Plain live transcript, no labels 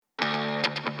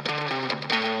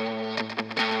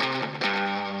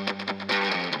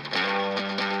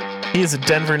He is a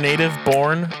Denver native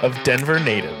born of Denver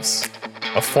natives,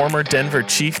 a former Denver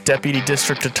Chief Deputy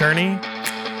District Attorney.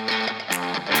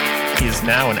 He is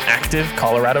now an active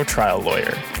Colorado trial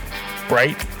lawyer.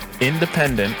 Bright,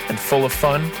 independent, and full of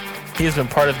fun, he has been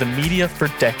part of the media for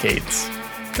decades.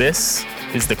 This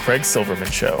is The Craig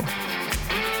Silverman Show.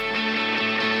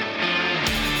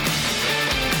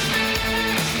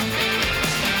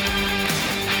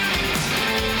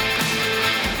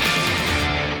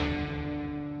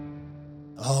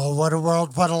 Oh, what a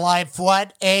world, what a life,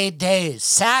 what a day.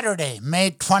 Saturday,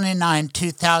 May 29,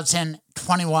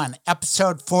 2021,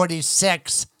 episode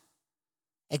 46,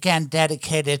 again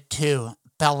dedicated to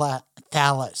Bella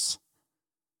Thallas.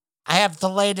 I have the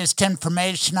latest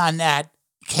information on that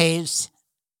case,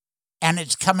 and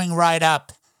it's coming right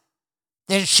up.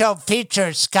 This show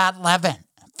features Scott Levin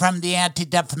from the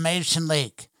Anti-Defamation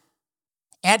League.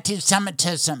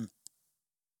 Anti-Semitism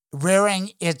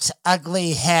rearing its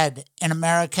ugly head in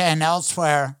America and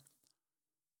elsewhere.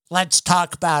 Let's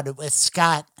talk about it with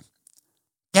Scott.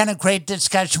 Then a great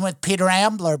discussion with Peter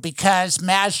Ambler, because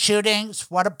mass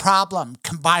shootings, what a problem.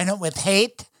 Combine it with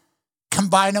hate,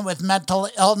 combine it with mental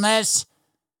illness,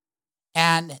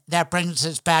 and that brings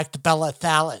us back to Bella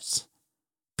Thallas.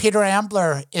 Peter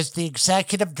Ambler is the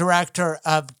executive director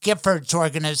of Giffords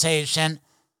Organization,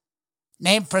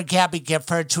 named for Gabby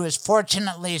Giffords, who is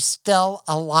fortunately still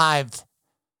alive,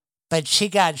 but she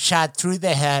got shot through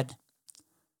the head.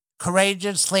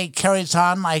 Courageously carries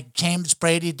on like James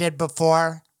Brady did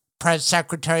before, press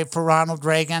secretary for Ronald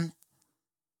Reagan.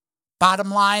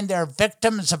 Bottom line, there are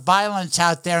victims of violence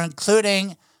out there,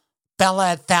 including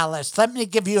Bella Thallas. Let me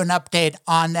give you an update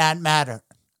on that matter.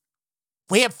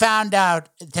 We have found out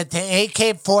that the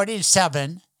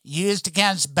AK-47 used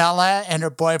against Bella and her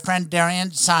boyfriend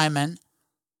Darian Simon,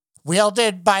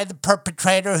 wielded by the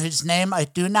perpetrator, whose name I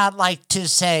do not like to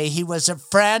say, he was a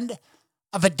friend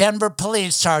of a Denver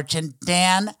police sergeant,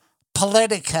 Dan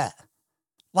Politica.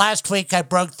 Last week I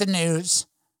broke the news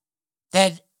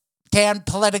that Dan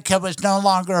Politica was no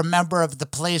longer a member of the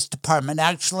police department.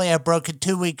 Actually, I broke it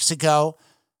 2 weeks ago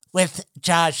with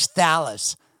Josh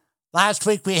Thallas. Last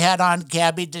week we had on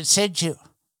Gabby DeCidju.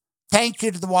 Thank you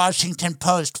to the Washington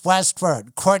Post,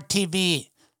 Westword, Court TV,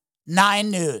 9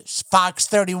 News, Fox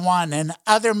 31, and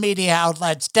other media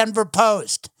outlets, Denver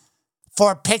Post,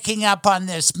 for picking up on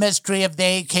this mystery of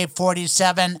the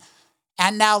AK-47.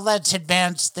 And now let's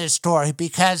advance this story,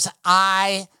 because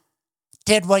I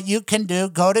did what you can do.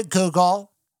 Go to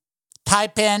Google,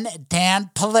 type in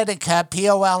Dan Politica,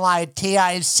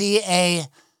 Politica,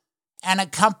 and a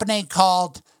company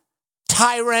called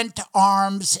Tyrant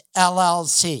Arms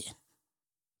LLC.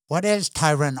 What is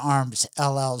Tyrant Arms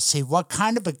LLC? What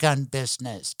kind of a gun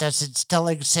business? Does it still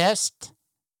exist?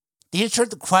 These are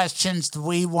the questions that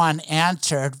we want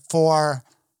answered for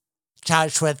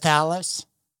Joshua Thallas,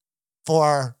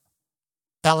 for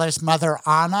Bella's mother,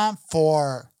 Anna,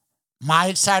 for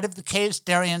my side of the case,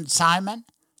 Darian Simon.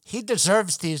 He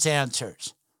deserves these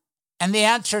answers. And the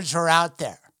answers are out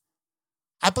there.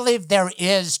 I believe there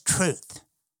is truth.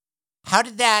 How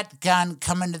did that gun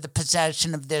come into the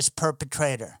possession of this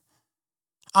perpetrator?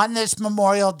 On this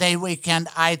Memorial Day weekend,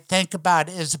 I think about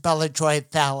Isabella Joy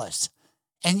Thallas,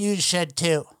 and you should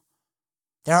too.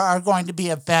 There are going to be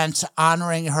events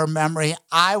honoring her memory.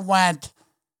 I went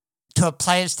to a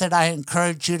place that I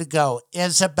encourage you to go,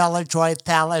 Isabella Joy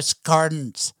Thallas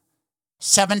Gardens,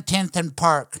 17th and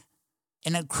Park,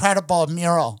 an incredible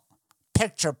mural,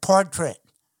 picture, portrait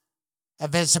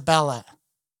of Isabella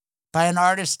by an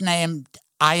artist named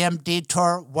I Am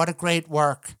Detour. What a great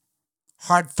work.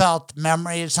 Heartfelt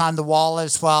memories on the wall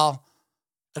as well.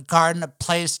 A garden, a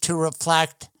place to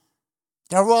reflect.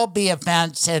 There will be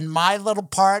events, and my little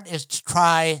part is to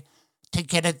try to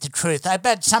get at the truth. I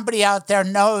bet somebody out there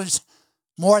knows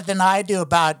more than I do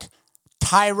about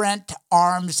Tyrant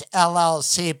Arms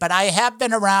LLC, but I have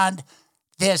been around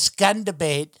this gun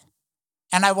debate,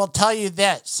 and I will tell you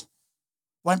this.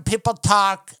 When people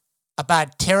talk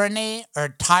about tyranny or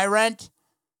tyrant,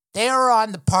 they are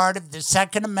on the part of the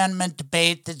Second Amendment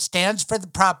debate that stands for the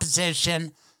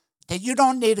proposition that you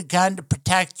don't need a gun to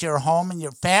protect your home and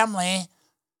your family.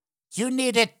 You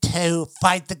need it to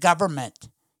fight the government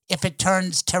if it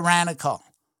turns tyrannical.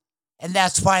 And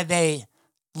that's why they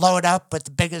load up with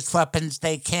the biggest weapons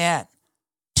they can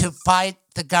to fight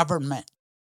the government.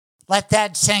 Let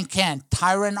that sink in.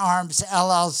 Tyrant Arms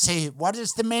LLC. What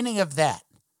is the meaning of that?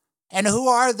 And who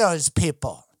are those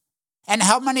people? And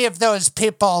how many of those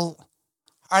people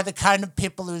are the kind of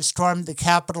people who stormed the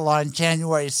Capitol on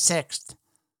January 6th?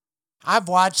 I've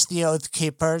watched the Oath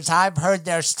Keepers. I've heard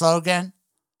their slogan,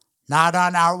 not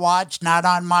on our watch, not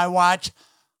on my watch.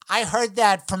 I heard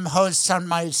that from hosts on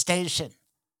my station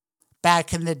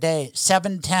back in the day,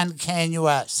 710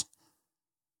 KNUS.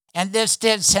 And this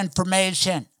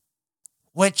disinformation,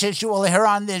 which, as you will hear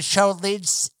on this show,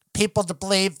 leads people to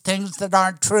believe things that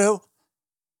aren't true.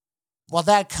 Well,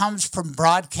 that comes from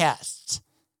broadcasts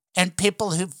and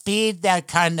people who feed that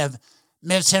kind of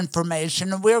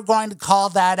misinformation. And we're going to call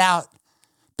that out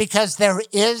because there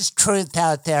is truth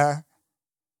out there.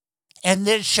 And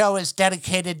this show is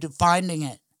dedicated to finding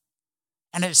it.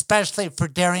 And especially for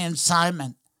Darian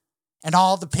Simon and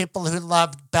all the people who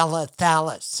loved Bella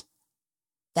Thallis.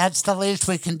 That's the least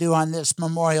we can do on this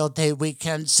Memorial Day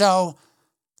weekend. So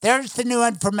there's the new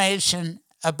information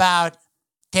about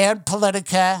Dan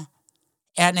Politica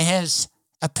and his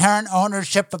apparent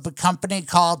ownership of a company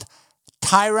called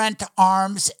Tyrant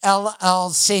Arms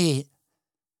LLC.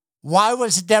 Why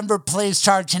was a Denver police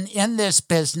sergeant in this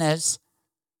business?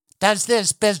 Does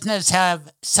this business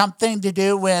have something to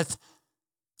do with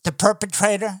the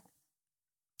perpetrator?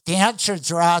 The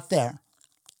answers are out there.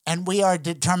 And we are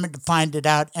determined to find it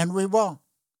out, and we will.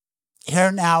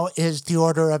 Here now is the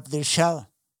order of the show.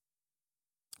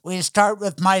 We start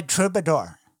with my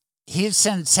troubadour. He's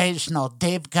sensational.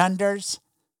 Dave Gunders.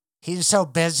 He's so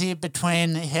busy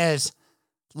between his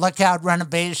Lookout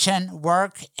renovation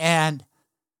work, and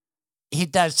he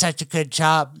does such a good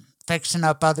job fixing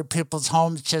up other people's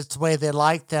homes just the way they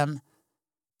like them.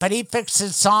 But he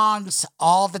fixes songs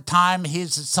all the time.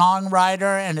 He's a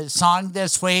songwriter, and his song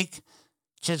this week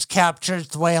just captures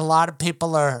the way a lot of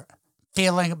people are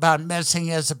feeling about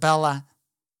missing Isabella.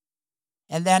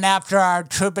 And then after our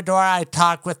troubadour, I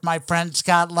talk with my friend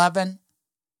Scott Levin.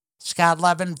 Scott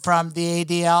Levin from the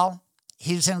ADL.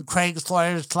 He's in Craig's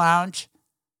Lawyers Lounge.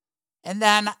 And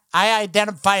then I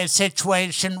identify a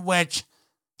situation which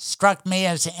struck me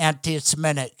as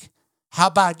anti-Semitic. How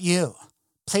about you?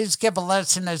 Please give a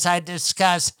listen as I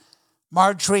discuss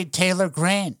Marjorie Taylor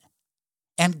Greene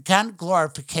and gun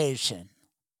glorification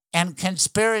and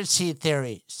conspiracy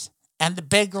theories, and the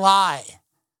big lie.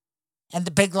 And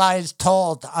the big lie is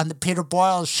told on the Peter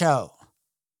Boyle Show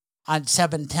on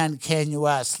 710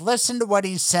 KNUS. Listen to what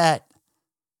he said.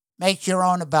 Make your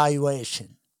own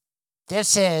evaluation.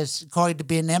 This is going to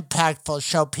be an impactful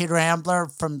show. Peter Ambler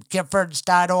from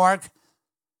Giffords.org.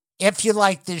 If you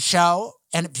like this show,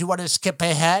 and if you want to skip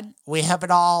ahead, we have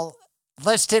it all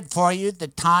listed for you, the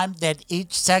time that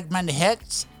each segment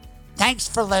hits. Thanks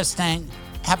for listening.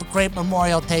 Have a great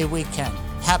Memorial Day weekend.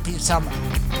 Happy summer.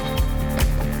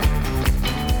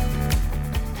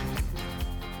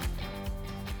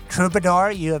 Troubadour,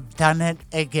 you have done it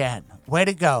again. Way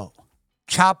to go.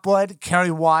 Chop wood, carry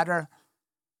water.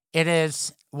 It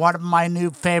is one of my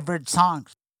new favorite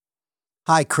songs.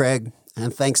 Hi, Craig,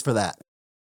 and thanks for that.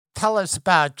 Tell us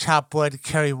about Chop Wood,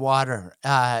 Carry Water.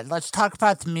 Let's talk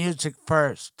about the music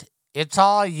first. It's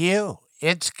all you.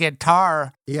 It's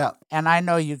guitar. Yeah. And I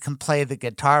know you can play the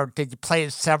guitar. Did you play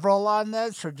several on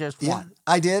this or just one?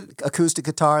 I did acoustic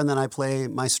guitar, and then I play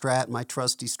my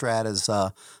trusty Strat as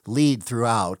lead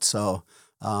throughout. So,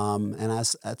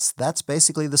 that's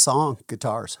basically the song,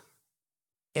 guitars.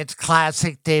 It's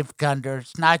classic Dave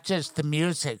Gunders, not just the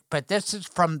music, but this is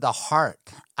from the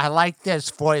heart. I like this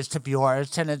voice of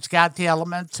yours, and it's got the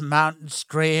elements of mountain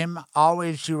stream.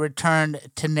 Always you return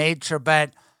to nature,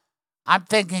 but I'm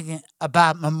thinking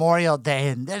about Memorial Day,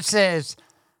 and this is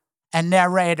a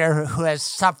narrator who has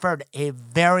suffered a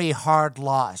very hard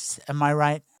loss. Am I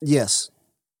right? Yes.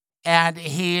 And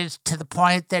he's to the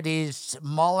point that he's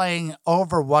mulling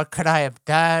over what could I have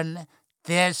done,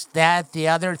 this, that, the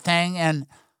other thing. And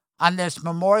on this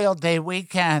Memorial Day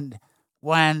weekend,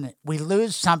 when we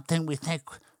lose something, we think,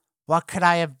 what could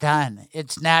I have done?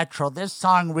 It's natural. This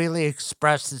song really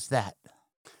expresses that.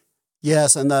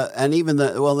 Yes, and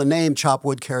the name Chop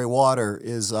Wood Carry Water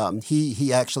is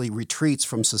he actually retreats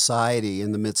from society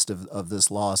in the midst of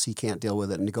this loss. He can't deal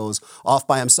with it, and he goes off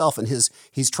by himself. And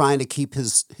he's trying to keep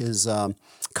his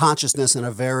consciousness in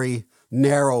a very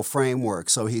narrow framework.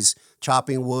 So he's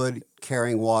chopping wood,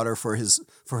 carrying water for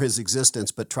his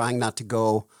existence, but trying not to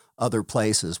go other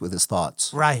places with his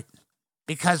thoughts. Right,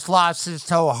 because loss is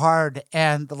so hard,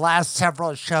 and the last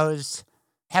several shows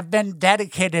have been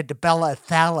dedicated to Bella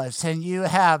Thallis, and you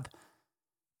have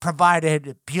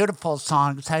provided beautiful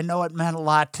songs. I know it meant a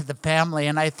lot to the family,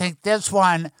 and I think this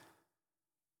one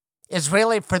is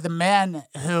really for the men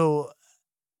who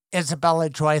Isabella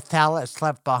Joy Thallis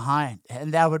left behind,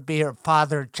 and that would be her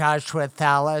father, Joshua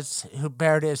Thallis, who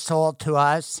bared his soul to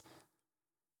us.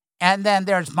 And then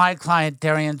there's my client,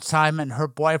 Darian Simon, her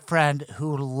boyfriend,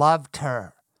 who loved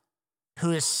her, who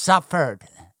has suffered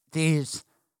these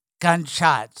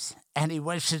gunshots, and he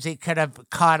wishes he could have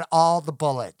caught all the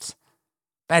bullets.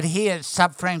 but he is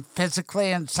suffering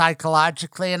physically and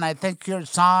psychologically, and I think your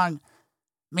song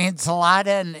means a lot.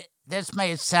 And this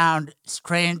may sound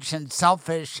strange and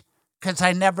selfish because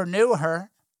I never knew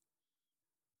her,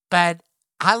 but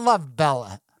I love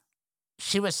Bella.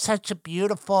 She was such a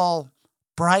beautiful,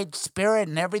 bright spirit,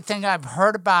 and everything I've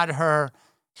heard about her,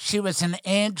 she was an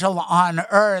angel on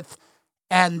earth.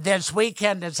 And this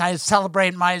weekend, as I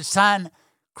celebrate my son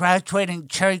graduating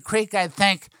Cherry Creek, I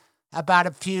think about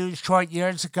a few short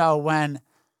years ago when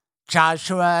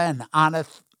Joshua and Anna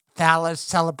Thallis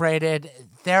celebrated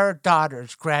their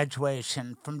daughter's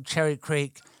graduation from Cherry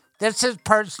Creek. This is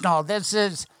personal. This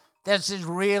is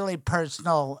really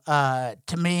personal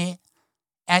to me.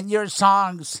 And your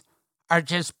songs are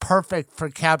just perfect for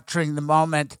capturing the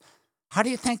moment. How do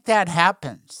you think that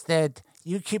happens? That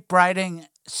you keep writing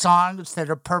songs that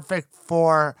are perfect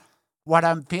for what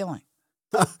I'm feeling?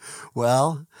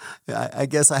 Well, I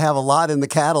guess I have a lot in the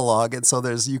catalog, and so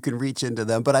you can reach into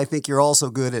them. But I think you're also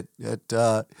good at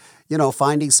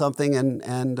finding something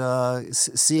and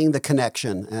seeing the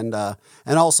connection. And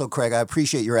also, Craig, I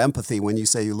appreciate your empathy when you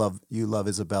say you love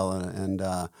Isabella, and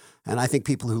I think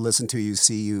people who listen to you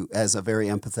see you as a very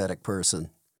empathetic person.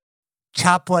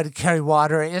 Chopwood Carry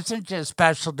Water isn't just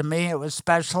special to me. It was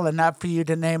special enough for you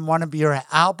to name one of your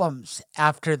albums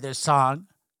after this song.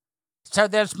 So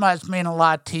this must mean a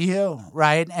lot to you,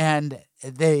 right? And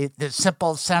the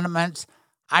simple sentiments.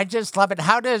 I just love it.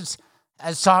 How does a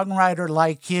songwriter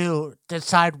like you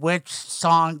decide which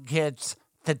song gets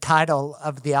the title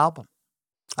of the album?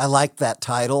 I like that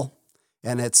title,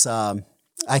 and it's I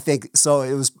think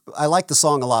so. I like the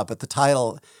song a lot, but the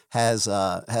title has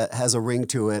a ring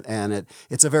to it, and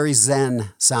it's a very Zen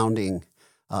sounding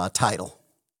title.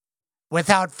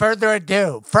 Without further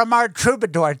ado, from our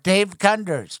troubadour, Dave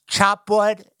Gunders,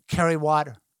 Chopwood, Carry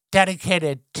Water,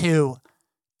 dedicated to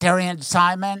Darian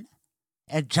Simon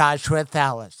and Joshua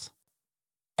Thallis,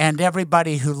 and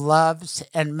everybody who loves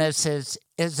and misses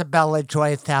Isabella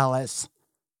Joy Thallis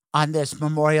on this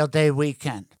Memorial Day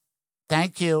weekend.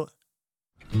 Thank you.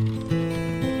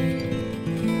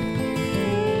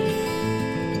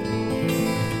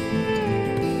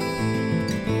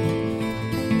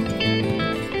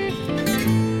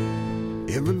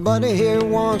 Everybody here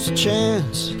wants a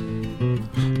chance,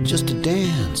 just to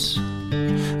dance,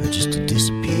 or just to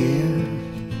disappear.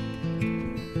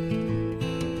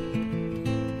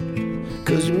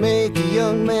 'Cause you make a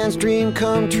young man's dream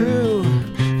come true.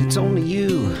 It's only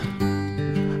you,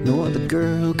 no other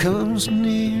girl comes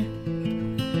near.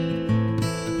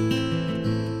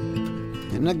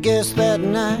 And I guess that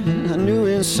night I knew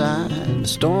inside the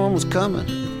storm was coming,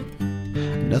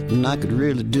 nothing I could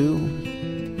really do.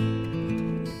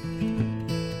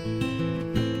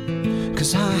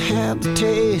 'Cause I have the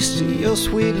taste of your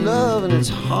sweet love, and it's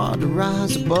hard to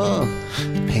rise above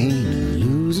the pain of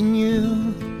losing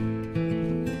you.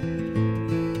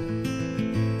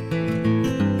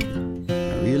 I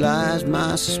realized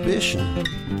my suspicion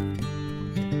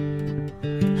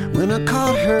when I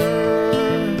caught her.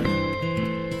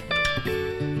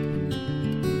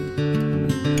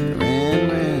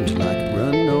 Ran till I could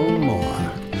run no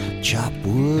more. Chop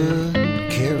wood,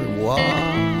 carry water.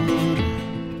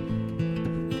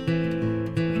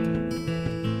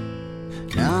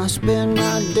 I spend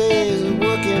my days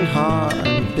working hard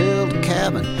to build a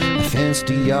cabin, a fenced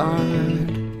yard.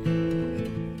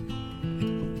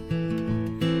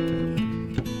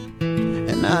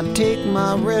 And I take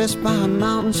my rest by a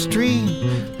mountain stream,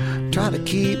 try to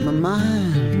keep my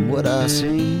mind on what I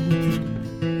see.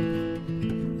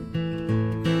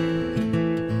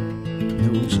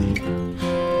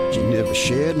 She never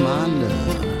shared my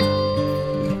love,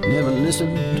 never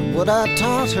listened to what I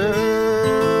taught her.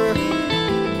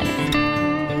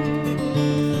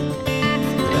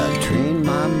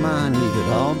 Mind, leave it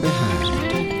all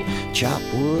behind. Chop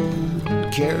wood,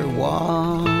 carry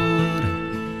water.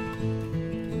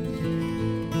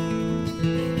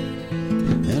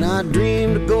 And I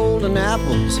dreamed of golden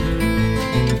apples,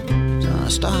 so I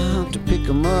stopped to pick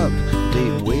them up. They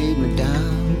weighed me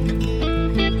down.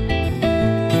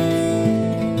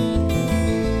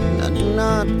 And I do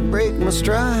not break my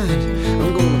stride.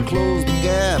 I'm gonna close the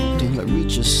gap till I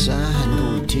reach your side. I'm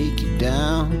gonna take you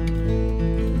down.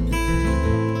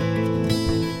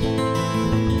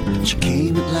 She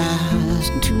came at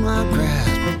last into my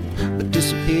grasp, but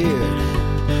disappeared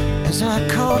as I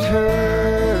caught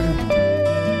her.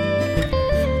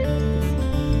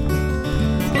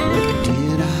 What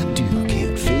did I do?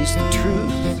 Can't face the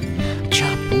truth.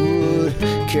 Chop wood,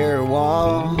 carry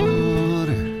water.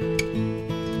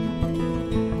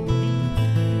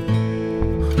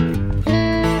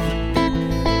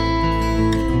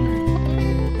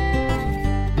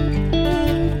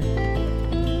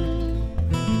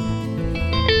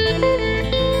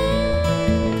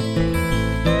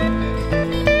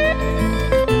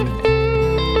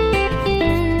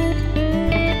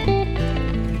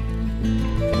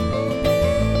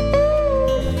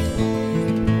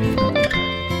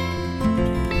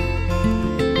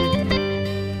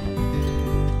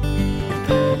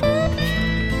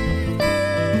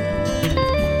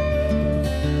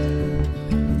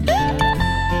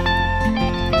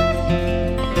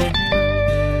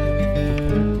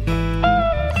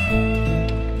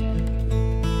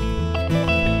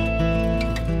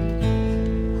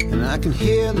 And I can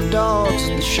hear the dogs,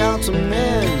 the shouts of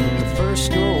men, the first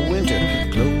snow of winter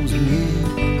closing in.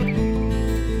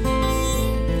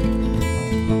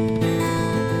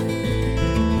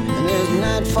 And as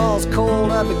night falls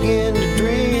cold, I begin to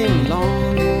dream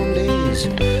long warm days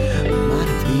might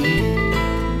have been.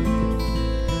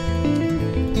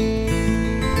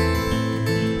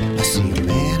 I see a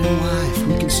man and wife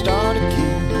who can start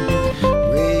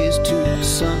again, raise two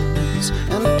sons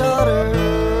and a daughter.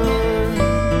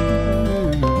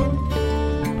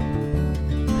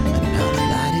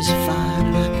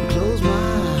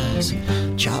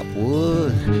 Chop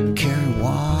wood, carry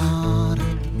water.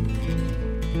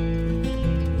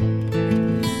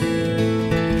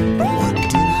 But what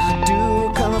did I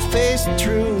do? Come and face the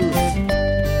truth.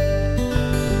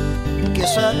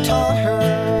 Guess I taught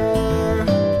her.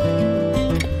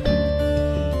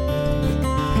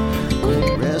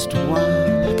 Go rest a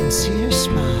while, I can see her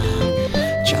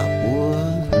smile. Chop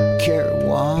wood, carry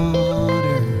water.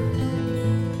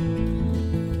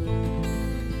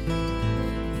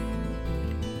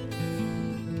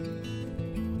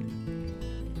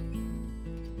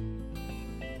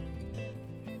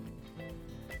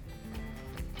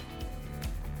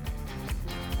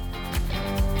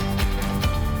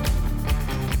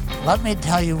 Let me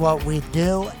tell you what we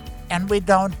do and we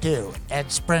don't do at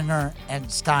Springer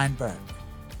and Steinberg.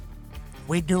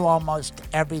 We do almost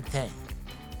everything.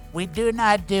 We do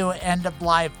not do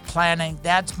end-of-life planning.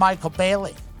 That's Michael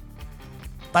Bailey.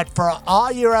 But for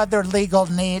all your other legal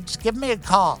needs, give me a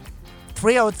call.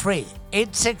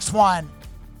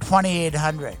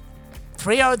 303-861-2800.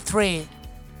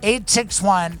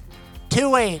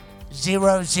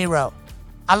 303-861-2800.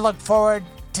 I look forward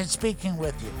to speaking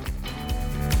with you.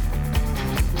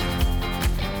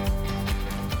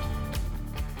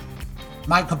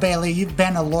 Michael Bailey, you've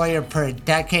been a lawyer for a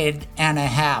decade and a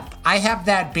half. I have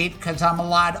that beat because I'm a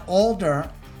lot older,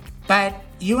 but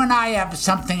you and I have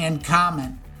something in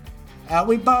common.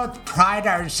 We both pride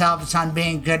ourselves on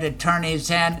being good attorneys,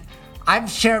 and I've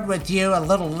shared with you a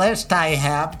little list I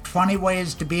have, 20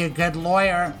 ways to be a good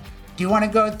lawyer. Do you want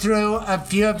to go through a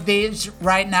few of these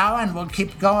right now, and we'll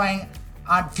keep going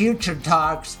on future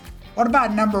talks? What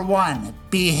about number 1,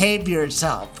 behave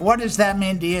yourself? What does that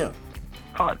mean to you?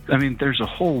 There's a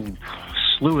whole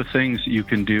slew of things that you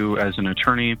can do as an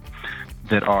attorney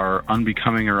that are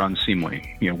unbecoming or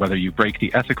unseemly. Whether you break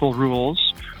the ethical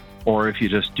rules or if you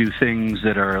just do things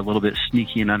that are a little bit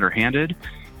sneaky and underhanded,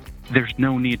 there's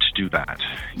no need to do that.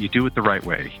 You do it the right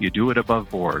way. You do it above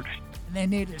board. They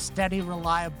need a steady,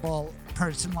 reliable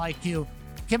person like you.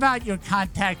 Give out your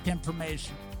contact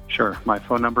information. Sure. My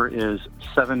phone number is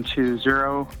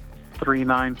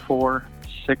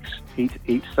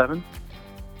 720-394-6887.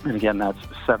 And again, that's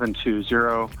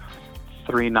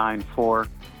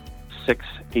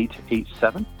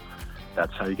 720-394-6887.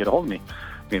 That's how you get a hold of me.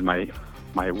 My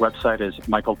website is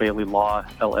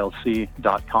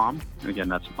michaelbaileylawllc.com. And again,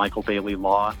 that's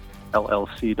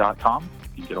michaelbaileylawllc.com.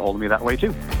 You can get a hold of me that way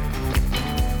too.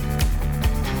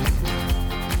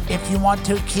 If you want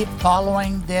to keep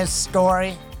following this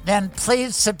story, then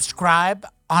please subscribe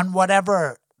on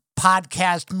whatever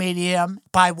podcast medium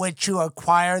by which you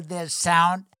acquire this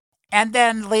sound, and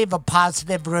then leave a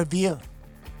positive review.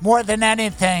 More than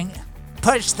anything,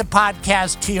 push the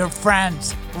podcast to your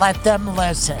friends. Let them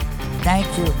listen. Thank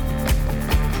you.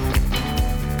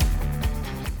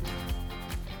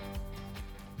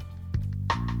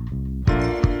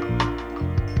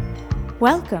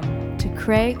 Welcome to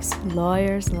Craig's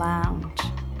Lawyers Lounge.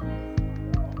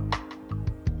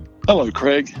 Hello,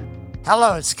 Craig.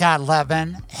 Hello, Scott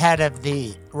Levin, head of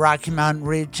the Rocky Mountain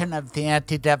region of the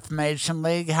Anti-Defamation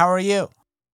League. How are you?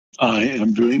 I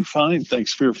am doing fine.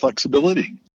 Thanks for your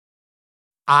flexibility.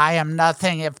 I am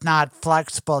nothing if not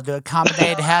flexible to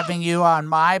accommodate having you on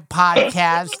my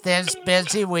podcast this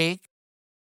busy week.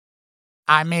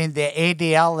 The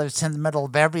ADL is in the middle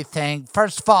of everything.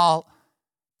 First of all,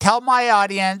 tell my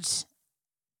audience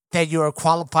that you are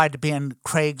qualified to be in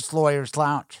Craig's Lawyers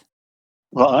Lounge.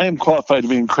 Well, I am qualified to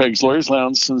be in Craig's Lawyers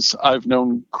Lounge since I've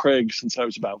known Craig since I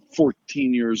was about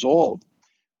 14 years old.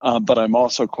 But I'm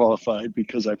also qualified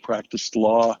because I practiced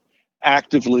law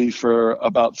actively for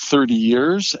about 30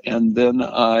 years. And then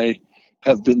I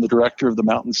have been the director of the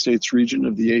Mountain States region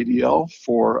of the ADL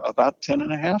for about 10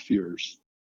 and a half years.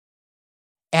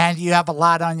 And you have a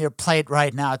lot on your plate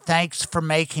right now. Thanks for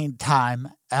making time.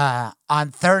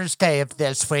 On Thursday of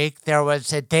this week, there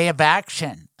was a day of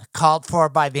action called for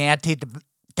by the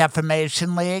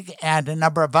Anti-Defamation League and a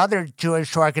number of other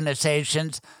Jewish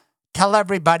organizations. Tell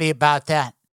everybody about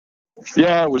that.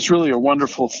 Yeah, it was really a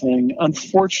wonderful thing.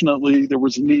 Unfortunately, there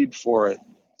was a need for it.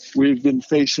 we've been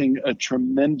facing a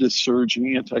tremendous surge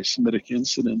in anti-Semitic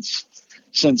incidents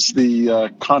since the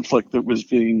conflict that was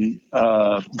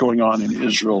going on in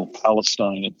Israel,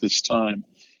 Palestine at this time.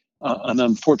 And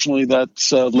unfortunately,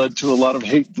 that's led to a lot of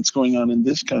hate that's going on in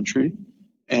this country,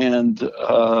 and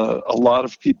a lot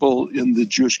of people in the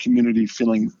Jewish community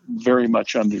feeling very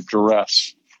much under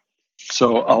duress.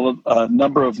 So a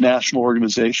number of national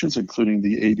organizations, including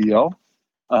the ADL,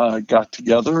 got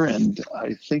together, and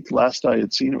I think last I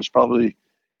had seen, it was probably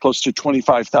close to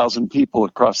 25,000 people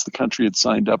across the country had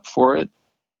signed up for it.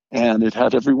 And it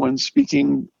had everyone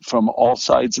speaking from all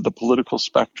sides of the political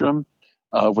spectrum,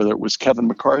 whether it was Kevin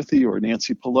McCarthy or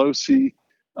Nancy Pelosi,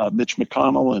 Mitch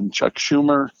McConnell and Chuck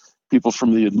Schumer, people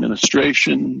from the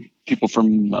administration, people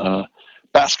from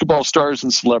basketball stars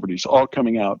and celebrities, all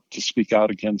coming out to speak out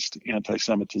against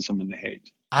anti-Semitism and hate.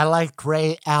 I like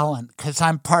Ray Allen because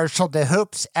I'm partial to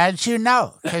hoops, as you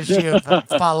know, because you've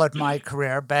followed my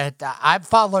career, but I've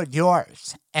followed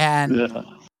yours. And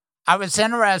I was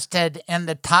interested in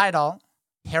the title.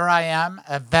 Here I am,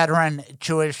 a veteran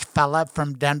Jewish fella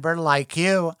from Denver like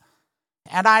you,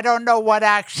 and I don't know what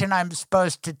action I'm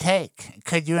supposed to take.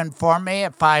 Could you inform me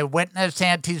if I witness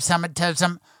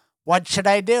anti-Semitism, what should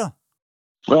I do?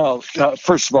 Well,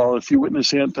 first of all, if you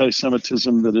witness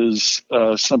anti-Semitism that is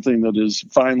something that is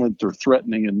violent or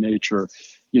threatening in nature,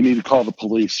 you need to call the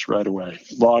police right away.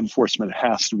 Law enforcement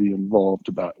has to be involved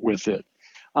with it.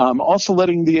 Also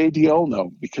letting the ADL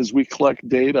know, because we collect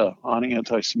data on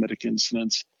anti-Semitic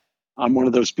incidents. I'm one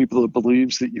of those people that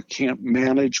believes that you can't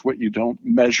manage what you don't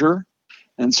measure.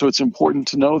 And so it's important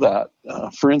to know that.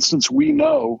 For instance, we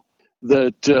know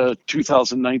that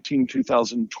 2019,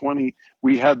 2020,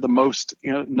 we had the most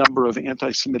number of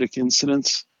anti-Semitic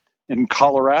incidents in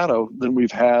Colorado than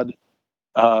we've had,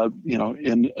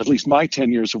 in at least my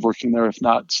 10 years of working there, if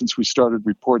not since we started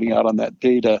reporting out on that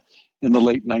data in the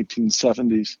late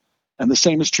 1970s. And the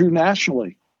same is true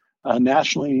nationally.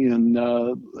 Nationally,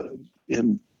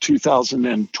 in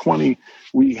 2020,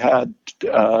 we had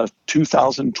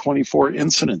 2,024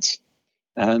 incidents.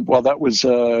 And while that was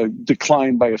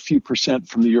declined by a few percent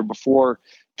from the year before,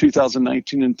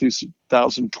 2019 and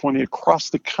 2020 across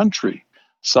the country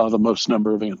saw the most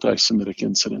number of anti-Semitic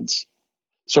incidents.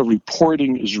 So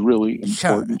reporting is really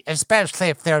important. Sure, especially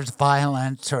if there's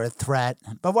violence or a threat.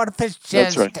 But what if it's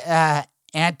just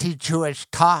anti-Jewish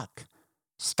talk?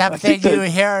 Stuff that you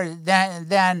hear,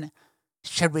 then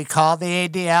should we call the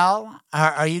ADL?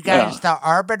 Are you guys the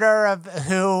arbiter of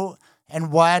who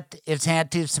and what is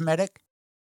anti-Semitic?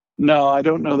 No, I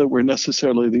don't know that we're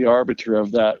necessarily the arbiter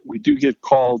of that. We do get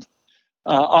called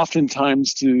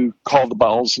oftentimes to call the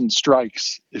balls and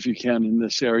strikes, if you can, in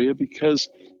this area, because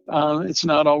it's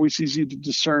not always easy to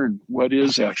discern what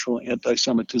is actual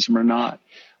anti-Semitism or not.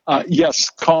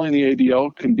 Yes, calling the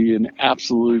ADL can be an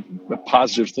absolute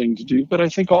positive thing to do, but I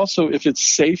think also if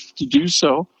it's safe to do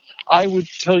so, I would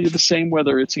tell you the same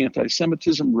whether it's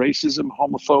anti-Semitism, racism,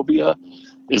 homophobia,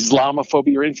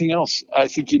 Islamophobia, or anything else. I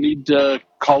think you need to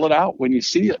call it out when you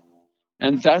see it.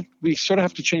 And that we sort of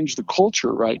have to change the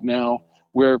culture right now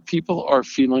where people are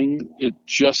feeling it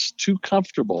just too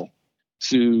comfortable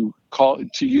to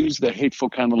use the hateful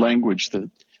kind of language that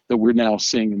we're now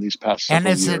seeing in these past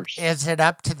several years. And is it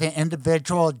up to the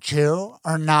individual Jew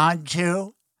or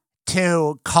non-Jew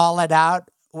to call it out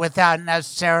without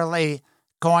necessarily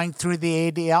going through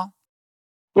the ADL?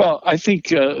 Well, I think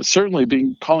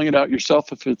certainly calling it out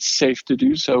yourself, if it's safe to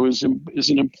do so, is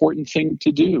an important thing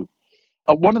to do.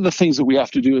 One of the things that we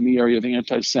have to do in the area of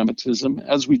anti-Semitism,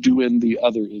 as we do in the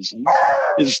other isms,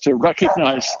 is to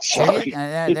recognize. Sorry,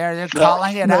 they're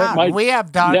calling it out. We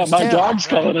have dogs. Yeah, my too. dog's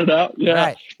calling it out. Yeah.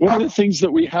 Right. One of the things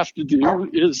that we have to do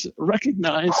is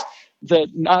recognize that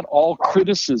not all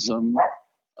criticism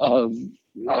of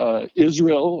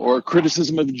Israel or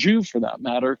criticism of a Jew, for that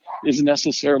matter, is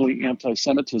necessarily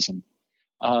anti-Semitism.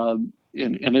 And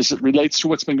as it relates to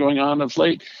what's been going on of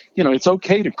late, it's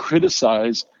okay to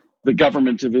criticize the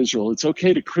government of Israel. It's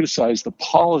okay to criticize the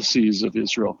policies of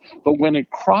Israel. But when it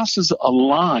crosses a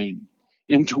line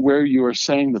into where you are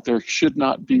saying that there should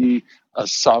not be a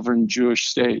sovereign Jewish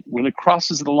state, when it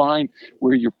crosses the line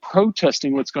where you're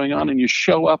protesting what's going on and you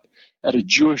show up at a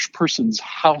Jewish person's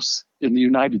house in the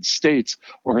United States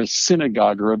or a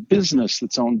synagogue or a business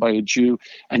that's owned by a Jew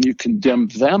and you condemn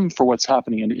them for what's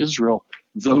happening in Israel,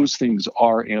 those things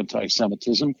are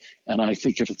anti-Semitism. And I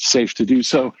think if it's safe to do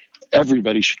so,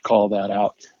 everybody should call that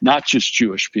out, not just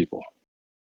Jewish people.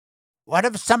 What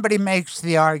if somebody makes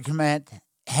the argument,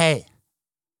 hey,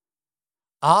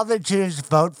 all the Jews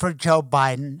vote for Joe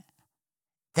Biden?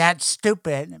 That's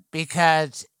stupid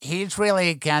because he's really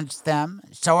against them.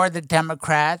 So are the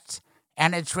Democrats.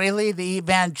 And it's really the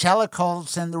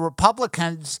evangelicals and the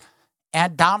Republicans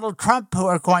and Donald Trump who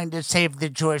are going to save the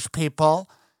Jewish people.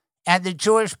 And the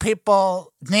Jewish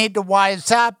people need to wise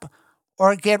up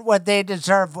or get what they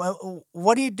deserve.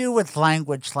 What do you do with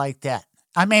language like that?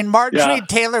 I mean, Marjorie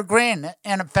Taylor Greene,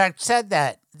 in effect, said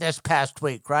that this past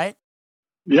week, right?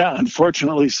 Yeah,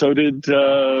 unfortunately, so did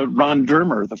Ron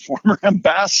Dermer, the former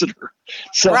ambassador.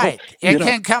 So, right. It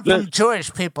can come from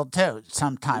Jewish people, too,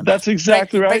 sometimes. That's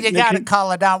exactly right. But you got to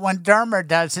call it out when Dermer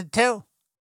does it, too.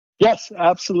 Yes,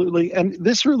 absolutely. And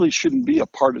this really shouldn't be a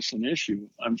partisan issue.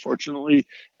 Unfortunately,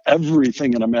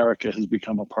 everything in America has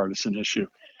become a partisan issue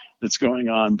that's going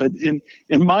on. But in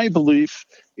my belief,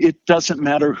 it doesn't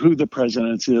matter who the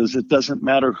president is. It doesn't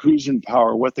matter who's in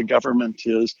power, what the government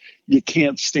is. You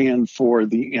can't stand for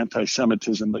the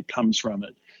anti-Semitism that comes from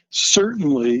it.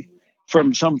 Certainly,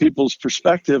 from some people's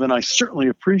perspective, and I certainly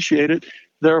appreciate it,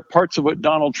 there are parts of what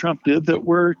Donald Trump did that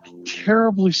were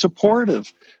terribly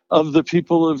supportive of the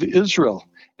people of Israel.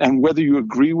 And whether you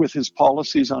agree with his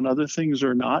policies on other things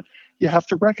or not, you have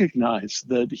to recognize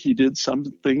that he did some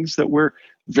things that were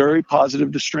very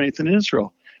positive to strengthen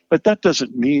Israel. But that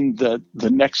doesn't mean that the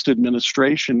next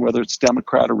administration, whether it's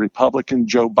Democrat or Republican,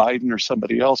 Joe Biden or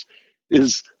somebody else,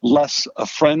 is less a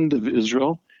friend of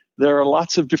Israel. There are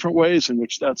lots of different ways in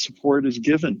which that support is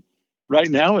given. Right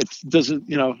now, it doesn't,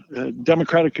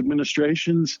 Democratic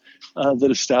administrations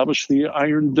that established the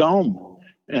Iron Dome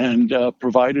and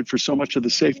provided for so much of the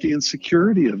safety and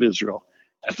security of Israel.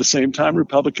 At the same time,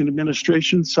 Republican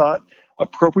administrations saw it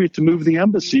appropriate to move the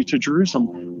embassy to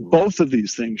Jerusalem. Both of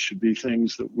these things should be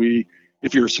things that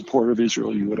if you're a supporter of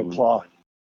Israel, you would applaud.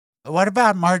 What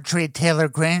about Marjorie Taylor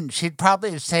Greene? She'd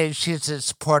probably say she's a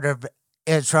supporter of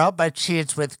Israel, but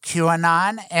she's with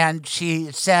QAnon, and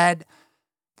she said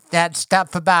that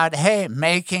stuff about, hey,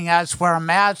 making us wear a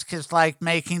mask is like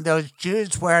making those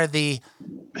Jews wear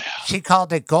she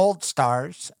called it gold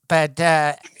stars. But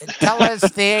tell us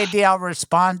the ADL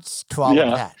response to all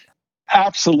of that.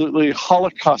 Absolutely.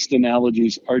 Holocaust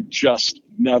analogies are just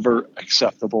never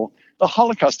acceptable. The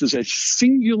Holocaust is a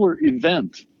singular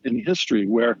event in history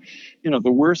where,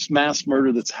 the worst mass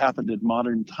murder that's happened in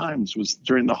modern times was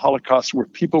during the Holocaust, where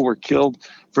people were killed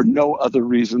for no other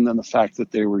reason than the fact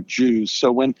that they were Jews.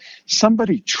 So when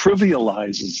somebody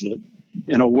trivializes it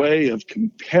in a way of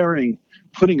comparing,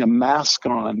 putting a mask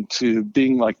on to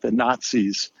being like the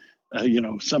Nazis,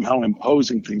 somehow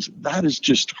imposing things, that is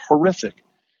just horrific.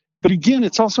 But again,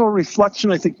 it's also a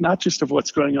reflection, I think, not just of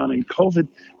what's going on in COVID.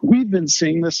 We've been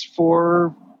seeing this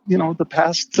for, the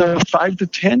past 5 to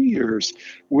 10 years,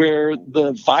 where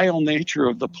the vile nature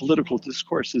of the political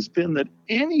discourse has been that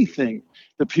anything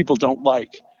that people don't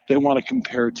like, they want to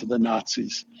compare to the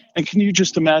Nazis. And can you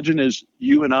just imagine, as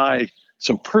you and I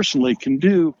so personally can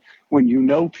do, when you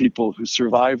know people who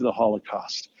survived the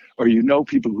Holocaust, or you know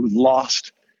people who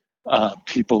lost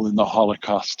people in the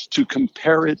Holocaust, to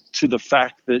compare it to the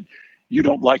fact that you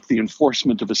don't like the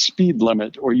enforcement of a speed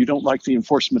limit, or you don't like the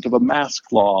enforcement of a mask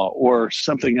law or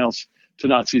something else to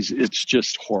Nazis, it's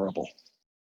just horrible.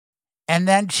 And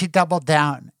then she doubled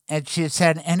down and she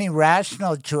said any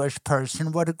rational Jewish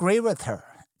person would agree with her.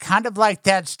 Kind of like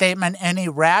that statement, any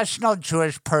rational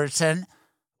Jewish person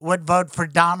would vote for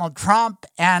Donald Trump.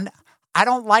 And I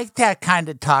don't like that kind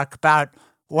of talk about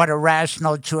what a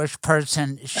rational Jewish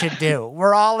person should do.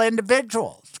 We're all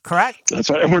individuals, correct? That's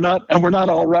right. And we're not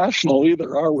all rational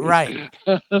either, are we? Right.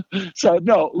 So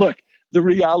no, look, the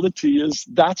reality is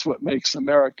that's what makes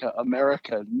America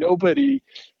America. Nobody,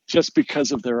 just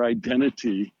because of their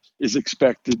identity, is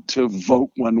expected to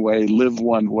vote one way, live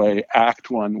one way,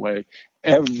 act one way.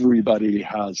 Everybody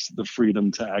has the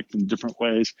freedom to act in different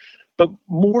ways. But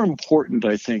more important,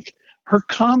 I think, her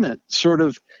comment sort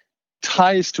of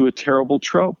ties to a terrible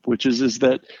trope, which is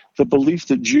that the belief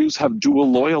that Jews have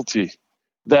dual loyalty,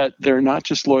 that they're not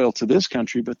just loyal to this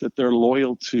country, but that they're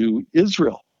loyal to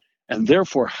Israel. And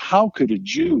therefore, how could a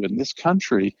Jew in this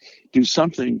country do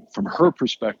something from her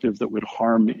perspective that would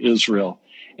harm Israel?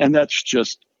 And that's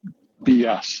just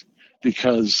BS,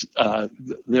 because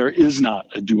there is not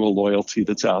a dual loyalty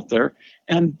that's out there.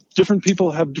 And different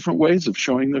people have different ways of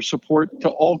showing their support to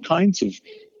all kinds of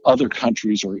other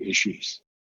countries or issues.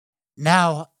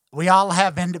 Now, we all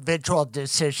have individual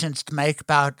decisions to make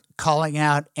about calling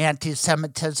out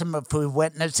anti-Semitism if we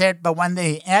witness it, but when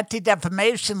the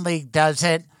Anti-Defamation League does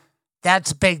it,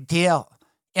 that's a big deal.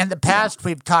 In the past,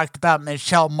 we've talked about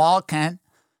Michelle Malkin,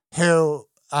 who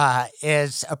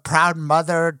is a proud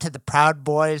mother to the Proud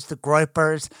Boys, the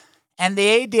Groypers, and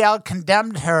the ADL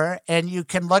condemned her, and you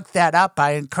can look that up.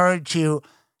 I encourage you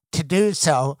to do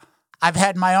so. I've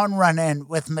had my own run-in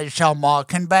with Michelle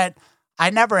Malkin, but I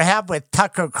never have with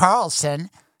Tucker Carlson.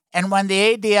 And when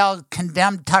the ADL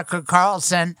condemned Tucker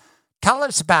Carlson, tell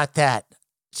us about that,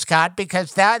 Scott,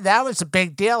 because that was a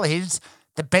big deal. He's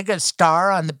the biggest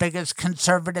star on the biggest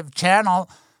conservative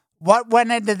channel. What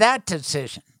went into that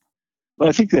decision? Well,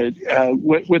 I think that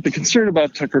what the concern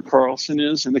about Tucker Carlson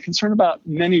is, and the concern about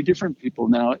many different people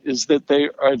now, is that they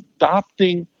are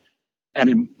adopting and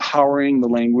empowering the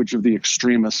language of the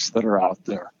extremists that are out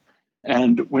there.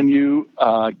 And when you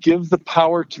give the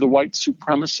power to the white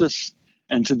supremacists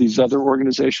and to these other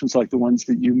organizations like the ones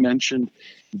that you mentioned,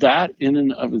 that in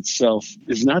and of itself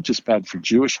is not just bad for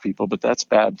Jewish people, but that's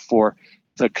bad for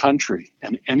the country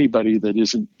and anybody that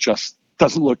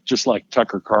doesn't look just like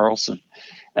Tucker Carlson.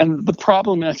 And the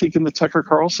problem, I think, in the Tucker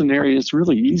Carlson area is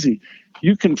really easy.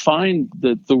 You can find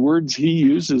that the words he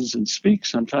uses and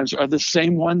speaks sometimes are the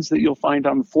same ones that you'll find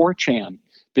on 4chan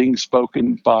being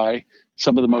spoken by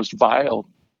some of the most vile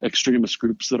extremist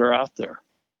groups that are out there.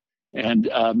 And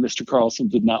Mr. Carlson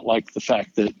did not like the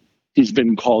fact that he's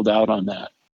been called out on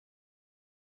that.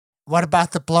 What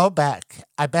about the blowback?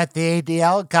 I bet the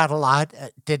ADL got a lot.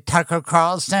 Did Tucker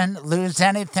Carlson lose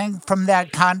anything from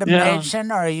that condemnation?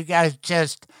 Yeah. Or are you guys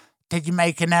did you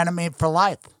make an enemy for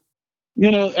life?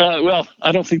 Well,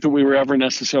 I don't think that we were ever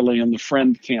necessarily in the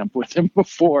friend camp with him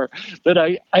before, but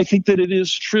I think that it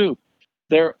is true.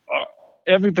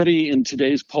 Everybody in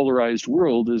today's polarized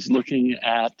world is looking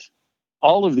at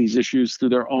all of these issues through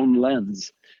their own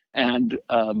lens. And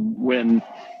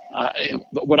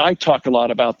what I talk a lot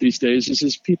about these days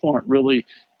is people aren't really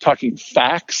talking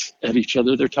facts at each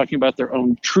other. They're talking about their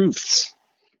own truths.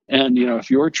 And,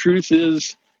 if your truth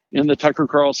is in the Tucker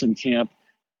Carlson camp,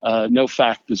 no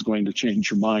fact is going to change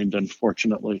your mind,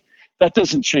 unfortunately. That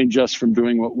doesn't change us from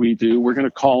doing what we do. We're going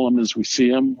to call them as we see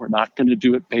them. We're not going to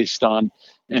do it based on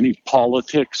any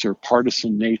politics or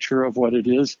partisan nature of what it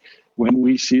is. When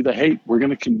we see the hate, we're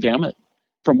going to condemn it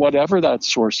from whatever that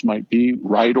source might be,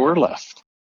 right or left.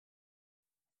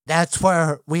 That's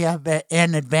where we have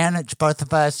an advantage, both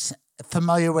of us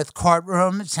familiar with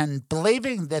courtrooms and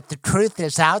believing that the truth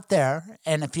is out there.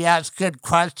 And if you ask good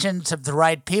questions of the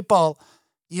right people,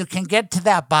 you can get to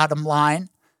that bottom line.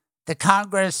 The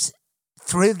Congress,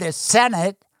 through the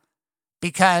Senate,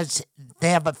 because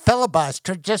they have a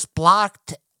filibuster, just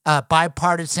blocked a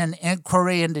bipartisan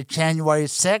inquiry into January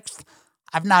 6th.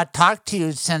 I've not talked to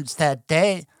you since that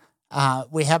day.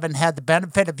 We haven't had the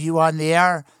benefit of you on the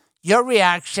air. Your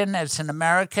reaction as an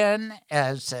American,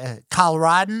 as a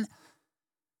Coloradan,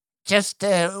 just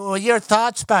your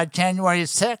thoughts about January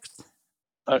 6th?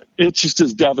 It's just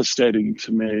as devastating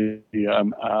to me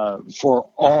for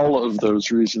all of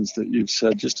those reasons that you've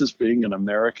said, just as being an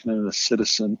American and a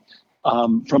citizen.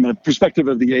 From a perspective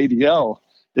of the ADL,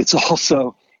 it's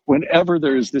also, whenever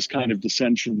there is this kind of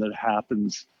dissension that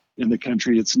happens in the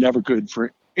country, it's never good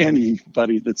for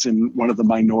anybody that's in one of the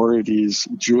minorities,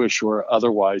 Jewish or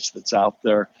otherwise, that's out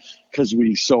there, because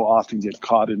we so often get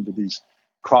caught into these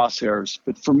crosshairs.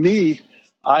 But for me,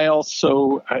 I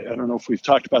don't know if we've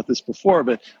talked about this before,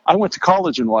 but I went to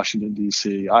college in Washington,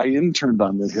 D.C. I interned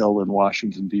on the Hill in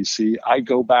Washington, D.C. I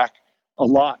go back a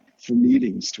lot for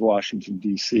meetings to Washington,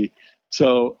 D.C.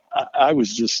 So I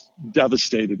was just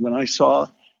devastated when I saw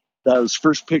those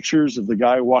first pictures of the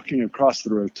guy walking across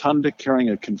the rotunda carrying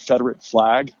a Confederate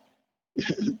flag,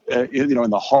 in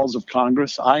the halls of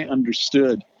Congress. I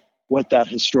understood what that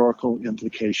historical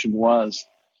implication was.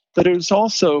 But it was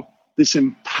also this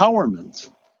empowerment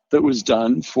that was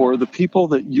done for the people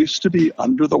that used to be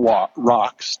under the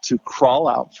rocks to crawl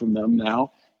out from them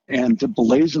now, and to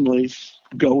blazonly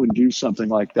go and do something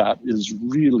like that is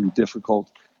really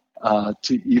difficult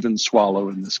to even swallow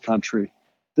in this country.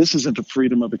 This isn't a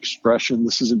freedom of expression.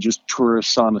 This isn't just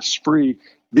tourists on a spree.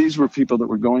 These were people that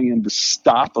were going in to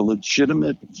stop a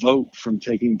legitimate vote from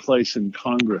taking place in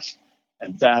Congress.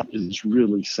 And that is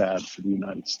really sad for the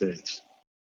United States.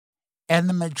 And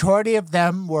the majority of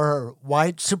them were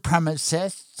white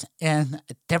supremacists in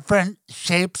different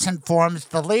shapes and forms,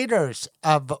 the leaders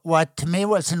of what to me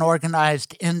was an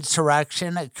organized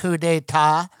insurrection, a coup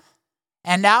d'etat.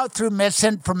 And now through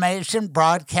misinformation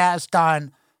broadcast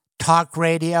on talk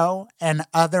radio and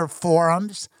other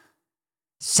forums,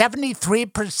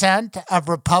 73% of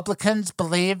Republicans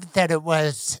believe that it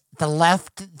was the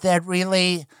left that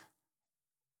really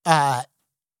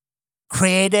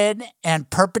created and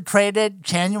perpetrated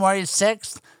January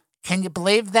 6th. Can you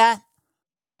believe that?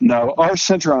 No, our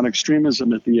Center on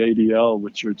Extremism at the ADL,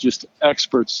 which are just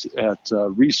experts at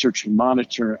researching,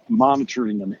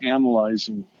 monitoring and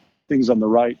analyzing things on the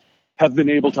right, have been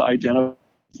able to identify,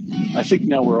 I think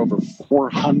now we're over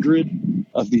 400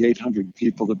 of the 800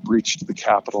 people that breached the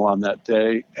Capitol on that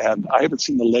day. And I haven't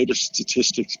seen the latest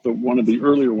statistics, but one of the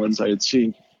earlier ones I had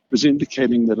seen was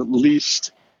indicating that at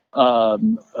least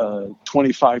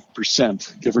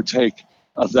 25%, give or take,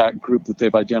 of that group that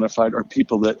they've identified are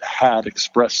people that had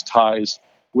expressed ties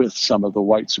with some of the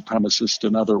white supremacist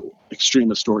and other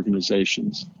extremist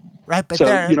organizations. Right, but, So,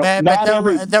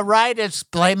 the right is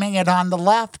blaming it on the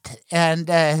left.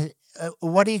 And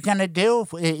what are you going to do?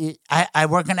 We're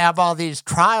going to have all these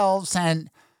trials, and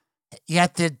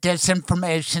yet the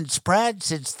disinformation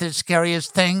spreads. It's the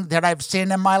scariest thing that I've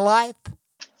seen in my life.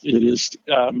 It is.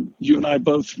 You and I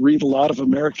both read a lot of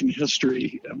American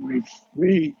history, and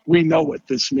we know what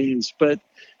this means. But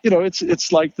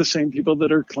it's like the same people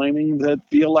that are claiming that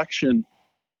the election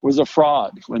was a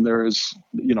fraud when there is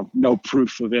no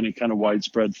proof of any kind of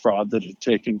widespread fraud that had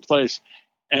taken place.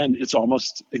 And it's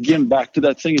almost, again, back to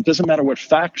that thing. It doesn't matter what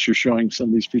facts you're showing some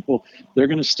of these people, they're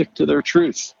going to stick to their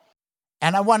truth.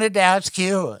 And I wanted to ask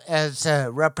you, as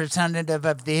a representative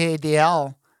of the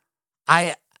ADL,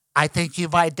 I think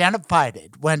you've identified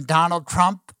it. When Donald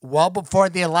Trump, well before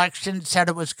the election, said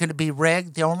it was going to be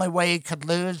rigged, the only way he could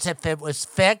lose if it was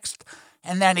fixed.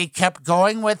 And then he kept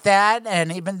going with that.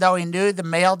 And even though he knew the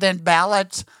mailed-in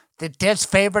ballots that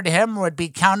disfavored him would be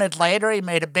counted later, he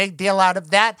made a big deal out of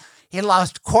that. He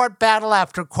lost court battle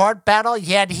after court battle,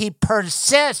 yet he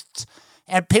persists.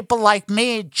 And people like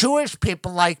me, Jewish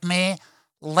people like me,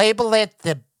 label it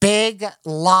the big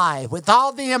lie, with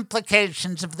all the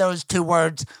implications of those two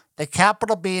words, the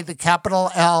capital B, the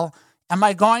capital L. Am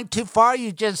I going too far?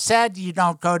 You just said you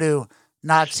don't go to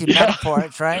Nazi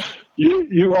metaphors, right?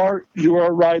 You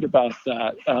are right about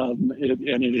that, and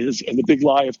it is. And the big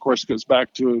lie, of course, goes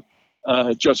back to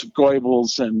Joseph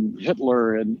Goebbels and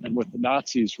Hitler and what the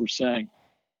Nazis were saying.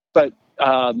 But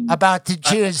about the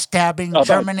Jews stabbing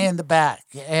Germany in the back,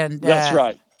 and that's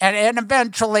right. And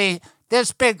eventually,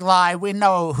 this big lie, we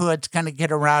know who it's going to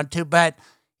get around to. But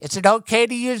is it okay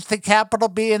to use the capital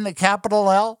B and the capital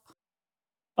L?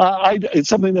 It's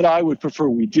something that I would prefer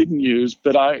we didn't use,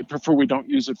 but I prefer we don't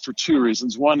use it for two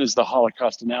reasons. One is the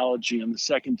Holocaust analogy, and the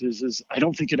second is I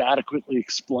don't think it adequately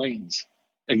explains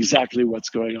exactly what's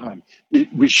going on.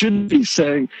 We shouldn't be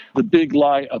saying the big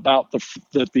lie about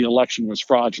that the election was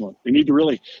fraudulent. We need to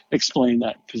really explain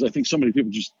that, because I think so many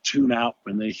people just tune out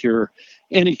when they hear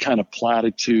any kind of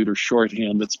platitude or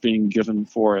shorthand that's being given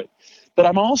for it. But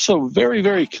I'm also very,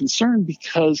 very concerned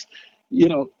because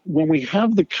when we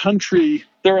have the country,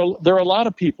 there are a lot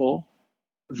of people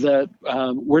that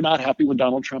were not happy when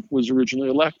Donald Trump was originally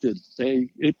elected.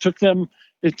 It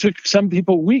took some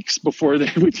people weeks before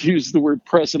they would use the word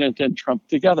president and Trump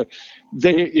together.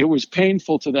 It was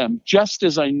painful to them, just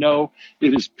as I know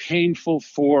it is painful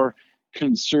for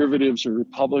conservatives or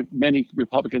many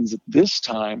Republicans at this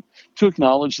time to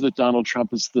acknowledge that Donald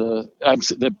Trump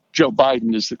that Joe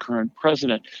Biden is the current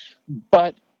president.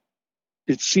 But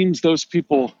it seems those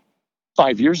people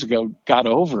 5 years ago got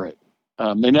over it.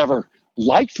 They never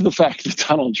liked the fact that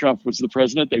Donald Trump was the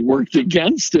president. They worked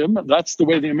against him. That's the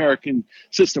way the American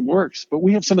system works. But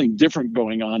we have something different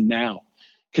going on now,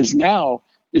 because now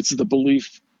it's the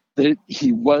belief that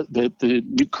that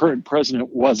the current president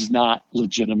was not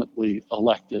legitimately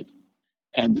elected.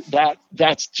 And that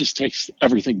just takes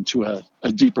everything to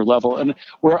a deeper level. And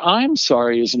where I'm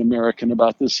sorry as an American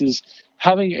about this is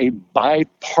having a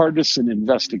bipartisan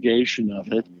investigation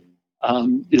of it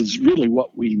is really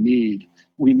what we need.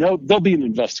 We know there'll be an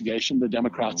investigation. The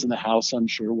Democrats in the House, I'm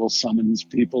sure, will summons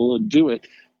people and do it.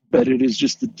 But it is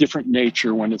just a different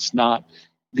nature when it's not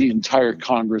the entire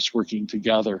Congress working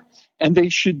together. And they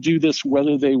should do this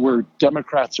whether they were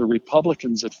Democrats or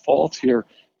Republicans at fault here.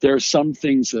 There are some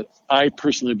things that I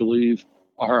personally believe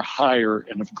are higher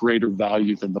and of greater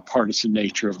value than the partisan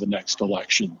nature of the next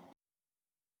election.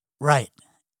 Right.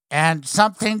 And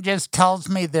something just tells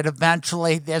me that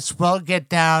eventually this will get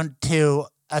down to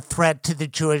a threat to the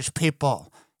Jewish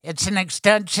people. It's an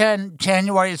extension,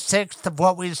 January 6th, of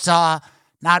what we saw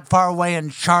not far away in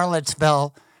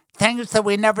Charlottesville, things that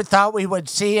we never thought we would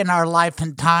see in our life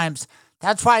and times.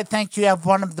 That's why I think you have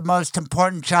one of the most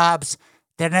important jobs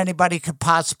that anybody could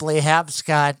possibly have,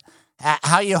 Scott.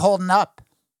 How are you holding up?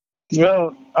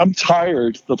 Well, I'm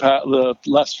tired. The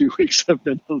last few weeks have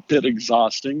been a bit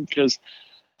exhausting because,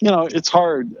 it's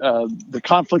hard. The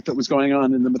conflict that was going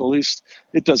on in the Middle East,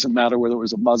 it doesn't matter whether it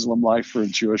was a Muslim life or a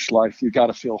Jewish life. You got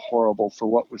to feel horrible for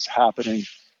what was happening.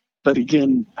 But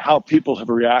again, how people have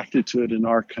reacted to it in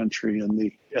our country and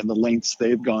the lengths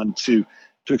they've gone to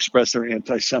express their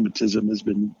anti-Semitism has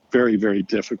been very, very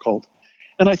difficult.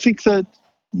 And I think that,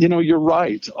 you're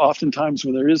right. Oftentimes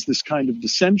when there is this kind of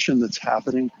dissension that's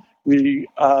happening, we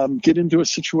get into a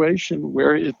situation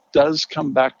where it does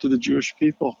come back to the Jewish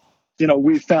people.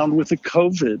 We found with the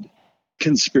COVID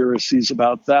conspiracies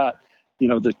about that,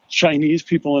 the Chinese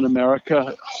people in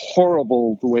America,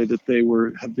 horrible the way that they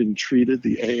have been treated,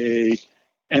 the AA,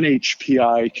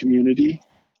 NHPI community,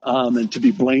 and to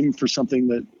be blamed for something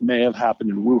that may have happened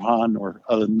in Wuhan or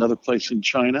another place in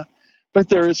China. But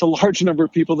there is a large number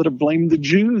of people that have blamed the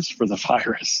Jews for the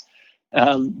virus.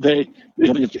 And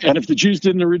if the Jews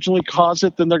didn't originally cause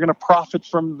it, then they're going to profit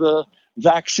from the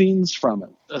vaccines from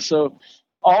it. So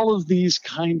all of these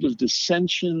kind of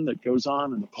dissension that goes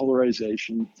on and the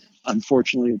polarization,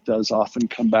 unfortunately, it does often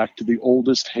come back to the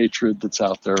oldest hatred that's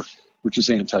out there, which is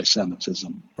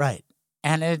anti-Semitism. Right.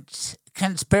 And it's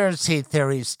conspiracy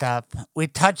theory stuff. We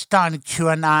touched on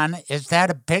QAnon. Is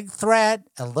that a big threat,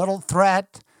 a little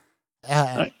threat?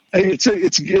 It's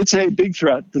a big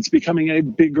threat that's becoming a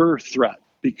bigger threat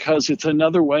because it's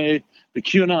another way. The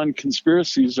QAnon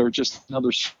conspiracies are just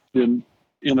another spin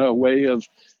in a way of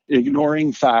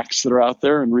ignoring facts that are out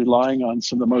there and relying on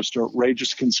some of the most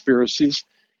outrageous conspiracies.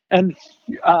 And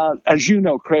as you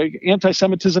know, Craig,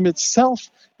 anti-Semitism itself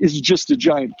is just a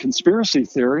giant conspiracy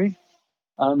theory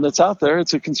that's out there.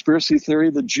 It's a conspiracy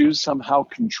theory that Jews somehow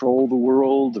control the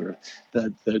world, or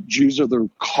that Jews are the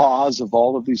cause of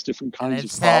all of these different kinds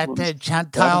of problems. It's that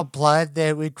Gentile blood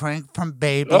that we drink from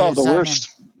babies. Oh, the worst.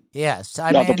 Yes.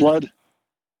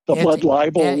 The blood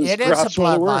libel is perhaps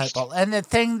one of the worst. Libel. And the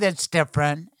thing that's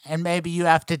different, and maybe you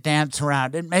have to dance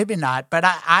around it, maybe not, but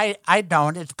I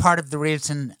don't. It's part of the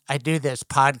reason I do this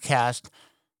podcast.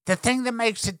 The thing that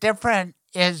makes it different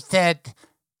is that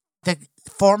the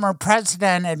former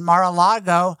president at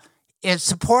Mar-a-Lago is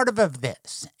supportive of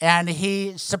this, and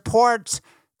he supports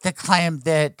the claim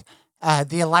that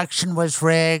the election was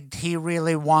rigged. He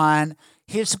really won.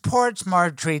 He supports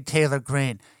Marjorie Taylor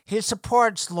Greene. He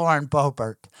supports Lauren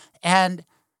Boebert. And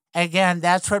again,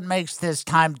 that's what makes this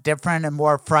time different and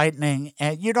more frightening.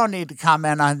 And you don't need to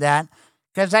comment on that,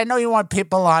 because I know you want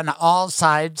people on all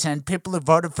sides and people who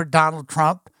voted for Donald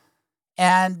Trump.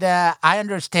 And I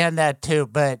understand that too,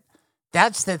 but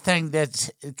that's the thing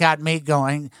that's got me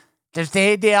going. Does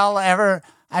the ADL ever,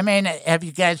 have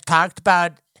you guys talked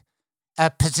about a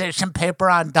position paper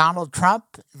on Donald Trump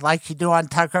like you do on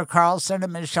Tucker Carlson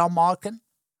and Michelle Malkin?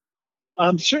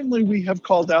 Certainly we have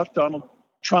called out Donald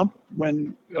Trump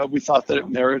when we thought that it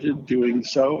merited doing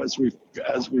so, as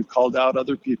we've called out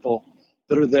other people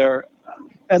that are there.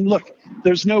 And look,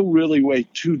 there's no really way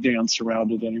to dance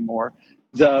around it anymore.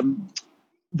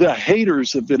 The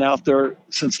haters have been out there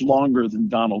since longer than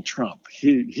Donald Trump.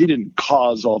 He didn't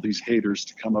cause all these haters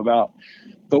to come about.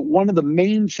 But one of the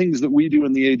main things that we do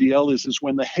in the ADL is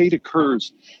when the hate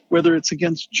occurs, whether it's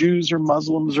against Jews or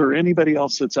Muslims or anybody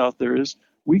else that's out there, is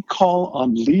we call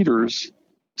on leaders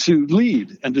to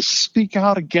lead and to speak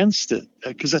out against it,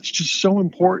 because that's just so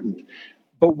important.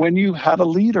 But when you had a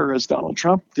leader, as Donald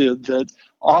Trump did, that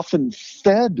often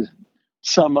fed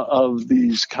some of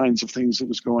these kinds of things that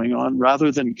was going on,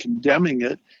 rather than condemning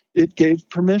it, it gave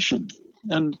permission.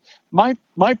 And my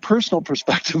personal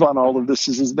perspective on all of this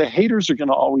is the haters are going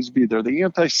to always be there. The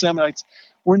anti-Semites,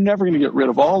 we're never going to get rid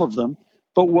of all of them.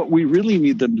 But what we really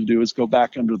need them to do is go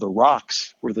back under the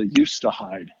rocks where they used to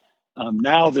hide.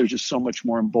 Now they're just so much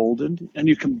more emboldened. And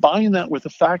you combine that with the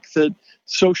fact that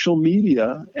social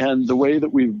media and the way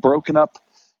that we've broken up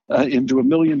into a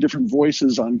million different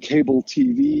voices on cable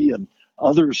TV and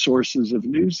other sources of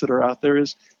news that are out there,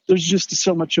 is there's just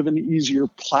so much of an easier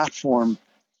platform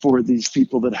for these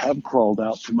people that have crawled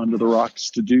out from under the rocks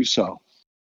to do so.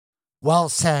 Well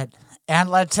said. And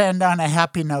let's end on a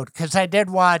happy note, because I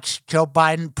did watch Joe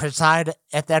Biden preside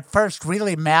at that first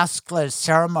really maskless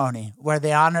ceremony where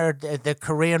they honored the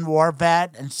Korean War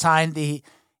vet and signed the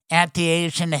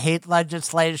anti-Asian hate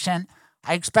legislation.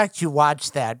 I expect you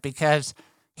watched that because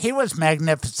he was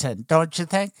magnificent, don't you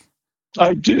think?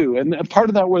 I do. And part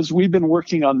of that was we've been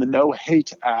working on the No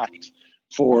Hate Act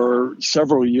for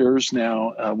several years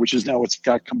now, which is now what's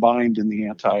got combined in the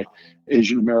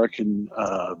anti-Asian American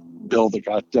bill that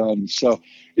got done. So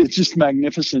it's just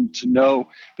magnificent to know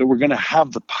that we're going to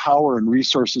have the power and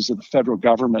resources of the federal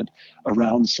government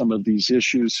around some of these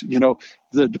issues. You know,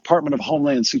 the Department of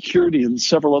Homeland Security and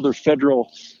several other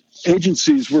federal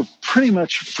agencies were pretty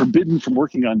much forbidden from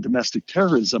working on domestic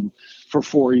terrorism for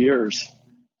 4 years,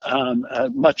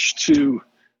 much to,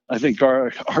 I think,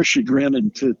 our chagrin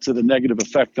and to the negative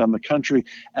effect on the country.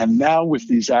 And now with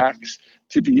these acts,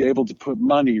 to be able to put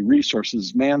money,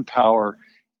 resources, manpower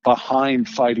behind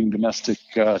fighting domestic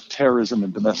terrorism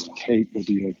and domestic hate will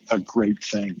be a great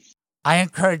thing. I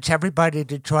encourage everybody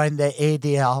to join the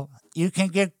ADL. You can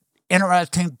get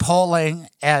interesting polling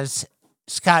as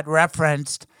Scott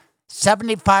referenced,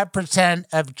 75%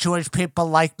 of Jewish people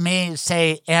like me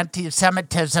say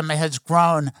anti-Semitism has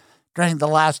grown during the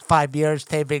last 5 years.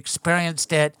 They've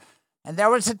experienced it. And there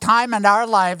was a time in our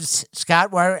lives,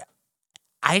 Scott, where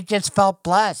I just felt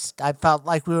blessed. I felt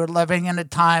like we were living in a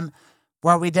time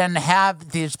where we didn't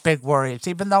have these big worries,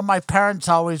 even though my parents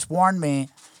always warned me,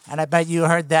 and I bet you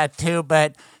heard that too.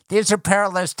 But these are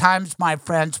perilous times, my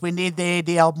friends. We need the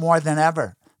ADL more than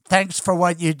ever. Thanks for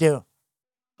what you do.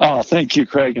 Oh, thank you,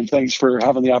 Craig, and thanks for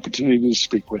having the opportunity to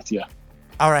speak with you.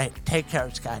 All right. Take care,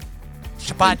 Scott.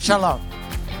 Shabbat Shalom.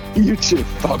 You too.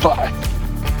 Bye-bye.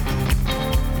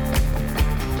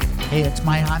 Hey, it's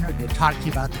my honor to talk to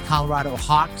you about the Colorado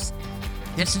Hawks.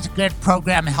 This is a good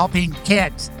program helping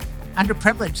kids,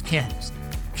 underprivileged kids,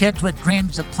 kids with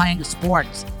dreams of playing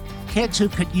sports, kids who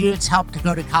could use help to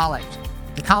go to college.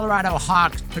 The Colorado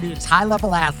Hawks produce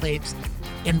high-level athletes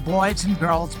in boys and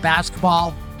girls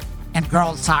basketball and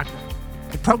girls soccer.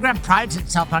 The program prides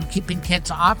itself on keeping kids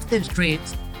off the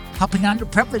streets, helping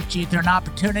underprivileged youth earn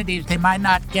opportunities they might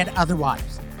not get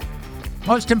otherwise.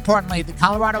 Most importantly, the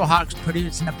Colorado Hawks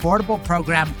produce an affordable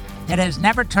program that has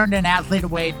never turned an athlete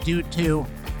away due to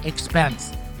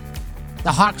expense.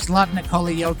 The Hawks love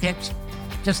Nikola Jokic,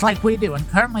 just like we do, and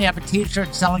currently have a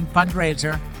t-shirt selling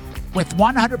fundraiser with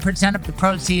 100% of the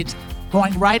proceeds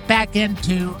going right back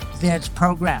into this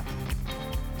program.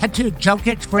 Head to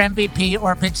Jokic for MVP,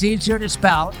 or if it's easier to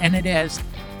spell, and it is,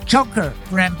 Joker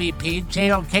for MVP,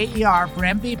 Joker for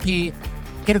MVP.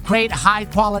 Get a great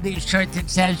high-quality shirt that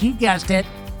says, you guessed it,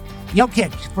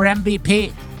 Jokic for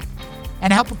MVP,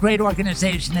 and help a great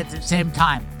organization at the same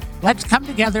time. Let's come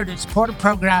together to support a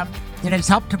program that has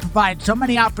helped to provide so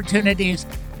many opportunities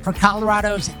for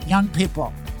Colorado's young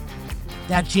people.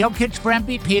 That's Jokic for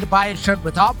MVP to buy a shirt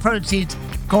with all proceeds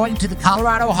going to the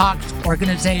Colorado Hawks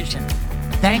organization.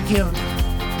 Thank you.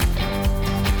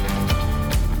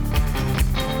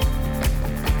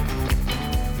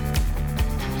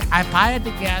 If I had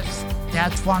to guess,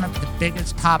 that's one of the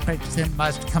biggest topics that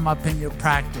must come up in your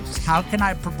practice. How can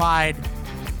I provide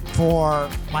for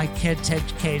my kid's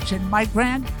education, my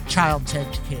grandchild's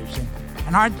education?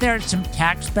 And aren't there some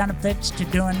tax benefits to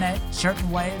doing it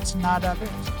certain ways, not others?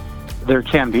 There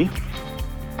can be.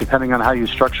 Depending on how you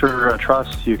structure a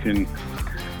trust, you can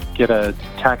get a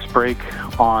tax break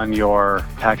on your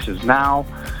taxes now.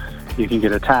 You can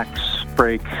get a tax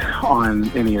break on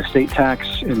any estate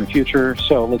tax in the future.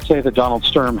 So let's say that Donald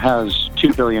Sturm has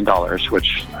 $2 billion,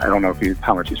 which I don't know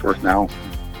how much he's worth now,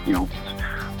 a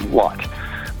lot.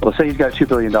 But let's say he's got $2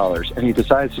 billion and he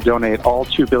decides to donate all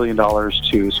 $2 billion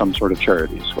to some sort of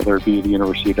charities, whether it be the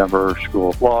University of Denver School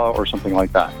of Law or something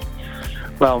like that.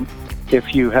 Well,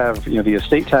 if you have, the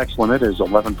estate tax limit is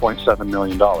 $11.7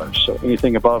 million. So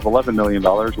anything above $11 million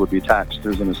would be taxed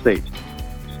as an estate.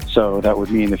 So that would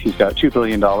mean if he's got $2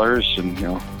 billion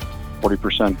and,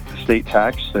 40% estate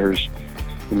tax, there's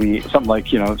going to be something like,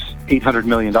 $800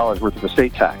 million worth of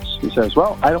estate tax. He says,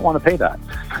 well, I don't want to pay that.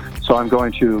 So I'm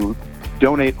going to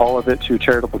donate all of it to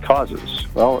charitable causes.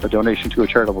 Well, a donation to a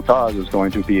charitable cause is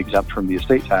going to be exempt from the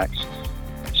estate tax.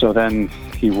 So then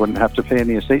he wouldn't have to pay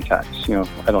any estate tax. I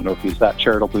don't know if he's that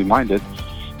charitably minded.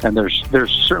 And there's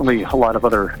certainly a lot of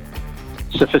other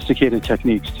sophisticated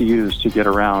techniques to use to get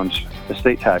around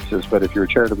estate taxes. But if you're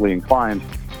charitably inclined,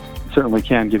 it certainly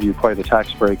can give you quite a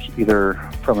tax break, either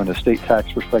from an estate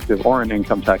tax perspective or an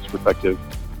income tax perspective,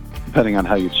 depending on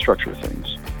how you structure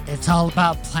things. It's all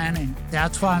about planning.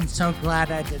 That's why I'm so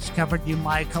glad I discovered you,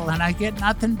 Michael, and I get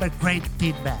nothing but great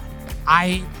feedback.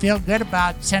 I feel good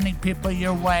about sending people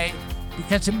your way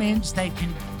because it means they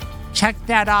can check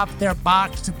that off their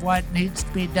box of what needs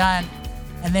to be done,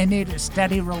 and they need a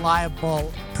steady,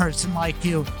 reliable person like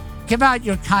you. Give out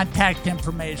your contact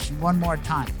information one more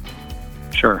time.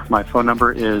 Sure. My phone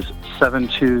number is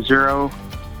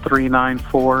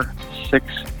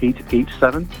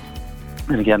 720-394-6887.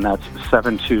 And again, that's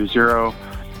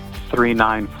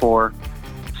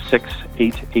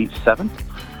 720-394-6887.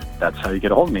 That's how you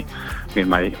get a hold of me.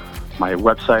 My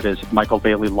website is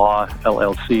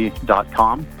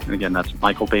michaelbayleylawllc.com. And again, that's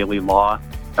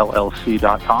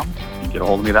michaelbayleylawllc.com. You can get a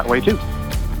hold of me that way too.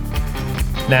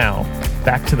 Now,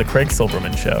 back to the Craig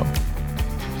Silverman Show.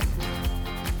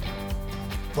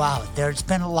 Wow, there's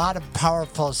been a lot of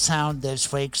powerful sound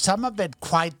this week, some of it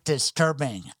quite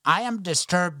disturbing. I am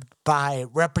disturbed by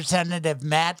Representative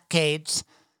Matt Gaetz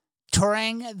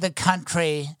touring the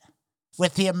country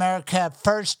with the America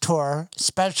First Tour,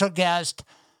 special guest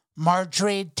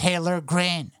Marjorie Taylor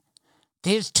Greene.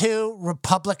 These two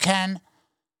Republican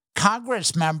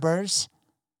Congress members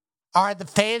are the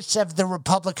face of the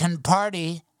Republican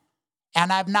Party,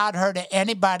 and I've not heard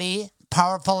anybody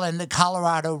powerful in the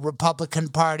Colorado Republican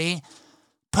Party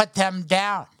put them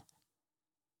down.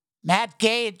 Matt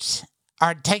Gaetz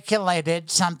articulated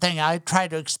something I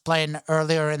tried to explain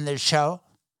earlier in the show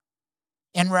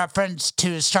in reference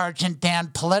to Sergeant Dan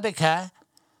Politica,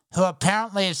 who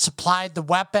apparently supplied the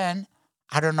weapon.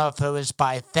 I don't know if it was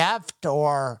by theft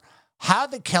or how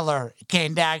the killer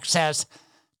gained access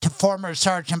to former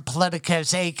Sergeant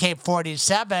Politica's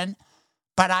AK-47,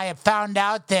 but I have found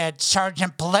out that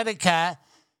Sergeant Politica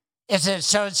is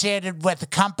associated with a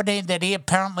company that he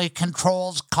apparently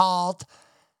controls called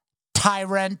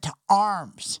Tyrant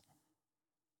Arms.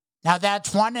 Now,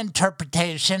 that's one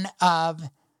interpretation of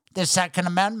the Second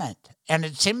Amendment, and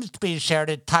it seems to be shared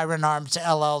at Tyrant Arms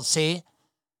LLC.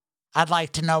 I'd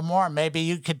like to know more. Maybe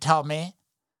you could tell me.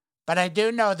 But I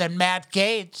do know that Matt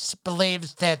Gaetz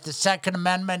believes that the Second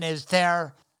Amendment is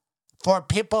there for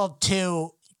people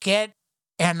to get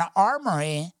an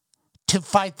armory to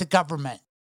fight the government.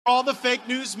 All the fake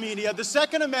news media, the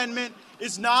Second Amendment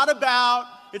is not about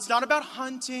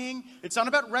hunting, it's not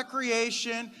about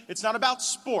recreation, it's not about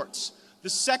sports. The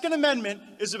Second Amendment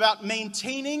is about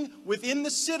maintaining within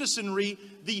the citizenry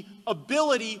the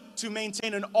ability to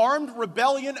maintain an armed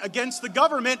rebellion against the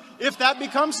government if that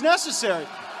becomes necessary.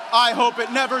 I hope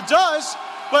it never does,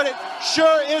 but it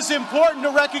sure is important to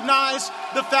recognize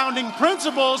the founding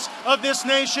principles of this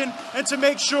nation and to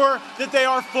make sure that they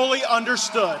are fully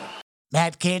understood.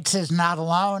 Matt Gaetz is not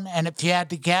alone, and if you had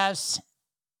to guess,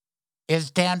 is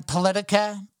Dan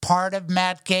Politica part of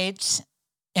Matt Gaetz'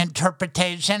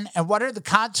 interpretation? And what are the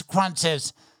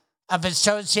consequences of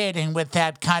associating with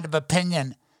that kind of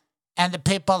opinion and the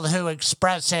people who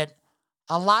express it,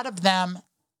 a lot of them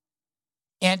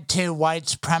into white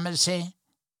supremacy,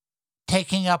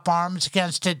 taking up arms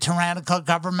against a tyrannical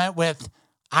government with,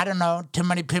 I don't know, too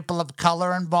many people of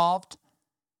color involved?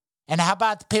 And how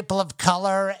about the people of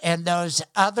color and those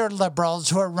other liberals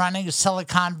who are running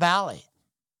Silicon Valley?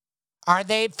 Are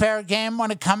they fair game when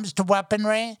it comes to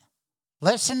weaponry?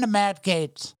 Listen to Matt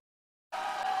Gaetz.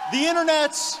 The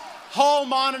internet's hall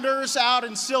monitors out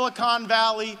in Silicon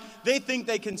Valley, they think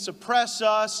they can suppress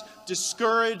us,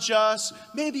 discourage us.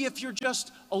 Maybe if you're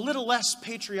just a little less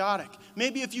patriotic,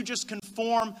 maybe if you just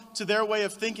conform to their way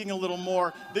of thinking a little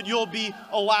more, that you'll be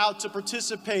allowed to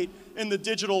participate in the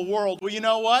digital world. Well, you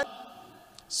know what?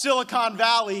 Silicon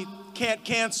Valley can't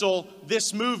cancel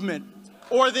this movement,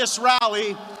 or this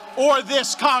rally, or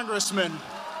this congressman.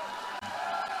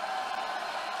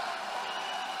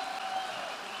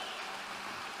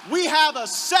 We have a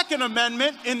Second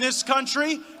Amendment in this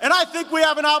country, and I think we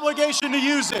have an obligation to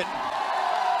use it.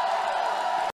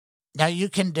 Now, you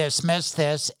can dismiss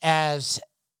this as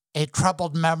a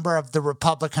troubled member of the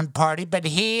Republican Party, but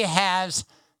he has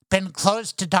been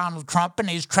close to Donald Trump, and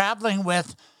he's traveling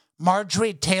with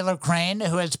Marjorie Taylor Greene,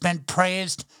 who has been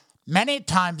praised many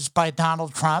times by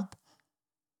Donald Trump.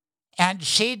 And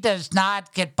she does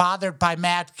not get bothered by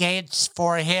Matt Gaetz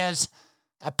for his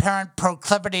apparent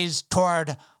proclivities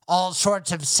toward all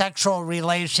sorts of sexual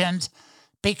relations,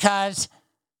 because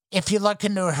if you look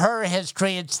into her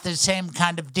history, it's the same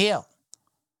kind of deal.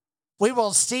 We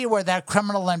will see where that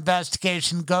criminal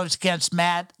investigation goes against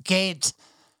Matt Gaetz,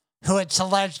 who it's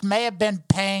alleged may have been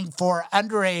paying for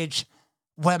underage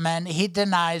women. He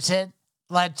denies it.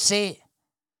 Let's see.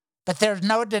 But there's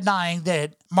no denying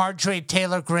that Marjorie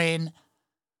Taylor Greene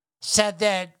said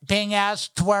that being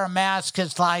asked to wear a mask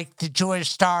is like the Jewish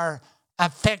star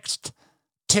affixed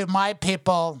to my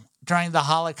people during the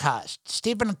Holocaust.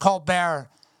 Stephen Colbert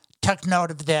took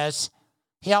note of this.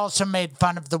 He also made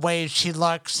fun of the way she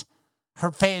looks.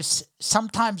 Her face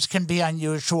sometimes can be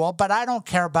unusual, but I don't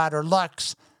care about her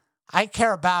looks. I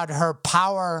care about her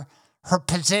power, her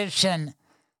position,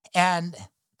 and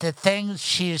the things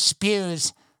she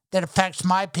spews that affects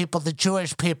my people, the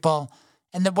Jewish people,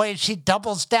 and the way she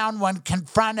doubles down when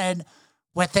confronted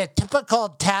with a typical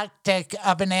tactic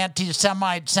of an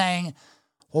anti-Semite saying,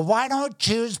 well, why don't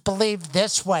Jews believe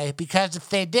this way? Because if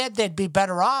they did, they'd be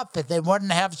better off, if they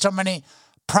wouldn't have so many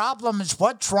problems.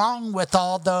 What's wrong with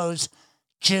all those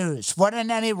Jews? Wouldn't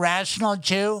any rational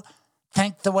Jew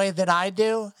think the way that I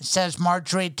do? Says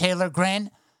Marjorie Taylor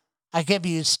Greene. I give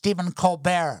you Stephen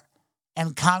Colbert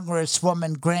and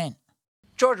Congresswoman Greene.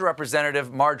 Georgia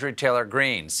Representative Marjorie Taylor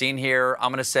Greene, seen here,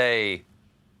 I'm going to say,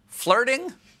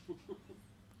 flirting?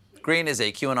 Greene is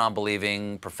a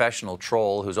QAnon-believing professional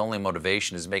troll whose only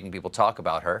motivation is making people talk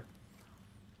about her.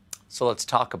 So let's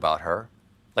talk about her.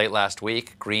 Late last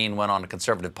week, Greene went on a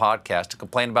conservative podcast to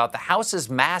complain about the House's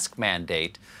mask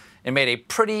mandate and made a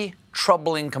pretty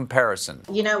troubling comparison.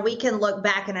 You know, we can look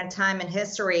back in a time in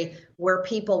history where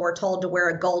people were told to wear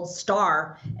a gold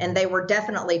star, and they were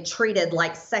definitely treated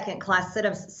like second-class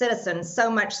citizens, so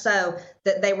much so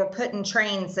that they were put in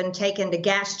trains and taken to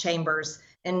gas chambers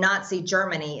in Nazi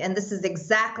Germany. And this is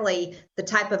exactly the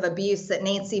type of abuse that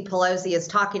Nancy Pelosi is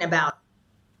talking about.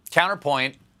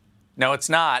 Counterpoint, no, it's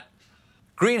not.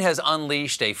 Greene has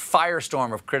unleashed a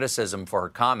firestorm of criticism for her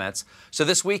comments, so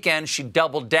this weekend she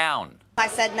doubled down. I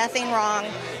said nothing wrong,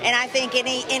 and I think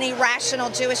any rational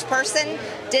Jewish person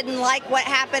didn't like what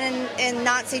happened in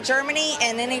Nazi Germany,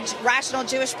 and any rational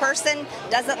Jewish person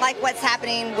doesn't like what's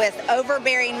happening with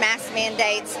overbearing mask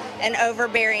mandates and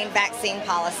overbearing vaccine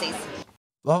policies.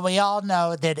 Well, we all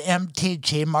know that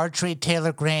MTG, Marjorie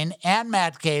Taylor Greene, and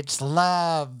Matt Gaetz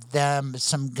love them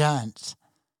some guns.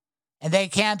 And they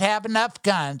can't have enough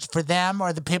guns for them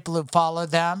or the people who follow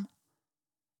them.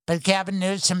 But Gavin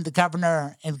Newsom, the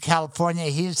governor in California,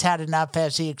 he's had enough,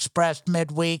 as he expressed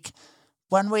midweek,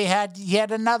 when we had yet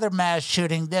another mass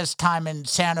shooting, this time in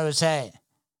San Jose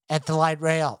at the light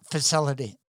rail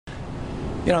facility.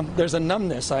 You know, there's a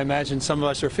numbness I imagine some of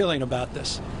us are feeling about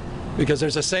this, because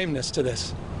there's a sameness to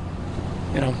this.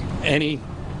 You know,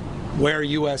 anywhere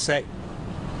USA.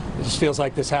 It just feels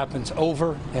like this happens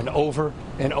over and over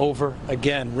and over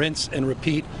again. Rinse and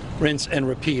repeat, rinse and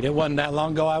repeat. It wasn't that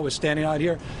long ago I was standing out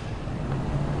here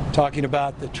talking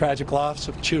about the tragic loss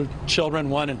of children,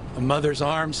 one in a mother's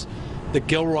arms, the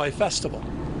Gilroy Festival,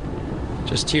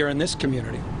 just here in this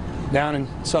community, down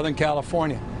in Southern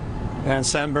California, and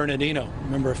San Bernardino.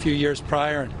 Remember a few years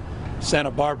prior in Santa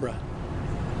Barbara.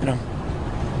 You know,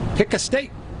 pick a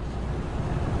state.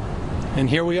 And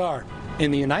here we are in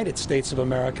the United States of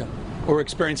America. We're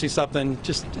experiencing something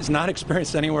just is not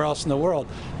experienced anywhere else in the world.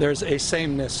 There's a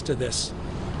sameness to this.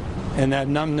 And that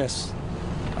numbness,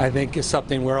 I think, is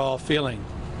something we're all feeling.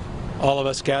 All of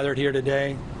us gathered here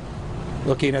today,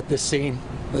 looking at this scene,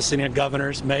 listening to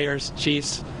governors, mayors,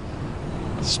 chiefs,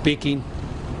 speaking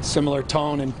similar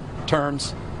tone and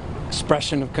terms,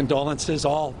 expression of condolences,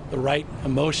 all the right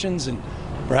emotions and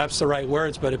perhaps the right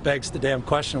words, but it begs the damn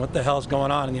question, what the hell is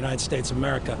going on in the United States of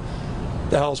America?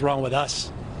 What the hell is wrong with us?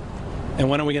 And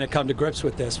when are we going to come to grips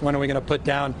with this? When are we going to put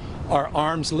down our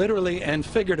arms, literally and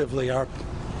figuratively, our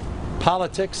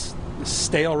politics,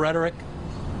 stale rhetoric,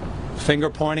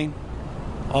 finger-pointing,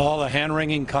 all the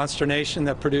hand-wringing consternation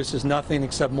that produces nothing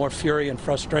except more fury and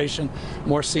frustration,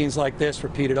 more scenes like this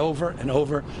repeated over and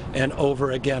over and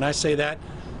over again. I say that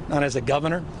not as a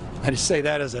governor, I just say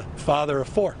that as a father of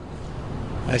four.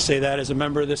 I say that as a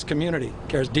member of this community,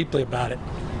 cares deeply about it.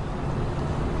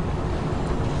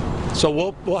 So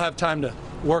we'll have time to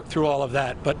work through all of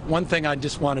that. But one thing I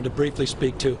just wanted to briefly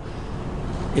speak to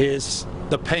is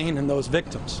the pain in those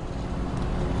victims.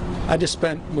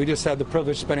 We just had the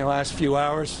privilege of spending the last few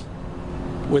hours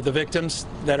with the victims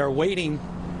that are waiting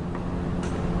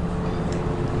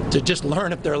to just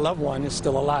learn if their loved one is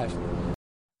still alive.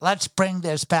 Let's bring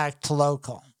this back to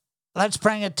local. Let's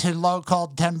bring it to local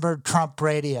Denver Trump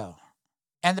radio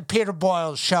and the Peter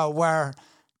Boyle show, where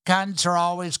guns are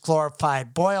always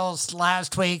glorified. Boyles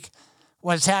last week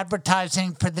was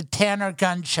advertising for the Tanner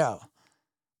Gun Show.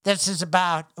 This is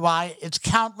about why it's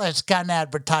countless gun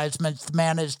advertisements the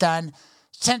man has done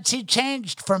since he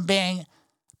changed from being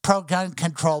pro-gun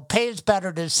control. Pays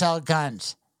better to sell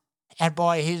guns. And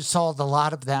boy, he's sold a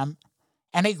lot of them.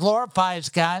 And he glorifies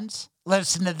guns.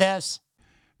 Listen to this.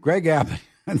 Greg Abbott.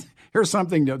 Here's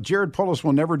something that Jared Polis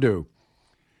will never do.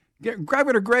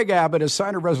 Governor Greg Abbott has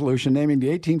signed a resolution naming the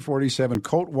 1847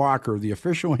 Colt Walker the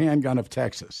official handgun of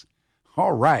Texas.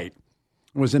 All right.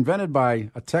 It was invented by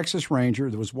a Texas Ranger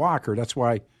that was Walker. That's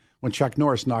why when Chuck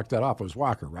Norris knocked that off, it was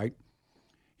Walker, right?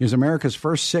 He was America's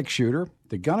first six-shooter,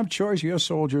 the gun of choice U.S.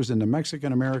 soldiers in the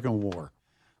Mexican-American War.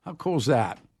 How cool is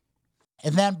that?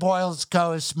 And then Boyles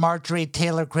goes Marjorie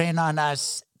Taylor Greene on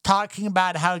us, talking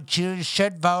about how Jews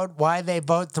should vote, why they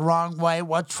vote the wrong way,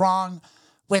 what's wrong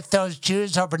with those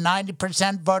Jews. Over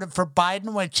 90% voted for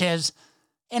Biden, which is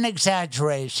an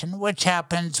exaggeration, which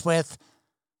happens with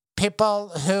people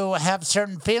who have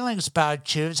certain feelings about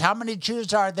Jews. How many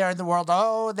Jews are there in the world?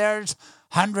 Oh, there's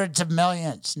hundreds of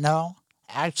millions. No,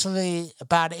 actually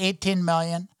about 18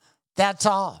 million. That's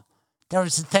all. There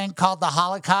was a thing called the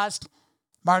Holocaust.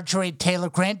 Marjorie Taylor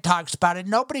Greene talks about it.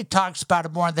 Nobody talks about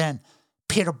it more than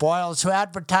Peter Boyles, who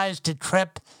advertised a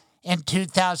trip in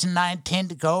 2019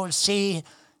 to go see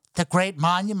the great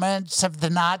monuments of the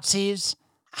Nazis.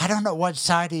 I don't know what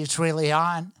side he's really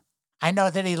on. I know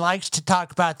that he likes to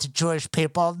talk about the Jewish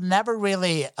people. Never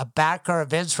really a backer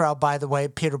of Israel, by the way,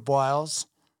 Peter Boyles.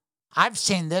 I've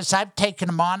seen this. I've taken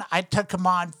him on. I took him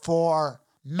on for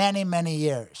many, many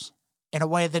years in a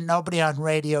way that nobody on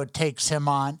radio takes him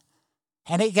on.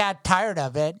 And he got tired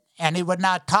of it. and he would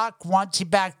not talk once he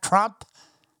backed Trump,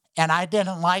 and I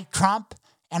didn't like Trump,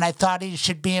 and I thought he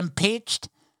should be impeached.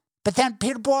 But then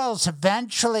Peter Boyles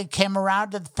eventually came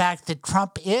around to the fact that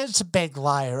Trump is a big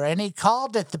liar, and he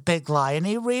called it the big lie, and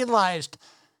he realized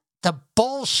the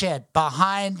bullshit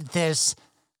behind this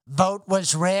vote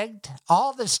was rigged,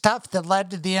 all the stuff that led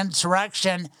to the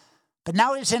insurrection. But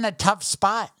now he's in a tough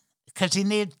spot because he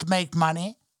needs to make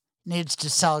money, needs to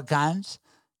sell guns,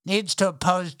 needs to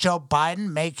oppose Joe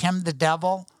Biden, make him the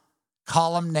devil,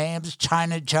 call him names,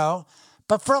 China Joe.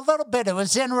 But for a little bit, it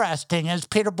was interesting as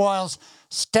Peter Boyles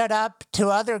stood up to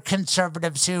other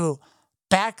conservatives who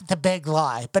backed the big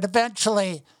lie. But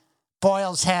eventually,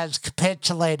 Boyles has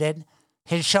capitulated.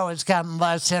 His show has gotten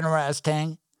less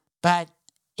interesting, but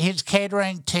he's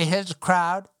catering to his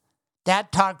crowd,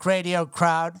 that talk radio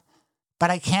crowd.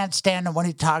 But I can't stand him when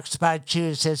he talks about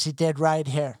Jews as he did right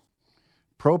here.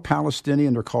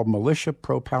 Pro-Palestinian, they're called militia,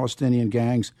 pro-Palestinian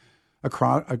gangs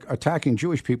attacking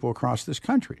Jewish people across this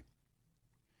country.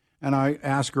 And I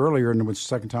asked earlier, and it was the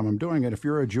second time I'm doing it, if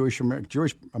you're a Jewish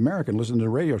American listening to the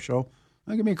radio show,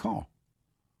 give me a call.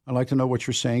 I'd like to know what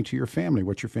you're saying to your family,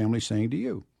 what your family's saying to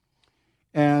you.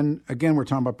 And again, we're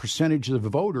talking about percentages of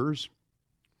voters.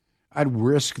 I'd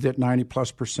risk that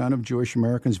 90+% of Jewish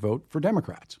Americans vote for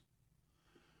Democrats.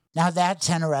 Now that's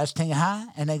interesting, huh?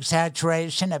 An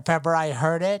exaggeration, if ever I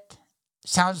heard it.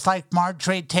 Sounds like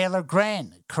Marjorie Taylor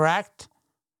Greene, correct?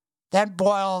 Then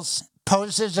Boyles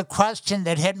poses a question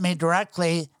that hit me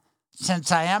directly,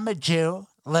 since I am a Jew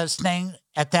listening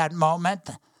at that moment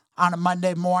on a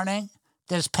Monday morning,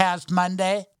 this past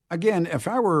Monday. Again, if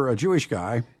I were a Jewish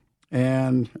guy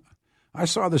and I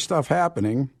saw this stuff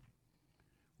happening,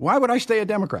 why would I stay a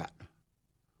Democrat?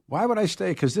 Why would I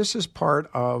stay? Because this is part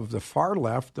of the far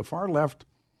left. The far left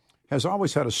has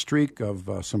always had a streak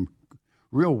of some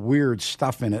real weird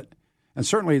stuff in it. And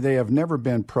certainly they have never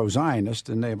been pro-Zionist,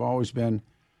 and they've always been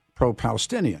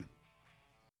pro-Palestinian.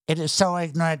 It is so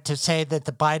ignorant to say that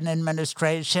the Biden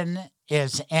administration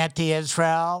is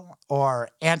anti-Israel or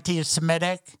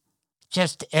anti-Semitic.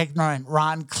 Just ignorant.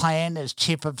 Ron Klain is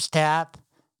chief of staff.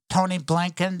 Tony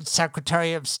Blinken,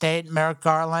 Secretary of State. Merrick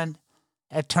Garland,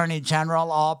 Attorney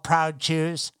General, all proud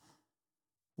Jews.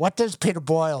 What does Peter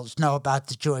Boyles know about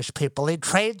the Jewish people? He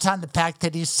trades on the fact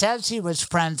that he says he was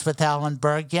friends with Alan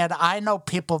Berg, yet I know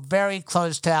people very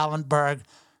close to Alan Berg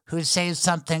who say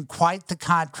something quite the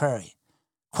contrary.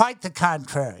 Quite the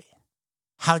contrary.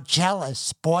 How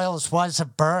jealous Boyles was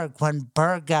of Berg when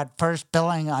Berg got first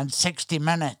billing on 60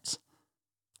 Minutes.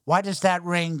 Why does that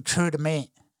ring true to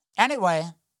me? Anyway,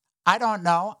 I don't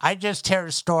know. I just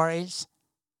hear stories.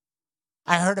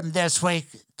 I heard him this week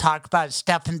talk about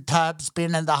Stephen Tubbs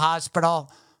being in the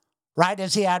hospital right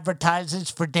as he advertises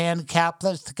for Dan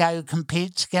Caplis, the guy who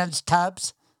competes against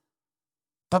Tubbs.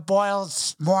 But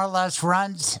Boyles more or less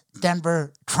runs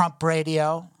Denver Trump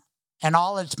radio and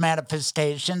all its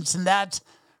manifestations, and that's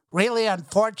really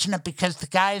unfortunate because the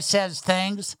guy says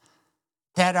things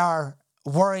that are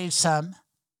worrisome,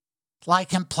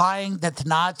 like implying that the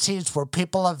Nazis were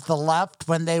people of the left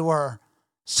when they were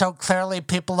so clearly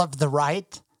people of the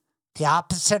right, the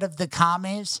opposite of the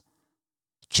commies.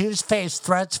 Jews face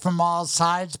threats from all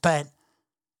sides, but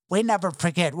we never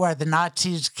forget where the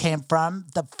Nazis came from.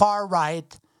 The far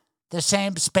right, the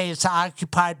same space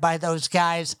occupied by those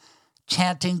guys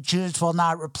chanting Jews will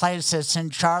not replace us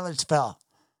in Charlottesville.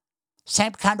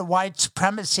 Same kind of white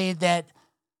supremacy that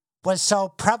was so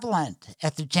prevalent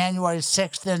at the January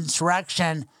 6th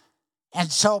insurrection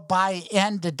and so buy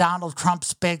into Donald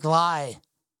Trump's big lie.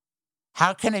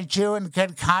 How can a Jew in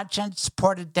good conscience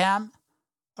support a Dem?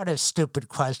 What a stupid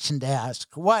question to ask.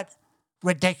 What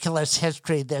ridiculous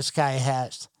history this guy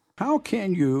has. How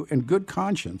can you, in good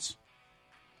conscience,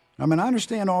 I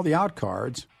understand all the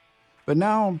outcards, but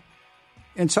now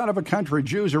inside of a country,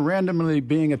 Jews are randomly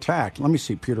being attacked. Let me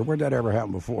see, Peter, where'd that ever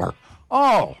happen before?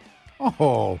 Back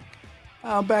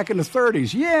in the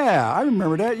 30s. Yeah, I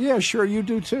remember that. Yeah, sure, you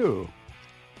do too.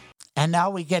 And now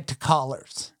we get to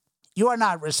callers. You are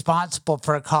not responsible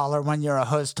for a caller when you're a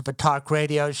host of a talk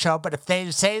radio show, but if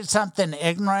they say something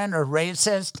ignorant or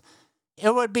racist,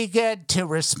 it would be good to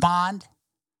respond.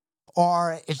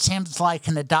 Or it seems like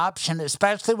an adoption,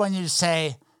 especially when you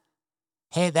say,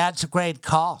 hey, that's a great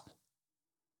call.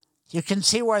 You can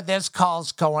see where this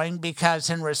call's going because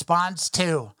in response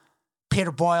to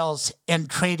Peter Boyles'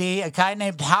 entreaty, a guy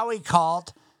named Howie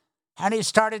called and he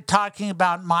started talking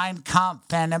about Mein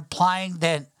Kampf and implying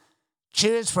that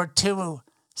Jews were too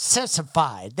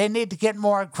sissified. They need to get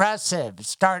more aggressive,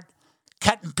 start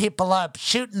cutting people up,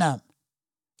 shooting them.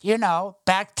 You know,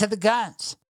 back to the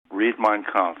guns. Read Mein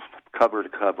Kampf, cover to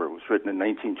cover. It was written in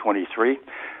 1923.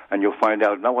 and you'll find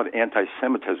out not what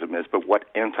anti-Semitism is, but what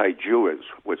anti-Jew is,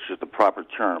 which is the proper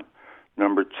term.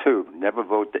 Number 2, never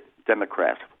vote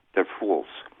Democrat. They're fools.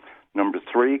 Number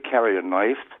 3, carry a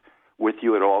knife with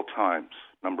you at all times.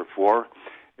 Number 4,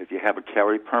 if you have a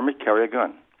carry permit, carry a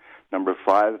gun. Number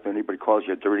 5, if anybody calls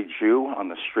you a dirty Jew on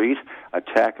the street,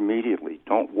 attack immediately.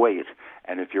 Don't wait.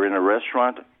 And if you're in a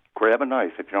restaurant, grab a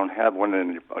knife if you don't have one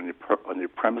on your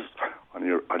premise, on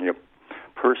your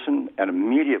person, and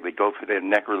immediately go for their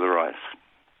neck or their eyes.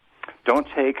 Don't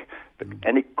take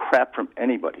any crap from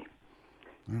anybody.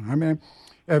 I mean,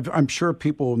 I'm sure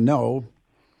people know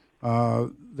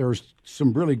there's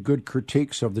some really good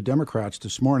critiques of the Democrats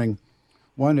this morning.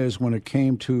 One is when it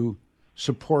came to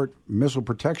support, missile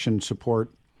protection support.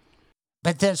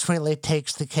 But this really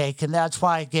takes the cake, and that's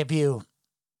why I give you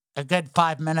a good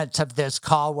 5 minutes of this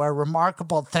call where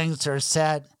remarkable things are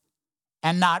said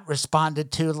and not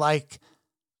responded to, like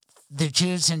the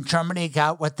Jews in Germany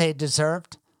got what they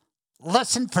deserved.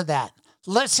 Listen for that.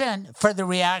 Listen for the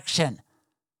reaction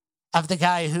of the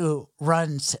guy who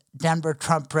runs Denver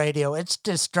Trump Radio. It's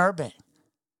disturbing.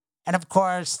 And of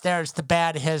course, there's the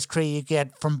bad history you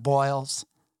get from Boyles.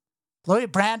 Louis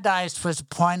Brandeis was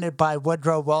appointed by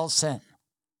Woodrow Wilson,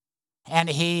 and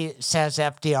he says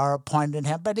FDR appointed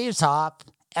him, but he's off,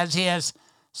 as he is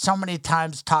so many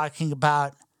times talking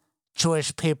about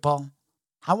Jewish people.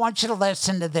 I want you to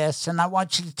listen to this, and I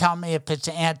want you to tell me if it's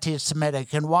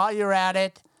anti-Semitic. And while you're at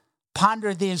it,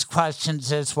 ponder these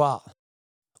questions as well.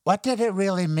 What did it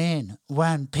really mean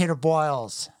when Peter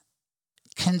Boyles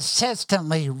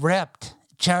consistently ripped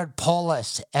Jared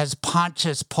Polis as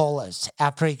Pontius Pilate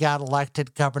after he got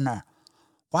elected governor?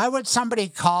 Why would somebody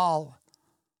call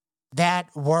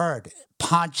that word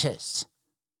Pontius?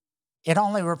 It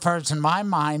only refers in my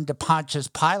mind to Pontius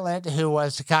Pilate, who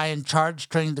was the guy in charge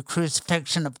during the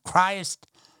crucifixion of Christ.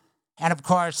 And of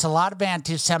course, a lot of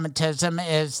anti-Semitism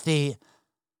is the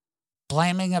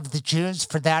blaming of the Jews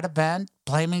for that event,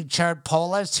 blaming Jared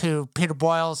Polis, who Peter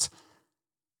Boyles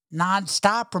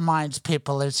nonstop reminds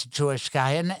people is a Jewish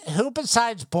guy. And who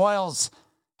besides Boyles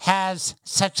has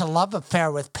such a love affair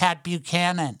with Pat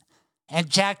Buchanan and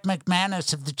Jack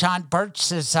McManus of the John Birch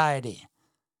Society?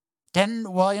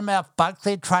 Didn't William F.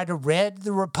 Buckley try to rid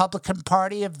the Republican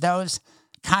Party of those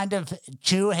kind of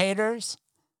Jew haters?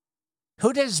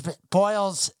 Who does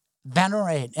Boyles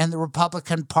venerate in the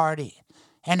Republican Party?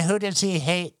 And who does he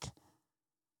hate?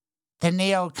 The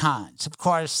neocons. Of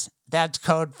course, that's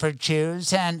code for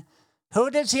Jews. And who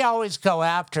does he always go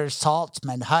after?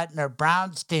 Saltzman, Huttner,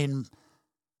 Brownstein,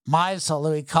 Meisel,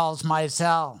 who he calls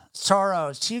Meisel,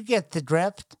 Soros. You get the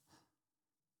drift.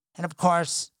 And of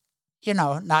course, you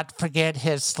know, not to forget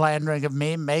his slandering of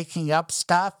me, making up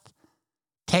stuff,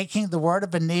 taking the word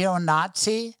of a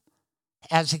neo-Nazi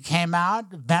as it came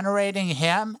out, venerating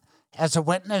him as a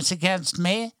witness against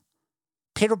me.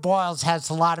 Peter Boyles has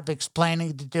a lot of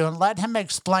explaining to do, and let him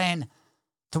explain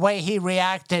the way he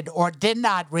reacted or did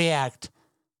not react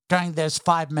during this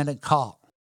 5-minute call.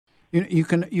 You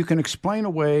can explain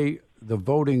away the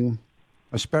voting,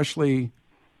 especially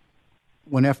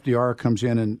when FDR comes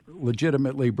in and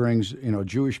legitimately brings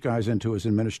Jewish guys into his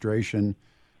administration.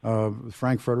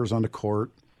 Frankfurter's on the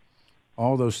court,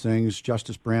 all those things.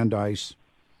 Justice Brandeis,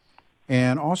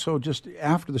 and also just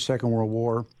after the Second World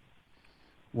War,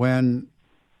 when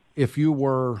if you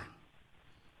were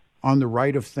on the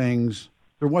right of things,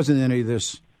 there wasn't any of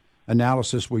this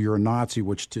analysis where you're a Nazi,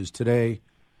 which is today,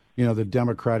 the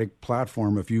Democratic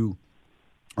platform. If you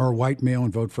are a white male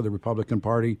and vote for the Republican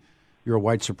Party, you're a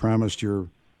white supremacist, you're,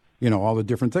 all the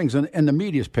different things. And the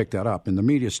media's picked that up, and the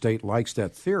media state likes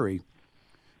that theory.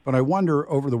 But I wonder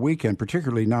over the weekend,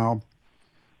 particularly now,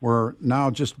 where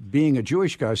now just being a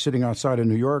Jewish guy sitting outside of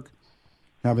New York,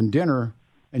 having dinner,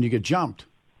 and you get jumped.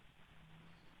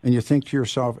 And you think to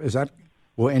yourself,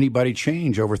 will anybody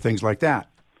change over things like that?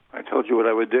 I told you what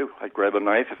I would do. I'd grab a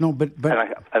knife. No, but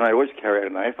and I always carry a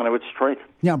knife, and I would strike.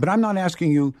 Yeah, but I'm not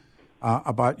asking you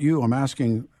about you. I'm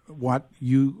asking what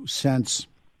you sense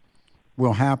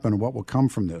will happen, what will come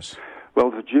from this.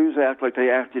 Well, the Jews act like they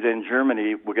acted in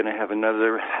Germany. We're going to have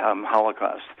another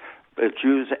Holocaust. The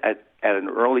Jews at an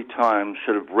early time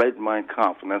should have read Mein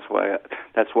Kampf, and that's why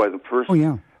the first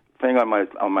thing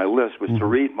on my list was to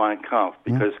read Mein Kampf,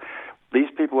 because these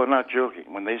people are not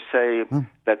joking. When they say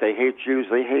that they hate Jews,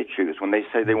 they hate Jews. When they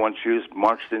say they want Jews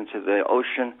marched into the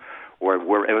ocean or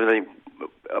wherever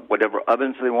whatever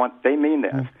ovens they want, they mean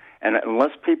that. And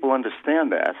unless people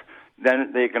understand that,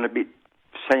 then they're going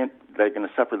to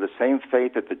suffer the same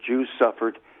fate that the Jews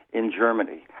suffered in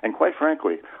Germany. And quite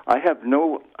frankly, I have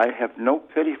no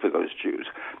pity for those Jews,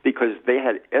 because they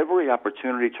had every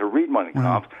opportunity to read Mein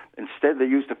Kampf. Instead, they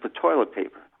used it for toilet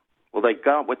paper. Well, they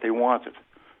got what they wanted.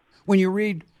 When you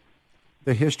read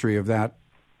the history of that,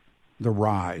 the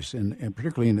rise, and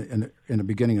particularly in the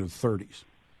beginning of the 30s,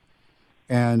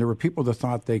 and there were people that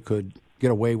thought they could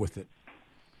get away with it.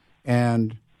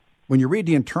 And when you read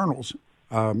the internals,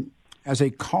 as a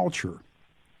culture,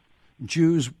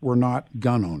 Jews were not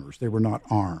gun owners. They were not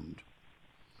armed.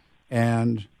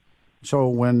 And so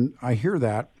when I hear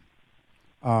that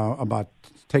about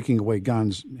taking away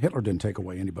guns, Hitler didn't take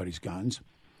away anybody's guns,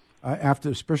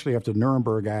 especially after the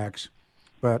Nuremberg Acts.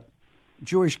 But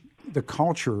the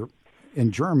culture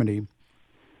in Germany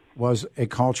was a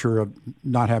culture of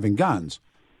not having guns.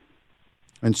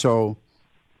 And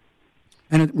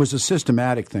it was a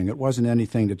systematic thing. It wasn't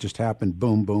anything that just happened,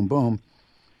 boom, boom, boom.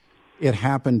 It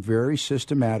happened very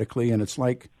systematically, and it's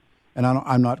like, and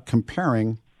I'm not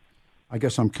comparing, I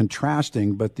guess I'm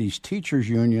contrasting, but these teachers'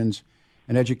 unions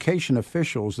and education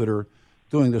officials that are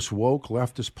doing this woke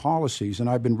leftist policies, and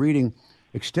I've been reading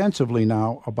extensively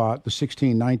now about the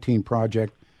 1619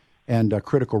 Project and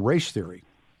critical race theory.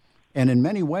 And in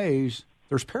many ways,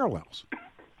 there's parallels.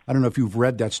 I don't know if you've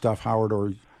read that stuff, Howard,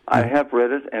 or... I have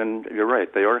read it, and you're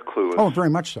right. They are clueless. Oh, very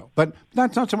much so. But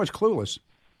not so much clueless.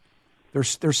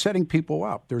 They're setting people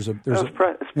up. It's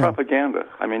propaganda.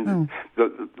 I mean,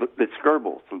 it's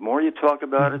Goebbels. The more you talk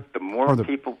about it, the more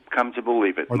people come to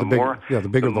believe it. The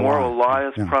bigger the more lie. A lie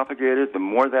is propagated, the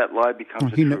more that lie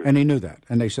becomes the truth. And he knew that.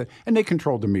 And they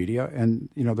controlled the media. And,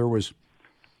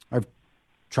 I've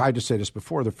tried to say this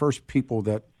before, the first people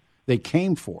that they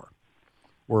came for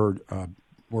were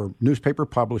newspaper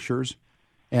publishers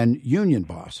and union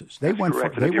bosses. They went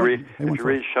correct. for. If you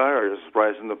read Shire's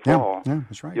Rise and the Fall, yeah,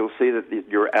 that's right. You'll see that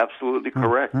you're absolutely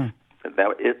correct. Yeah.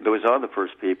 Those are the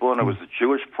first people, and it was the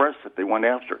Jewish press that they went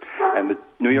after. And the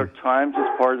New York Times is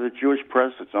part of the Jewish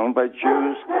press. It's owned by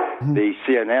Jews. The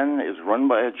CNN is run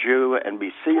by a Jew.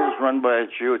 NBC is run by a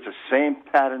Jew. It's the same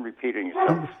pattern repeating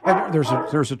itself.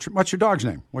 What's your dog's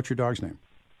name? What's your dog's name?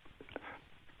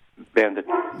 Bandit.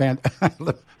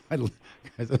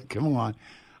 Come on.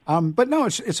 But no,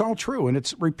 it's all true, and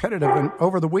it's repetitive. And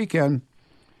over the weekend,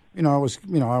 I was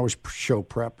show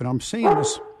prep, and I'm seeing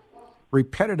this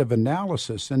repetitive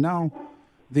analysis. And now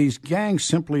these gangs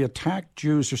simply attack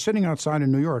Jews. They're sitting outside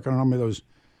in New York. I don't know how many of those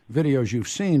videos you've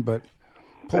seen, but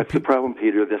that's the problem,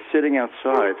 Peter. They're sitting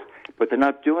outside, but they're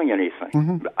not doing anything.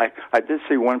 Mm-hmm. I did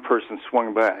see one person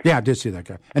swung back. Yeah, I did see that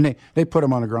guy, and they put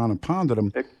him on the ground and pounded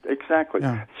him. Exactly.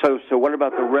 Yeah. So what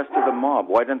about the rest of the mob?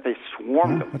 Why didn't they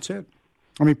swarm them? That's it.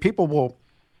 I mean, people will.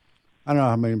 I don't know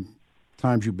how many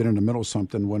times you've been in the middle of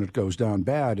something when it goes down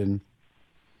bad, and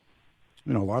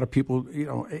a lot of people.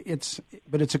 It's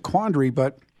a quandary.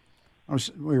 But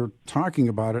we were talking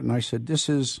about it, and I said,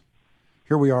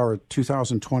 here we are at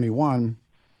 2021,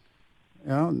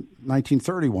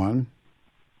 1931.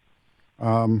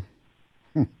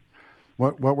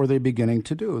 What were they beginning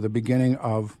to do? The beginning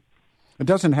of it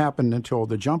doesn't happen until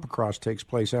the jump across takes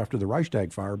place after the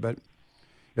Reichstag fire, but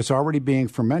it's already being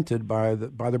fermented by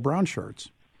the brown shirts,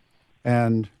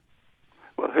 and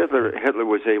Hitler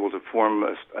was able to form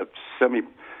a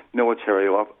semi-military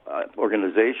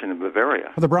organization in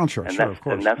Bavaria. The brown shirts, sure, of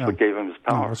course, and that's what gave him his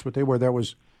power. No, that's what they were. That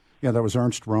was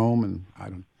Ernst Röhm, and I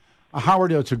don't.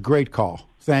 Howard, it's a great call.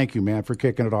 Thank you, man, for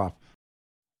kicking it off.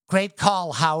 Great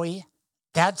call, Howie.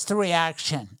 That's the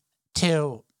reaction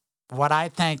to what I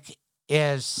think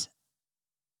is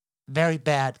very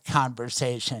bad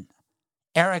conversation.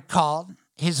 Eric called.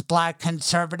 He's a black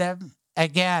conservative.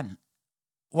 Again,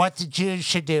 what the Jews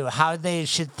should do, how they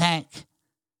should think.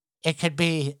 It could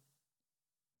be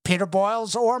Peter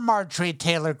Boyles or Marjorie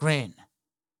Taylor Greene.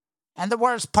 And the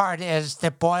worst part is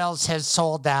that Boyles has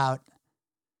sold out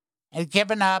and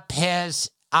given up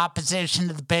his opposition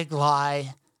to the big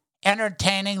lie,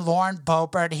 entertaining Lauren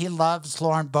Boebert. He loves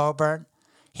Lauren Boebert.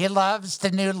 He loves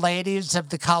the new ladies of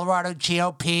the Colorado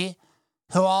GOP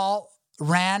who all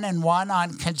ran and won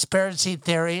on conspiracy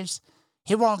theories.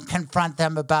 He won't confront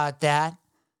them about that.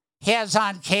 He has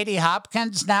on Katie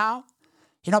Hopkins now.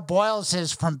 Boyles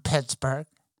is from Pittsburgh.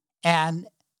 And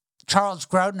Charles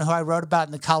Grodin, who I wrote about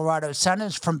in the Colorado Sun,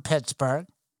 is from Pittsburgh.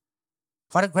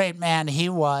 What a great man he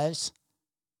was.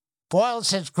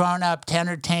 Boyles has grown up to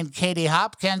entertain Katie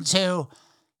Hopkins, who,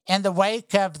 in the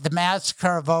wake of the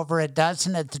massacre of over a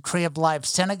dozen at the Tree of Life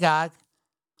Synagogue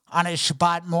on a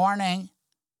Shabbat morning,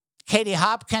 Katie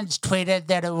Hopkins tweeted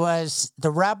that it was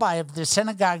the rabbi of the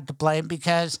synagogue to blame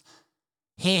because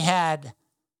he had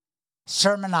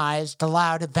sermonized,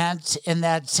 allowed events in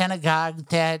that synagogue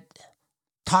that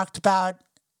talked about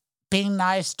being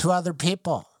nice to other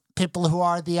people who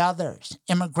are the others,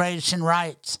 immigration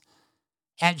rights.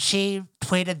 And she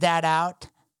tweeted that out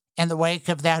in the wake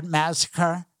of that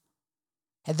massacre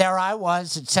And there I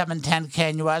was at 710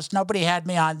 KNUS. Nobody had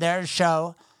me on their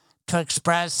show to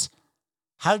express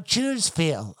how Jews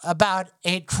feel about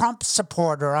a Trump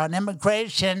supporter on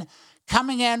immigration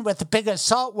coming in with a big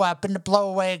assault weapon to blow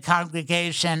away a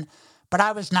congregation. But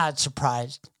I was not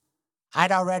surprised.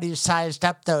 I'd already sized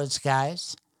up those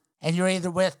guys. And you're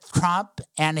either with Trump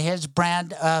and his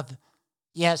brand of,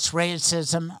 yes,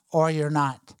 racism, or you're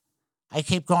not. I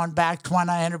keep going back to when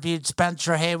I interviewed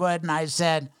Spencer Haywood, and I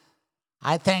said,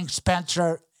 I think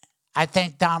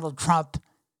Donald Trump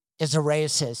is a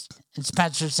racist. And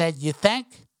Spencer said, you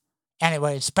think?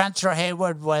 Anyway, Spencer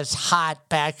Haywood was hot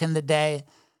back in the day.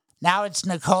 Now it's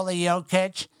Nikola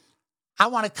Jokic. I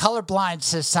want a colorblind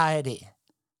society.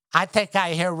 I think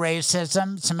I hear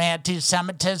racism, some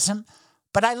anti-Semitism,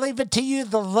 but I leave it to you,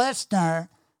 the listener,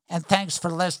 and thanks for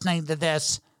listening to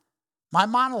this. My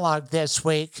monologue this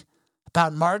week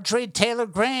about Marjorie Taylor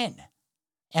Greene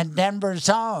and Denver's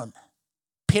own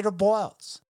Peter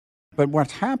Boyles. But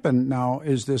what's happened now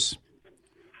is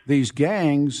these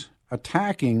gangs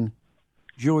attacking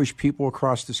Jewish people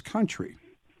across this country.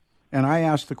 And I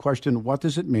asked the question, what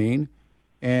does it mean?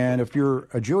 And if you're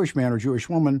a Jewish man or Jewish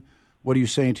woman, what are you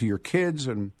saying to your kids,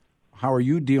 and how are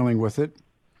you dealing with it?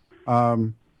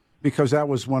 Because that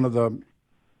was one of the,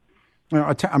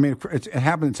 it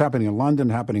happened. It's happening in London,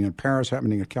 happening in Paris,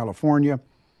 happening in California,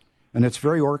 and it's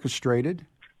very orchestrated.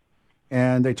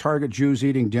 And they target Jews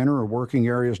eating dinner or working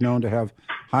areas known to have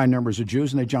high numbers of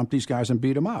Jews, and they jump these guys and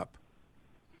beat them up.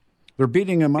 They're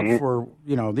beating them up for,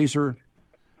 these are,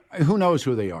 who knows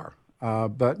who they are.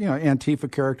 But, Antifa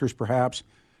characters perhaps,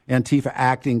 Antifa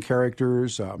acting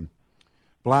characters,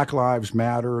 Black Lives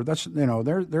Matter. That's,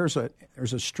 there's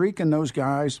a streak in those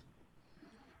guys.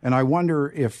 And I wonder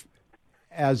if,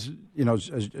 as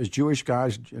Jewish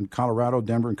guys in Colorado,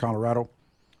 Denver and Colorado,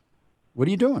 what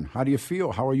are you doing? How do you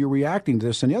feel? How are you reacting to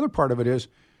this? And the other part of it is,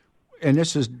 and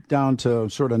this is down to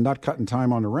sort of nut cutting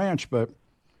time on the ranch, but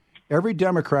every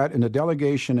Democrat in the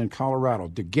delegation in Colorado,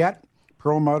 DeGette,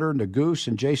 Perlmutter, Neguse,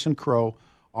 and Jason Crow,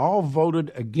 all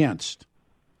voted against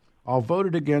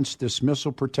this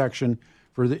missile protection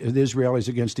for the Israelis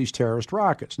against these terrorist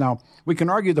rockets. Now, we can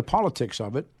argue the politics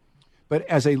of it, but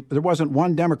there wasn't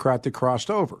one Democrat that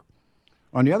crossed over.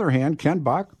 On the other hand, Ken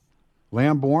Buck,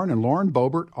 Lamborn, and Lauren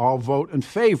Boebert all vote in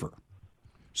favor.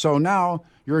 So now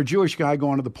you're a Jewish guy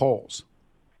going to the polls.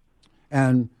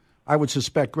 And I would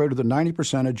suspect greater than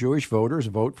 90% of Jewish voters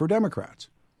vote for Democrats.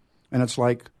 And it's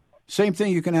like, same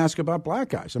thing you can ask about black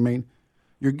guys. I mean,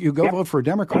 you go vote for a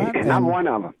Democrat. And I'm one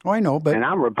of them. Oh, I know. And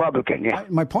I'm Republican, yeah.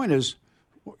 My point is,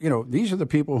 these are the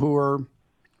people who are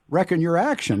wrecking your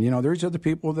action. These are the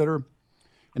people that are,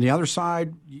 and the other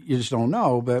side, you just don't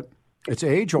know, but it's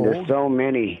age old. There's so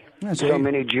many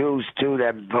Jews, too,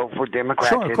 that vote for Democrats.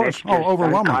 Sure, of course.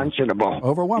 Overwhelming. Unconscionable.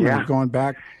 Overwhelming. Yeah. Going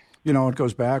back, it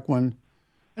goes back when, and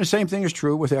the same thing is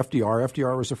true with FDR.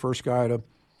 FDR was the first guy to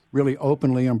really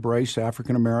openly embrace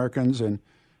African Americans, and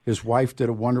his wife did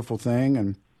a wonderful thing.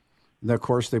 And then, of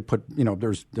course, they put,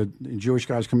 there's the Jewish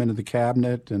guys come into the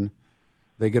cabinet and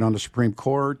they get on the Supreme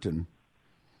Court. And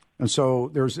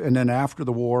so and then after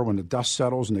the war, when the dust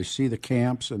settles and they see the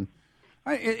camps, and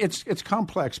it's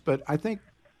complex, but I think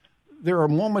there are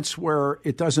moments where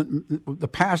the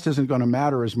past isn't going to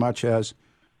matter as much as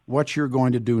what you're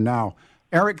going to do now.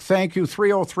 Eric, thank you.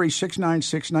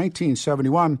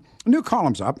 303-696-1971. A new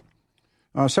column's up.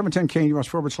 710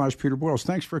 KNUS / Peter Boyles.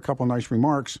 Thanks for a couple nice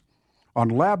remarks on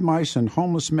lab mice and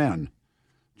homeless men.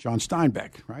 John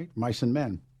Steinbeck, right? Mice and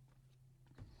men.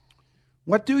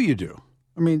 What do you do?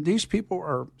 I mean, these people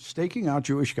are staking out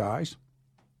Jewish guys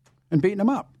and beating them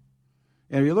up.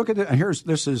 And you look at it, and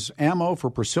this is ammo for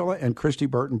Priscilla and Christy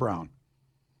Burton Brown.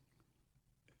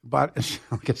 But,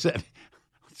 like I said,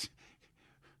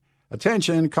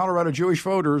 attention, Colorado Jewish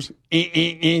voters,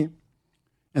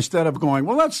 instead of going,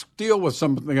 well, let's deal with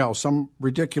something else, some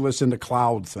ridiculous in the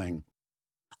cloud thing.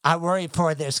 I worry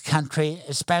for this country,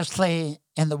 especially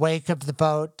in the wake of the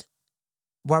vote,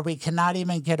 where we cannot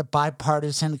even get a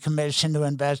bipartisan commission to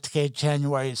investigate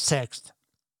January 6th.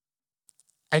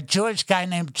 A Jewish guy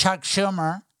named Chuck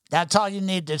Schumer, that's all you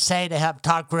need to say to have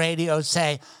talk radio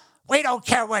say, we don't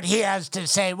care what he has to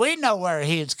say. We know where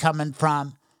he's coming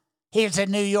from. He's a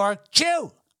New York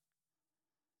Jew.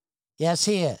 Yes,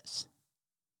 he is.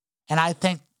 And I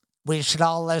think we should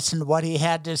all listen to what he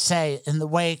had to say in the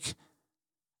wake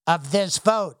of this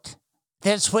vote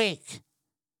this week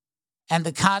and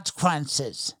the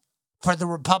consequences for the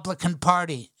Republican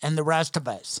Party and the rest of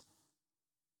us.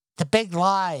 The big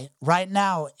lie right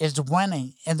now is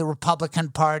winning in the Republican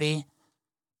Party.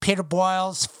 Peter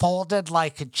Boyles folded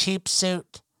like a cheap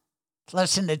suit.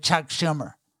 Listen to Chuck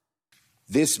Schumer.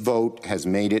 This vote has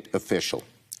made it official.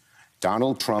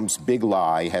 Donald Trump's big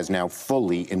lie has now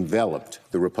fully enveloped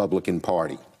the Republican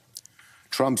Party.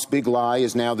 Trump's big lie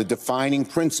is now the defining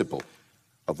principle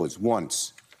of what was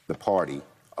once the party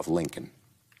of Lincoln.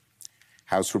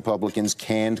 House Republicans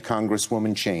canned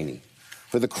Congresswoman Cheney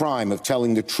for the crime of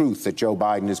telling the truth that Joe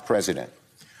Biden is president.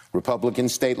 Republican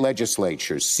state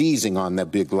legislatures, seizing on the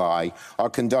big lie, are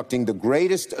conducting the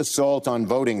greatest assault on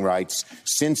voting rights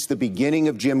since the beginning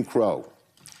of Jim Crow.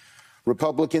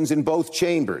 Republicans in both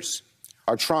chambers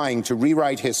are trying to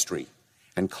rewrite history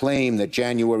and claim that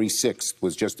January 6th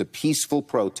was just a peaceful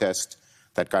protest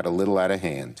that got a little out of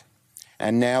hand.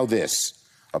 And now this,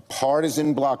 a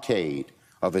partisan blockade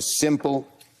of a simple,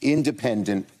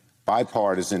 independent,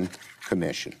 bipartisan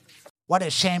commission. What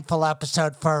a shameful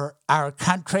episode for our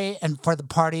country and for the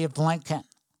party of Lincoln.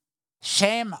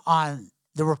 Shame on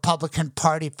the Republican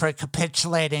Party for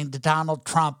capitulating to Donald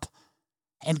Trump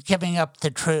and giving up the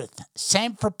truth.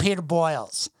 Same for Peter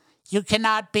Boyles. You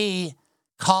cannot be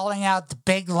calling out the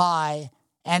big lie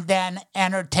and then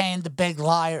entertain the big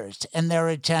liars and their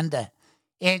agenda.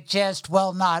 It just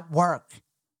will not work.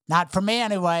 Not for me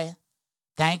anyway.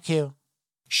 Thank you.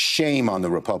 Shame on the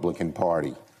Republican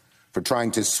Party for trying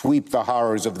to sweep the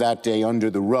horrors of that day under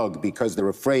the rug because they're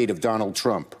afraid of Donald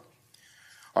Trump.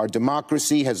 Our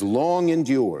democracy has long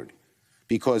endured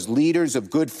because leaders of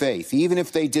good faith, even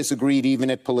if they disagreed, even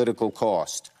at political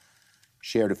cost,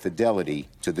 shared a fidelity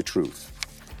to the truth.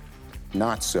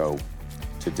 Not so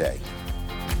today.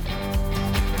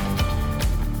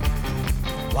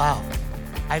 Wow.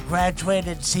 I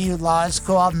graduated CU Law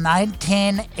School in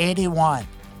 1981.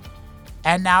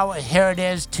 And now here it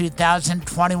is,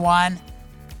 2021.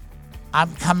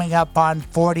 I'm coming up on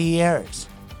 40 years.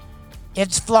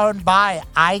 It's flown by.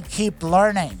 I keep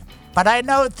learning. But I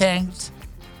know things.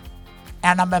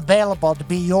 And I'm available to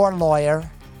be your lawyer.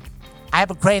 I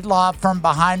have a great law firm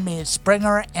behind me,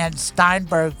 Springer and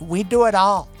Steinberg. We do it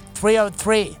all.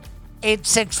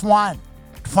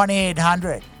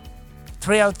 303-861-2800.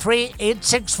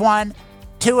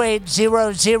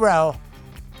 303-861-2800.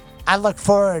 I look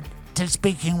forward to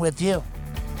speaking with you.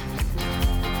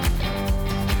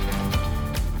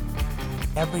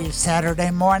 Every Saturday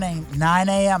morning, 9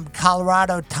 a.m.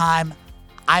 Colorado time,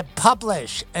 I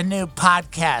publish a new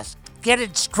podcast. Get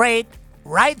it straight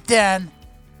right then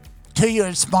to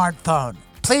your smartphone.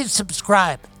 Please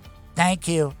subscribe. Thank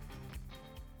you.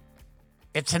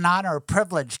 It's an honor, a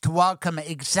privilege to welcome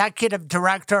Executive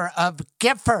Director of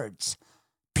Giffords,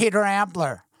 Peter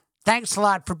Ambler. Thanks a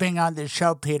lot for being on this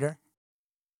show, Peter.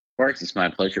 Of course, it's my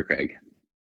pleasure, Craig.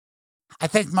 I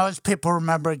think most people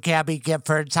remember Gabby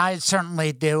Giffords. I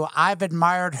certainly do. I've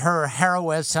admired her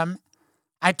heroism.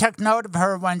 I took note of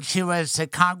her when she was a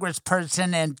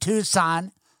congressperson in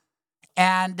Tucson,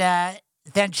 and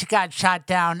then she got shot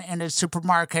down in a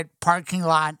supermarket parking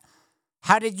lot.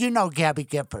 How did you know Gabby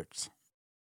Giffords?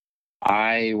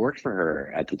 I worked for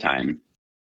her at the time.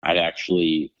 I'd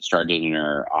actually started in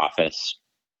her office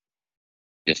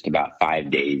just about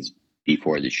 5 days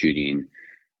before the shooting.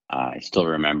 I still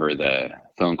remember the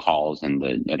phone calls and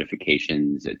the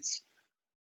notifications. It's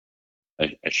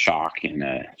a shock and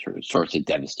a sort of source of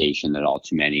devastation that all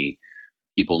too many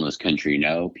people in this country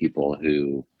know. People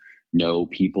who know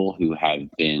people who have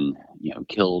been,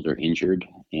 killed or injured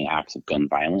in acts of gun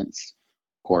violence.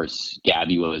 Of course,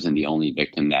 Gabby wasn't the only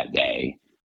victim that day,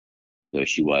 though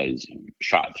she was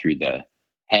shot through the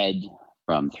head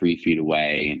from 3 feet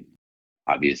away.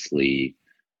 Obviously,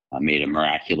 made a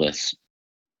miraculous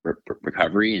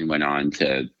recovery and went on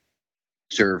to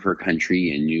serve her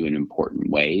country in new and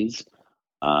important ways.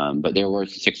 But there were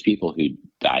 6 people who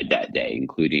died that day,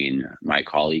 including my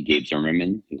colleague, Gabe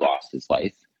Zimmerman, who lost his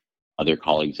life. Other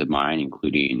colleagues of mine,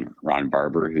 including Ron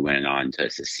Barber, who went on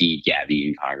to succeed Gabby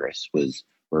in Congress, were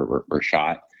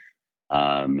shot.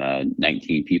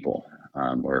 19 people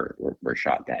were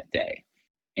shot that day.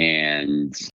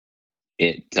 And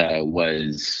it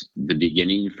was the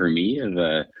beginning for me of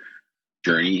a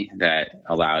journey that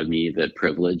allowed me the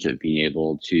privilege of being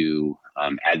able to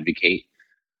advocate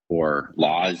for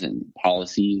laws and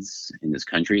policies in this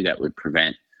country that would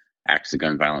prevent acts of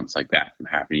gun violence like that from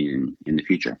happening in the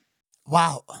future.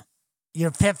 Wow.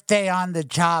 Your 5th day on the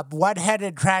job. What had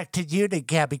attracted you to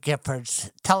Gabby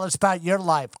Giffords? Tell us about your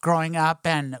life growing up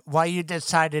and why you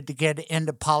decided to get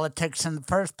into politics in the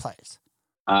first place.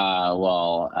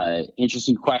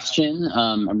 Interesting question.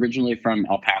 I'm originally from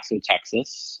El Paso,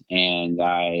 Texas, and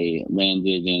I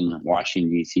landed in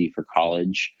Washington, D.C. for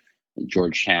college at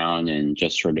Georgetown and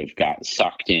just sort of got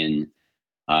sucked in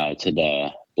to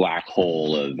the black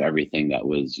hole of everything that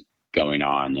was going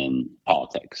on in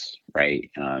politics, right?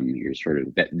 You're sort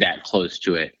of that close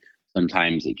to it.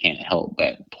 Sometimes it can't help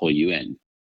but pull you in.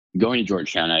 Going to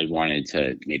Georgetown, I wanted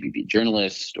to maybe be a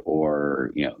journalist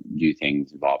or, do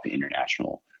things involving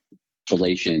international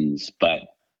relations. But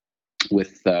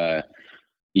with the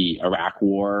Iraq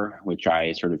War, which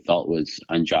I sort of felt was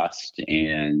unjust,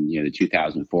 and, the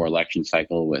 2004 election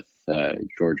cycle with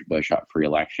George Bush up for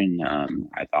re-election,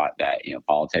 I thought that,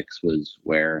 politics was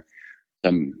where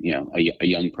a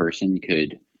young person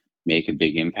could make a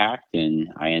big impact. And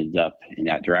I ended up in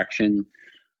that direction.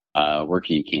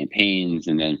 Working in campaigns,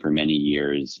 and then for many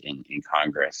years in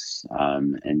Congress.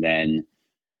 And then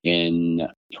in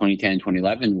 2010,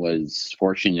 2011, was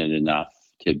fortunate enough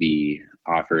to be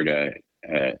offered a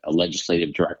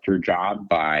legislative director job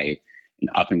by an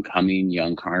up-and-coming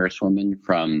young congresswoman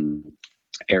from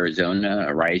Arizona,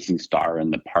 a rising star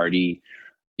in the party,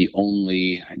 the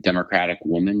only Democratic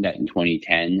woman that in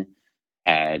 2010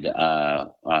 had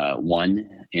won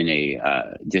in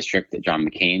a district that John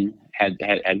McCain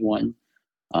had won.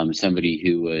 Somebody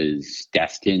who was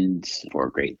destined for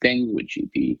great things, would she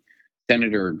be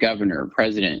senator, governor,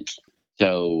 president?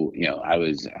 So, I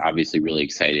was obviously really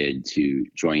excited to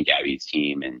join Gabby's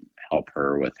team and help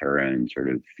her with her own sort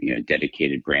of,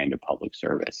 dedicated brand of public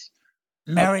service.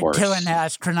 Married to an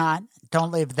astronaut.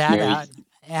 Don't leave that out.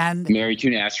 And married to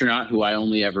an astronaut who I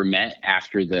only ever met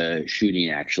after the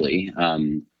shooting, actually.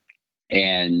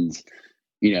 And,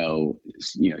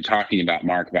 talking about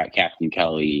Mark, about Captain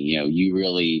Kelly, you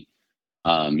really,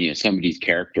 somebody's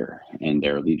character and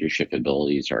their leadership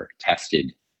abilities are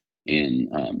tested in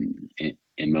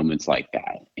moments like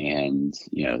that. And,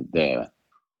 the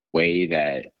way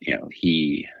that,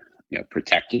 he,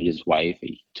 protected his wife,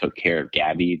 he took care of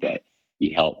Gabby, that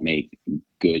he helped make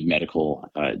good medical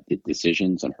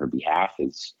decisions on her behalf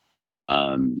is,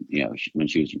 when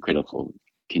she was in critical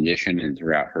condition and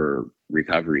throughout her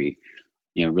recovery,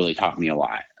 really taught me a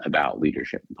lot about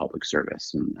leadership and public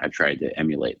service. And I've tried to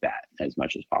emulate that as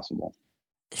much as possible.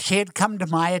 She had come to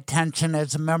my attention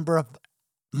as a member of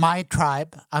my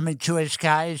tribe. I'm a Jewish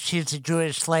guy. She's a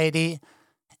Jewish lady.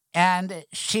 And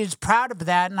she's proud of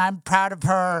that. And I'm proud of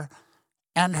her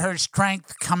and her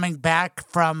strength coming back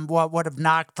from what would have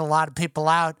knocked a lot of people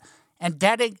out and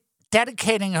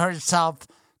dedicating herself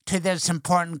to this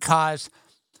important cause.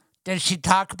 Does she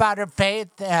talk about her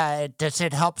faith? Does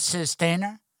it help sustain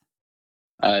her?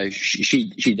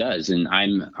 She does, and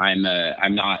I'm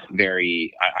not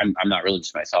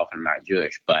religious myself, and I'm not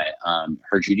Jewish, but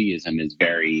her Judaism is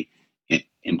very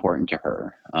important to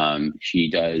her. She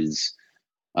does.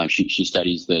 She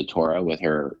studies the Torah with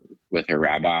her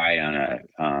rabbi on a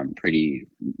pretty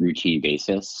routine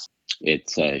basis.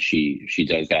 It's she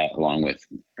does that along with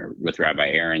Rabbi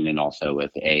Aaron, and also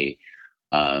with a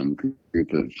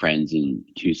group of friends in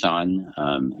Tucson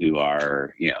who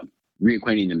are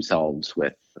reacquainting themselves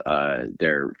with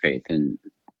their faith and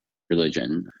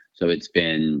religion. So it's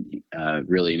been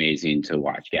really amazing to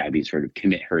watch Gabby sort of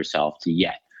commit herself to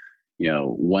yet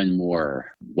one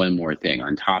more thing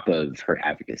on top of her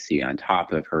advocacy, on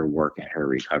top of her work at her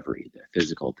recovery, the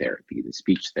physical therapy, the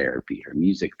speech therapy, her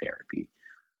music therapy.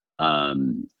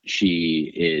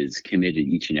 She is committed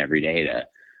each and every day to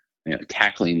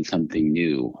tackling something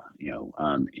new,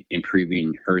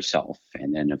 improving herself,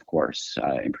 and then of course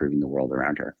improving the world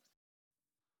around her.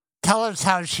 Tell us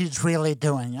how she's really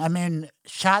doing. I mean,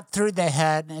 shot through the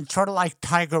head, and sort of like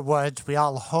Tiger Woods, we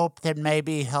all hope that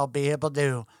maybe he'll be able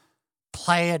to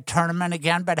play a tournament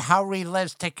again, but how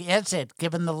realistic is it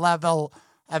given the level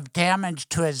of damage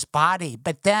to his body?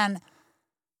 But then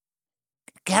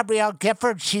Gabrielle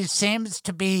Gifford, she seems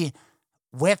to be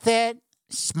with it,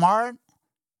 smart.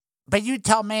 But you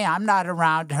tell me, I'm not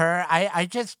around her. I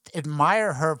just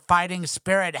admire her fighting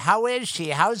spirit. How is she?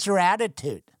 How's her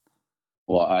attitude?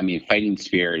 Well, I mean, fighting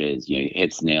spirit is,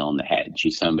 hits the nail on the head.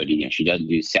 She's somebody, she doesn't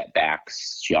do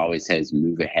setbacks. She always says,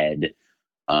 move ahead.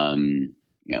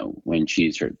 When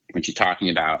she's talking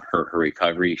about her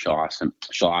recovery, she'll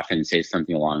often say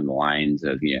something along the lines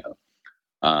of,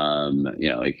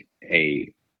 like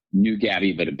a new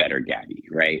Gabby, but a better Gabby,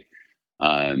 right?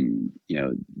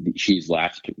 She's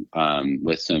left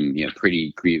with some,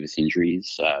 pretty grievous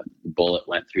injuries. The bullet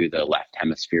went through the left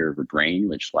hemisphere of her brain,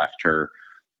 which left her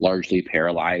largely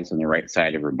paralyzed on the right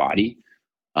side of her body.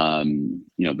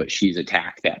 But she's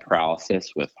attacked that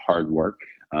paralysis with hard work.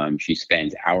 She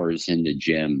spends hours in the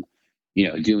gym,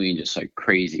 doing just like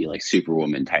crazy, like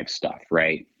Superwoman type stuff,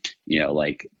 right?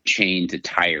 Like chained to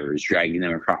tires, dragging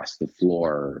them across the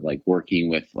floor, like working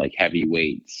with like heavy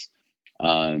weights.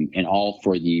 And all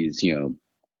for these,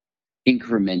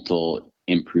 incremental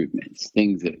improvements,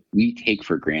 things that we take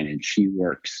for granted. She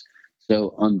works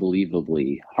so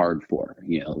unbelievably hard for.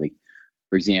 Like,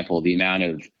 for example, the amount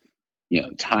of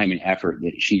time and effort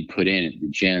that she'd put in at the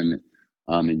gym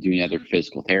and doing other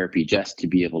physical therapy just to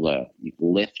be able to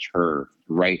lift her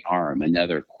right arm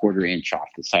another quarter inch off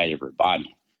the side of her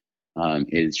body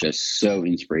is just so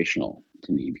inspirational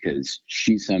to me, because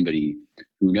she's somebody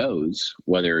who knows,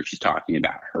 whether she's talking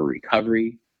about her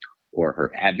recovery or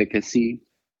her advocacy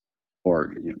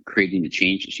or creating the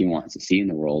change that she wants to see in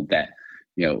the world, that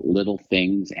little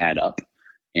things add up.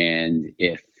 And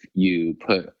if you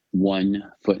put one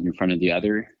foot in front of the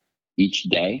other each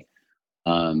day,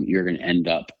 you're going to end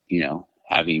up,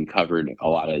 having covered a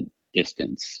lot of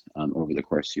distance over the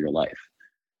course of your life.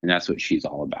 And that's what she's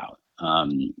all about.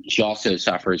 She also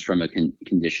suffers from a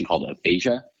condition called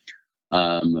aphasia,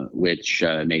 which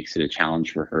makes it a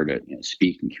challenge for her to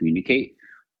speak and communicate.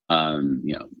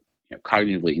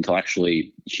 Cognitively,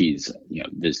 intellectually, she's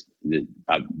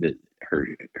the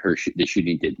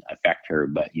shooting didn't affect her,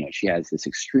 but she has this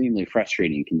extremely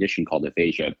frustrating condition called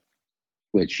aphasia,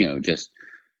 which just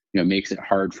makes it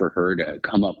hard for her to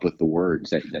come up with the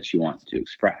words that she wants to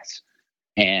express.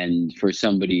 And for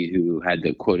somebody who had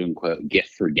the quote unquote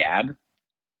gift for gab,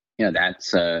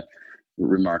 that's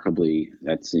incredibly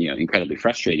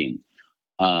frustrating.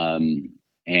 But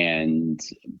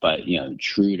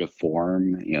true to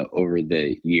form, over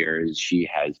the years, she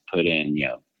has put in,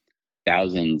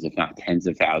 thousands, if not tens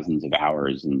of thousands of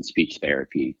hours in speech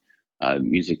therapy,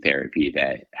 music therapy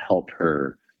that help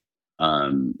her,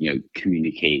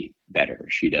 communicate better.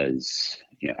 She does,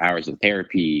 hours of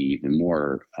therapy, even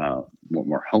more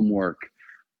homework.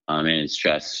 And it's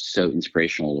just so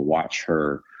inspirational to watch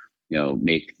her,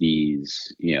 make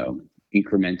these,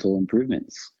 incremental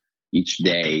improvements each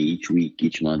day, each week,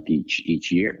 each month,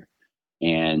 each year.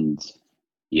 And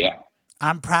yeah.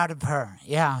 I'm proud of her.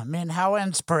 Yeah. I mean, how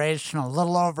inspirational. A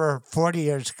little over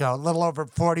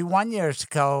 41 years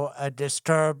ago, a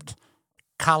disturbed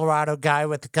Colorado guy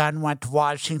with a gun went to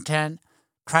Washington,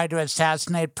 tried to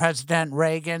assassinate President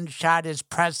Reagan, shot his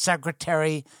press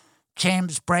secretary,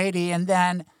 James Brady, and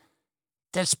then,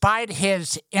 despite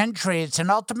his injuries, and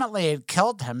ultimately it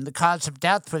killed him, the cause of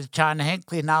death was John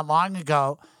Hinckley not long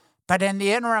ago, but in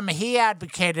the interim, he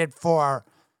advocated for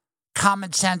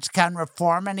common sense gun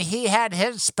reform, and he had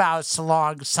his spouse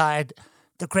alongside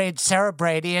the great Sarah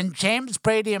Brady, and James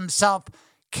Brady himself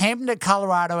came to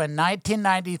Colorado in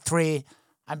 1993.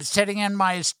 I'm sitting in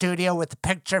my studio with a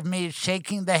picture of me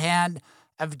shaking the hand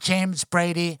of James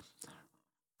Brady.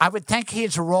 I would think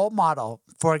he's a role model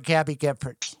for Gabby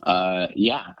Giffords. I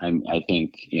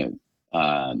think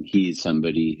he's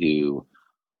somebody who,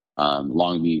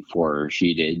 long before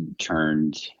she did,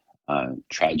 turned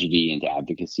tragedy into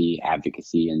advocacy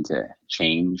into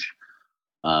change.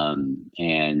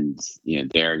 And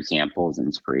their examples,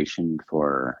 inspiration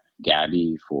for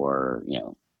Gabby, for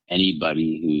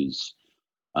anybody who's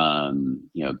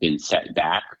been set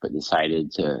back but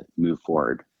decided to move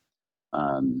forward.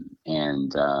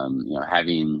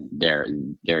 Having their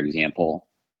example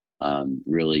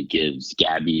really gives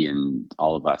Gabby and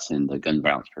all of us in the gun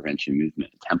violence prevention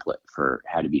movement a template for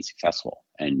how to be successful.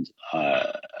 And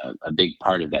a big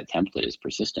part of that template is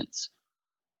persistence.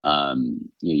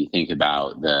 You think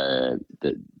about the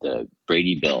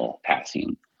Brady bill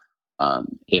passing.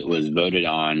 It was voted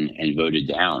on and voted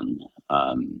down.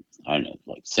 I don't know,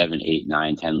 like 7, 8,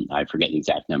 9, 10, I forget the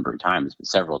exact number of times, but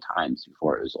several times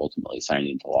before it was ultimately signed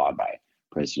into law by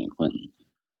President Clinton.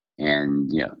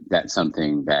 And, that's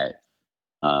something that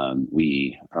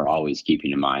we are always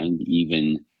keeping in mind,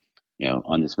 even,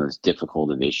 on this most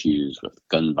difficult of issues, with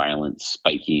gun violence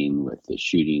spiking, with the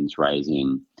shootings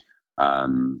rising.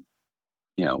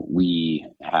 We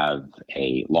have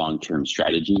a long-term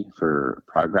strategy for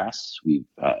progress. We've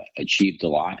achieved a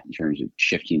lot in terms of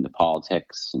shifting the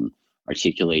politics and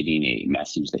articulating a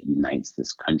message that unites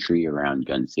this country around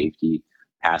gun safety,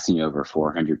 passing over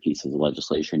 400 pieces of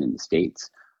legislation in the states.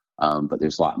 But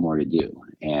there's a lot more to do.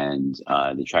 And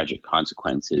the tragic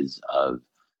consequences of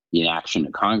the inaction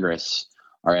of Congress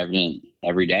are evident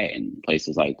every day, and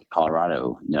places like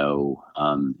Colorado know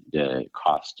the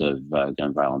cost of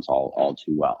gun violence all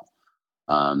too well.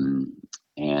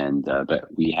 But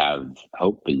we have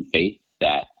hope and faith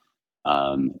that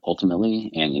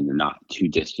ultimately, and in the not too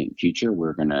distant future,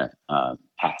 we're going to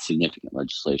pass significant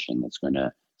legislation that's going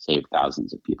to save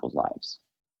thousands of people's lives.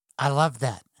 I love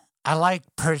that. I like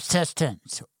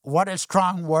persistence. What a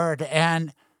strong word.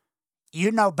 And you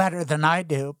know better than I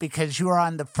do, because you are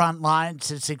on the front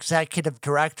lines as executive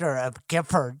director of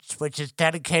Giffords, which is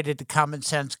dedicated to common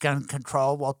sense gun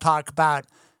control. We'll talk about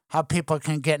how people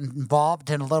can get involved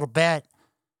in a little bit.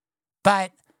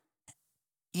 But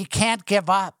you can't give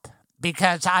up.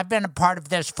 because I've been a part of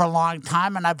this for a long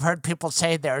time, and I've heard people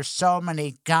say there's so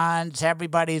many guns,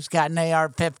 everybody's got an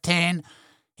AR-15.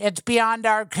 It's beyond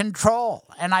our control,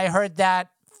 and I heard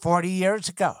that 40 years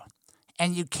ago,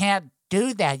 and you can't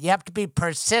do that. You have to be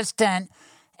persistent,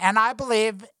 and I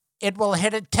believe it will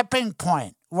hit a tipping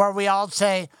point where we all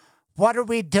say, what are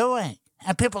we doing?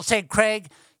 And people say,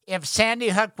 Craig, if Sandy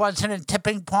Hook wasn't a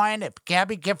tipping point, if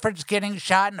Gabby Giffords getting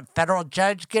shot and a federal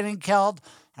judge getting killed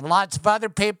and lots of other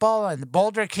people and the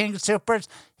Boulder King Supers,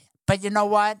 but you know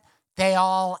what? They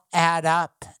all add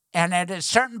up. And at a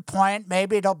certain point,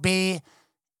 maybe it'll be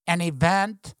an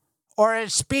event or a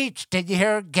speech. Did you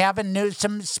hear Gavin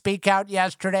Newsom speak out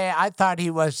yesterday? I thought he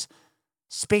was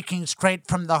speaking straight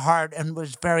from the heart and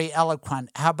was very eloquent.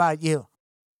 How about you?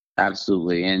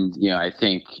 Absolutely. And, I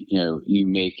think, you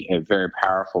make a very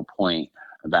powerful point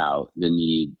about the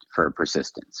need for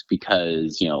persistence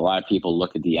because, a lot of people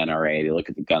look at the NRA, they look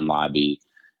at the gun lobby,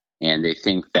 and they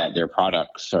think that their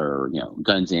products are,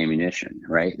 guns and ammunition,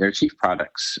 right? Their chief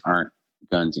products aren't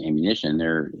guns and ammunition.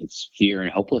 It's fear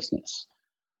and hopelessness.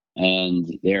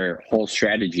 And their whole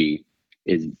strategy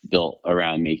is built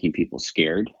around making people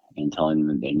scared and telling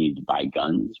them they need to buy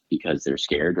guns because they're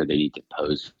scared or they need to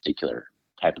pose a particular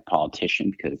type of politician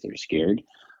because they're scared.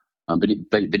 But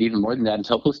even more than that, it's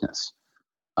hopelessness.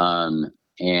 And,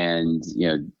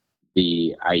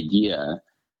 the idea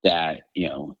that,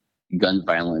 gun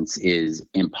violence is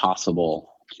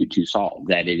impossible to solve,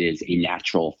 that it is a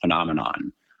natural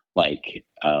phenomenon like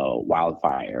a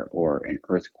wildfire or an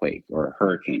earthquake or a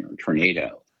hurricane or a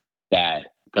tornado, that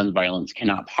gun violence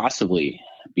cannot possibly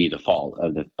be the fault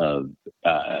of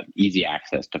easy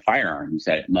access to firearms,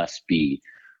 that it must be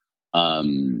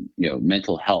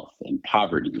mental health and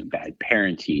poverty and bad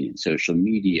parenting and social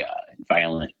media and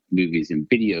violent movies and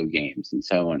video games and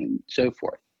so on and so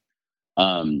forth.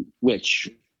 Which,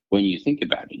 when you think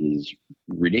about it, is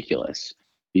ridiculous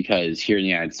because here in the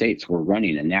United States, we're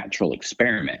running a natural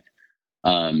experiment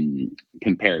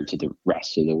compared to the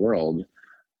rest of the world.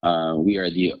 We are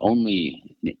the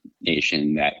only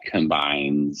nation that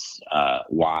combines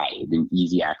wide and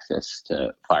easy access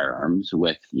to firearms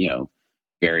with,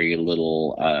 very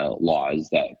little laws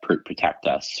that protect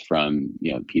us from,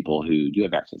 people who do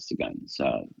have access to guns.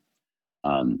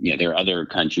 There are other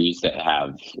countries that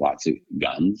have lots of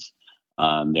guns.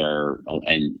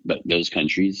 But those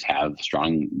countries have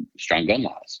strong gun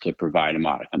laws to provide a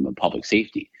modicum of public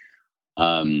safety.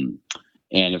 And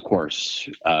of course,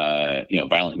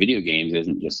 violent video games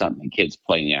isn't just something kids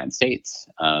play in the United States.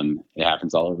 It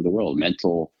happens all over the world.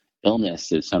 Mental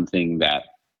illness is something that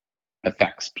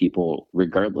affects people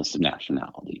regardless of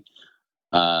nationality.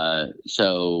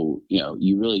 So,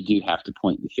 you really do have to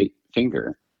point the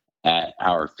finger at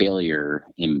our failure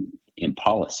in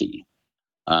policy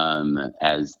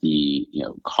as the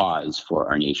cause for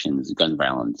our nation's gun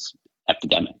violence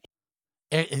epidemic.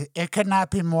 It could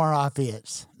not be more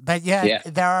obvious. But yet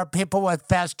there are people with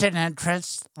vested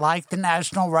interests like the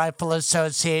National Rifle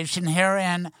Association here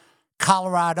in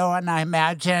Colorado, and I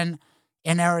imagine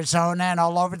in Arizona and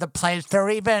all over the place. There are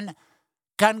even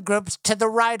gun groups to the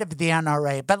right of the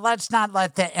NRA. But let's not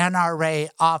let the NRA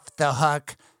off the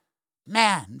hook.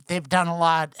 Man, they've done a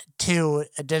lot to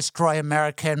destroy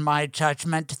America, in my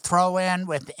judgment. To throw in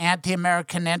with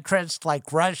anti-American interests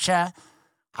like Russia.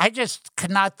 I just could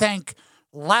not think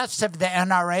less of the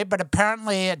NRA, but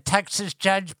apparently a Texas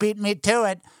judge beat me to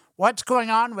it. What's going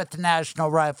on with the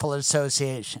National Rifle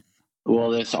Association?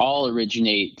 Well, this all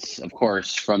originates, of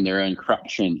course, from their own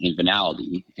corruption and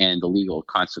venality and the legal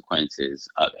consequences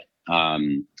of it.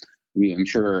 We, I'm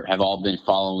sure, have all been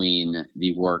following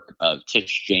the work of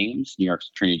Tish James, New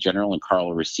York's Attorney General, and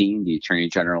Carl Racine, the Attorney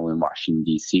General in Washington,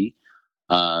 D.C.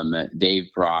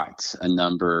 They've brought a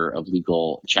number of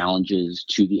legal challenges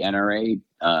to the NRA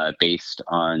based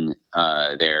on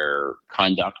their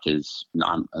conduct as a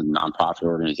nonprofit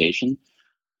organization.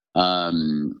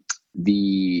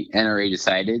 The NRA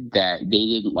decided that they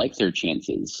didn't like their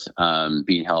chances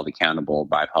being held accountable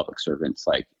by public servants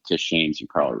like Tish James and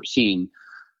Carl Racine.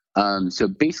 So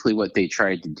basically what they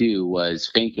tried to do was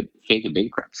fake a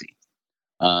bankruptcy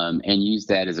and use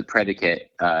that as a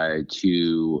predicate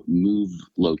to move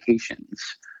locations,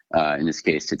 in this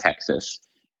case to Texas,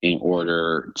 in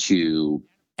order to...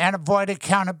 And avoid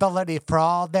accountability for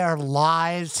all their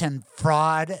lies and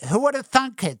fraud. Who would have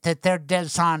thunk it that they're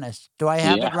dishonest? Do I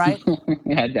have it right?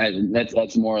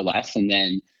 That's more or less. And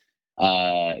then,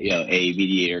 a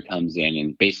mediator comes in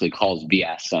and basically calls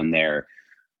BS on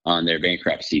their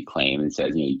bankruptcy claim and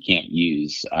says, you can't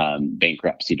use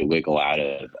bankruptcy to wiggle out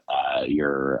of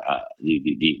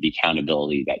the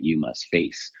accountability that you must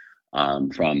face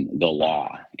from the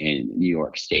law in New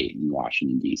York State and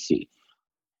Washington, D.C.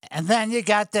 And then you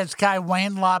got this guy,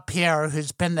 Wayne LaPierre,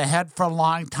 who's been the head for a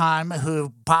long time,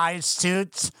 who buys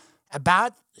suits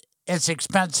about as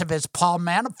expensive as Paul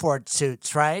Manafort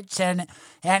suits, right?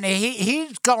 And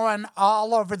he's going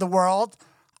all over the world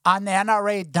on the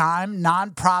NRA dime,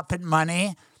 nonprofit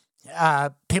money,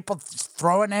 people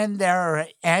throwing in their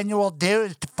annual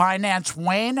dues to finance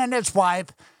Wayne and his wife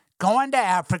going to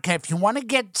Africa. If you want to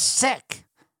get sick,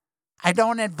 I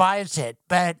don't advise it,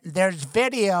 but there's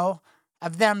video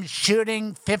of them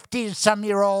shooting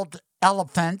 50-some-year-old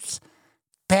elephants,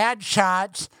 bad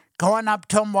shots, going up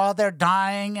to them while they're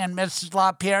dying, and Mrs.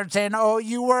 LaPierre saying, "Oh,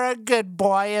 you were a good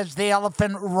boy," as the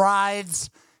elephant writhes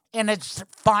in its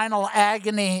final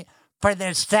agony for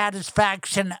the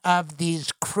satisfaction of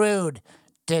these crude,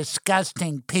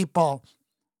 disgusting people.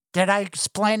 Did I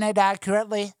explain it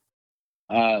accurately?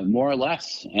 More or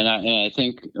less, and I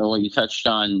think what you touched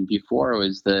on before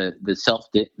was the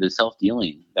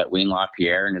self-dealing that Wayne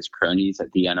LaPierre and his cronies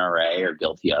at the NRA are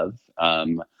guilty of.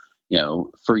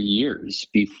 For years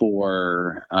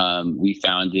before we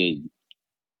founded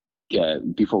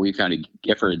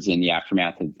Giffords in the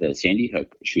aftermath of the Sandy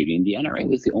Hook shooting, the NRA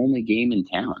was the only game in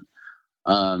town.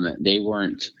 They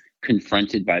weren't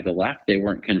confronted by the left. They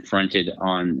weren't confronted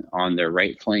on their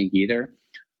right flank either.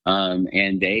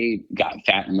 And they got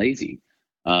fat and lazy.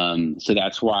 So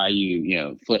that's why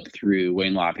you flip through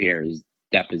Wayne LaPierre's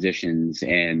depositions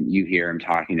and you hear him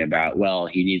talking about, well,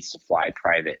 he needs to fly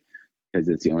private because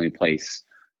it's the only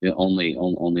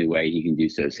way he can do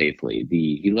so safely.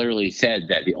 He literally said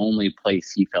that the only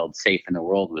place he felt safe in the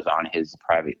world was on his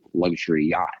private luxury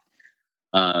yacht.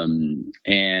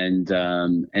 And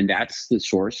that's the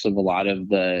source of a lot of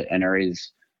the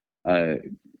NRA's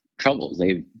troubles.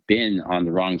 They've been on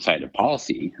the wrong side of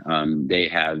policy. They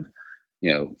have,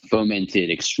 fomented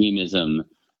extremism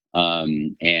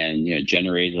and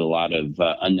generated a lot of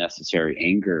unnecessary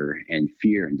anger and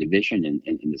fear and division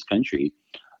in this country.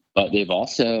 But they've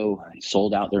also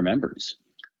sold out their members.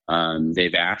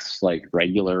 They've asked like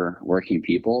regular working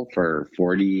people for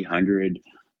 $40, $100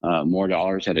 more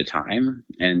dollars at a time,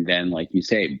 and then, like you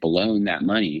say, blown that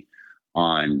money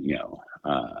on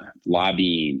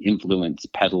lobbying, influence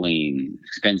peddling,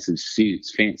 expensive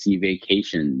suits, fancy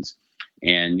vacations,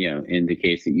 and in the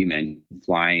case that you mentioned,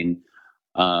 flying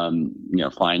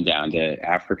down to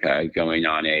Africa, going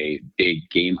on a big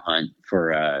game hunt for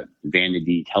a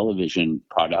vanity television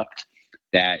product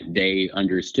that they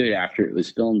understood after it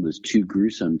was filmed was too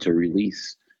gruesome to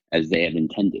release as they had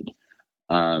intended.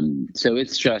 So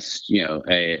it's just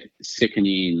a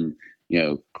sickening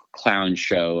clown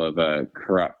show of a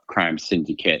corrupt crime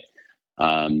syndicate,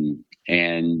 and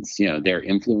their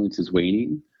influence is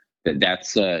waning.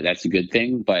 That's a good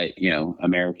thing, but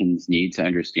Americans need to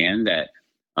understand that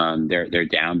they're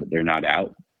down, but they're not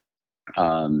out.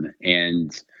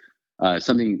 And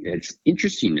something that's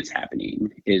interesting that's happening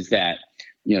is that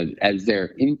as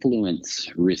their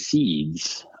influence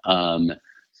recedes,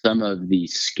 some of the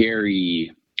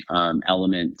scary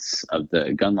elements of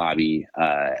the gun lobby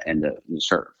and the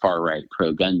sort of far-right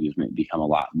pro-gun movement become a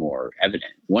lot more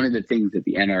evident. One of the things that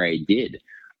the NRA did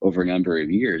over a number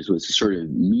of years was to sort of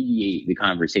mediate the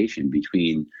conversation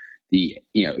between the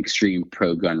extreme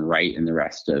pro-gun right and the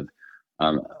rest of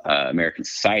American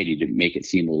society to make it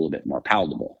seem a little bit more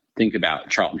palatable. Think about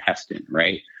Charlton Heston,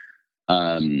 right?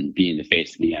 Being the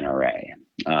face of the NRA.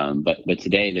 But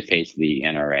today the face of the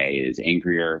NRA is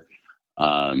angrier.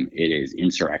 It is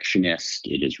insurrectionist.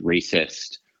 It is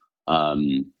racist.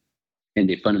 And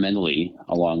they fundamentally,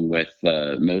 along with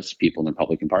most people in the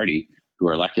Republican Party who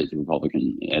are elected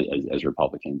as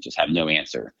Republicans, just have no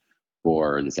answer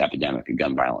for this epidemic of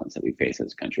gun violence that we face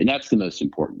as a country. And that's the most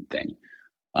important thing.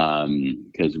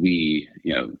 Because we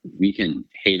can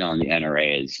hate on the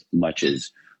NRA as much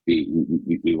as we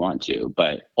want to,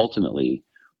 but ultimately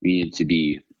we need to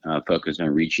be focused on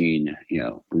reaching,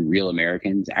 real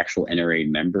Americans, actual NRA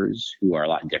members who are a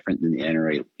lot different than the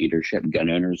NRA leadership, gun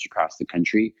owners across the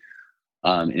country,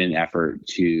 in an effort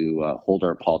to hold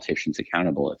our politicians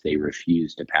accountable if they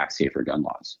refuse to pass safer gun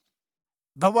laws.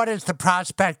 But what is the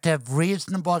prospect of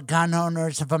reasonable gun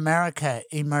owners of America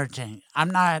emerging? I'm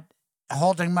not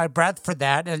holding my breath for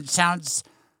that. And it sounds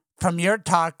from your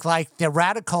talk like the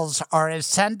radicals are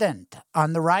ascendant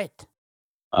on the right.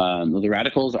 The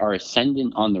radicals are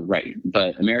ascendant on the right,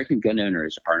 but American gun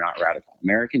owners are not radical.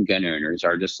 American gun owners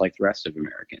are just like the rest of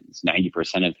Americans,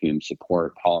 90% of whom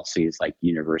support policies like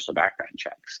universal background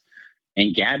checks.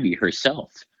 And Gabby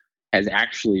herself has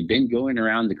actually been going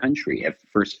around the country, at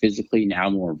first physically, now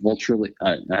more virtually,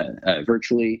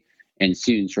 and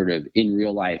soon sort of in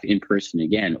real life, in person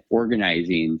again,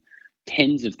 organizing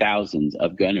tens of thousands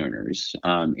of gun owners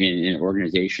in an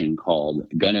organization called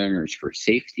Gun Owners for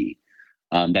Safety.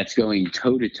 That's going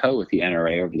toe-to-toe with the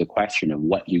NRA over the question of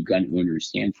what do gun owners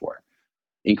stand for.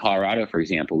 In Colorado, for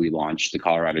example, we launched the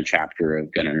Colorado chapter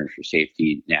of Gun Owners for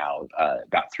Safety now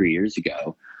about 3 years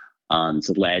ago. It's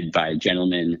led by a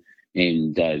gentleman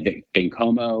named Vic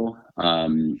Bencomo.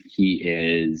 He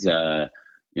is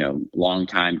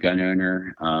longtime gun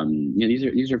owner.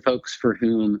 These are folks for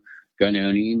whom gun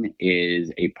owning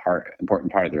is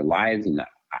important part of their lives and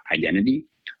identity.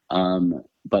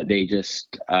 But they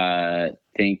just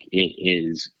think it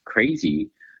is crazy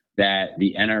that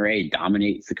the NRA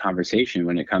dominates the conversation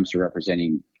when it comes to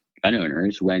representing gun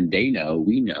owners, when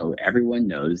we know, everyone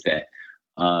knows that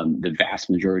the vast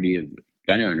majority of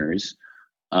gun owners,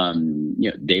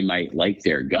 they might like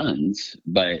their guns,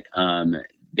 but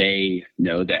they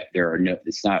know that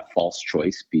it's not a false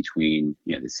choice between,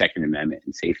 the Second Amendment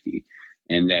and safety,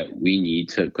 and that we need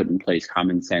to put in place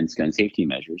common sense gun safety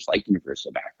measures like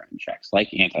universal background checks, like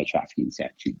anti-trafficking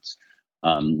statutes,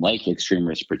 like extreme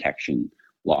risk protection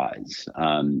laws,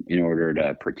 in order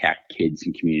to protect kids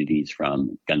and communities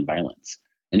from gun violence.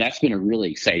 And that's been a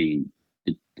really exciting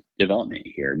development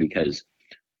here, because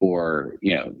for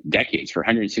decades, for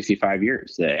 165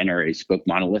 years, the NRA spoke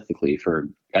monolithically for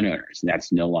gun owners, and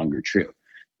that's no longer true.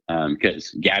 Because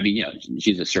Gabby,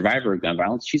 she's a survivor of gun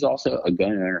violence. She's also a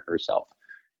gun owner herself.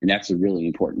 And that's a really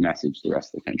important message to the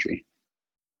rest of the country.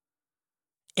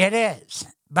 It is.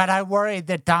 But I worry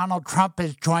that Donald Trump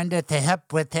is joined at the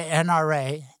hip with the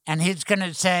NRA. And he's going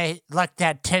to say, look,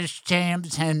 that Tish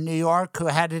James in New York who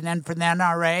had it in for the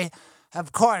NRA,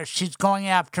 of course, she's going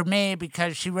after me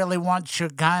because she really wants your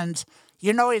guns.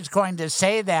 He's going to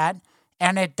say that,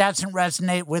 and it doesn't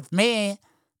resonate with me.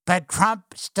 But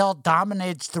Trump still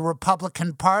dominates the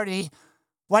Republican Party.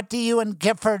 What do you and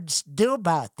Giffords do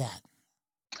about that?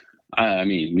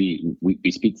 We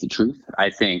speak the truth. I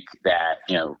think that,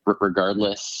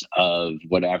 regardless of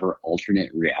whatever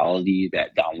alternate reality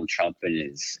that Donald Trump and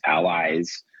his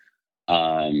allies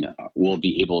will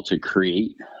be able to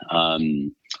create,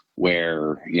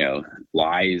 where,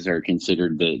 lies are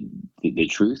considered the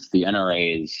truth, the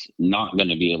NRA is not going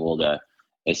to be able to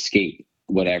escape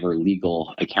whatever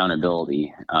legal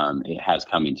accountability it has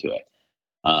coming to it.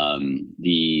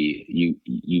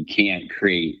 You can't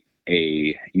create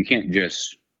you can't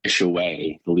just push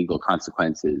away the legal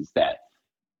consequences that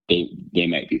they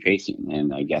might be facing.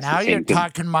 And I guess now you're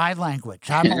talking my language.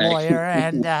 I'm a lawyer,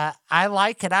 and I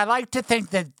like it. I like to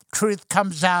think that truth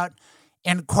comes out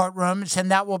in courtrooms,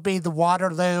 and that will be the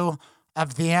Waterloo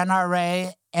of the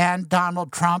NRA and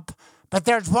Donald Trump. But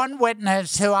there's one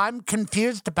witness who I'm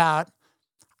confused about,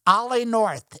 Ollie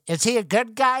North. Is he a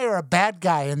good guy or a bad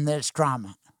guy in this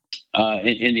drama?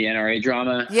 In the NRA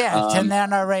drama? Yes, in the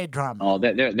NRA drama. Oh,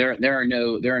 there are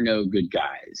no good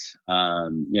guys.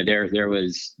 There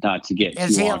was, not to get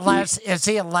is he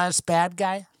a less bad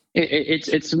guy?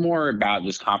 It's more about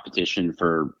just competition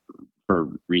for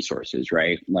resources,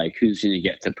 right? Like who's going to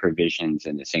get to provisions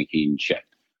in the sinking ship.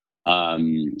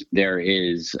 There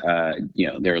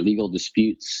are legal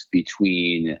disputes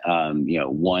between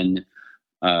one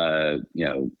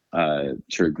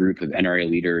sort of group of NRA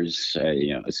leaders,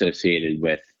 associated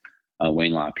with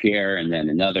Wayne LaPierre, and then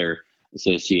another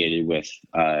associated with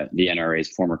the NRA's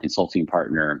former consulting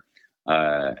partner,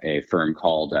 a firm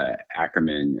called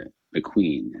Ackerman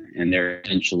McQueen, and they're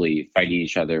essentially fighting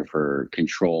each other for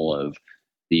control of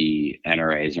the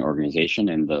NRA as an organization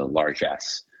and the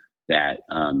largesse that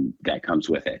comes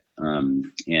with it.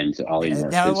 And Ollie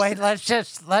North. No, wait. Let's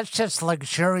just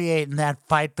luxuriate in that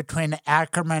fight between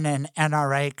Ackerman and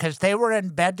NRA, because they were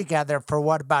in bed together for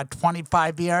about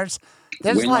 25 years.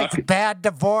 This is like bad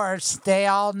divorce. They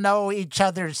all know each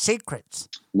other's secrets.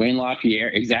 Wayne LaPierre,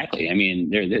 exactly. I mean,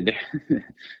 there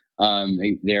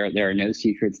are no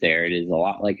secrets there. It is a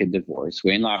lot like a divorce.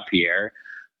 Wayne LaPierre,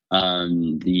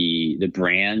 the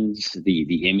brands,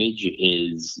 the image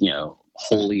is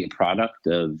wholly a product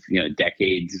of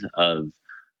decades of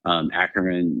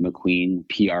Ackerman McQueen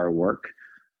PR work.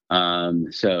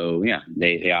 So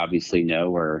they obviously know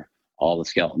where all the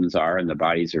skeletons are and the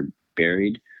bodies are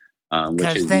buried.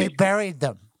 Because they buried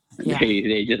them. Yeah.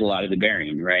 They did a lot of the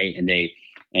burying, right?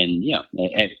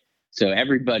 So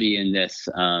everybody in this,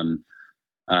 I'm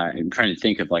trying to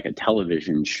think of like a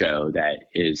television show that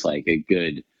is like a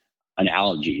good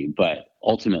analogy, but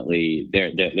ultimately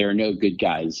there are no good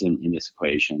guys in this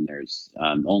equation. There's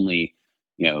only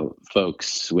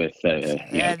folks with the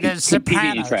competing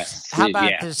Sopranos. interests. How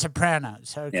about the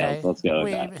Sopranos? Okay, yeah, let's go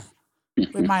with that.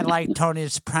 We might like Tony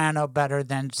Soprano better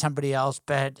than somebody else,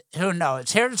 but who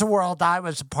knows? Here's the world I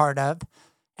was a part of,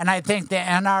 and I think the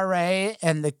NRA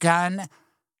and the gun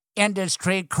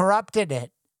industry corrupted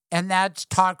it, and that's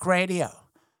talk radio.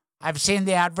 I've seen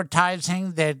the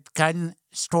advertising that gun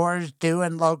stores do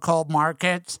in local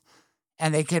markets,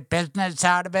 and they get business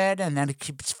out of it, and then it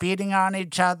keeps feeding on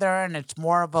each other, and it's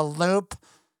more of a loop.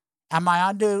 Am I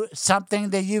onto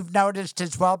something that you've noticed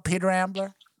as well, Peter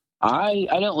Ambler? I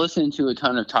don't listen to a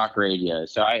ton of talk radio,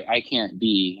 so I can't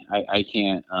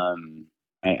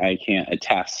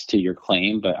attest to your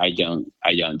claim, but I don't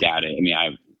doubt it. I mean,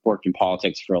 I've worked in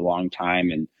politics for a long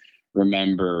time and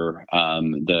remember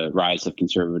the rise of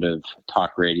conservative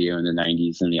talk radio in the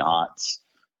 90s and the aughts,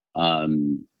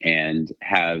 and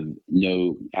have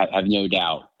no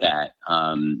doubt that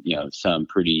some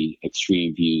pretty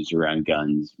extreme views around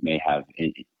guns may have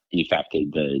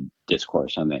affected the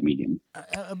discourse on that medium.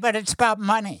 But it's about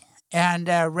money, and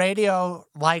radio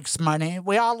likes money.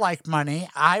 We all like money.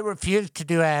 I refused to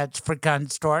do ads for gun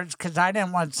stores because I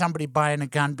didn't want somebody buying a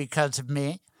gun because of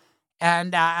me,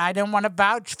 and I didn't want to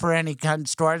vouch for any gun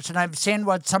stores, and I've seen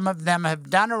what some of them have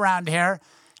done around here,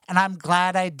 and I'm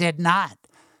glad I did not.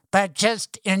 But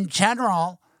just in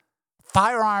general,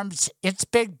 firearms, it's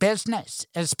big business,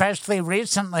 especially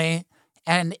recently,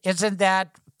 and isn't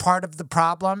that part of the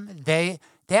problem? They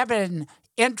have an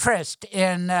interest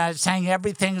in saying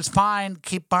everything's fine,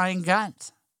 keep buying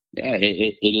guns. Yeah,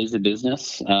 it is a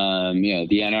business. The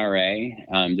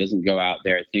NRA doesn't go out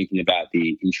there thinking about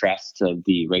the interests of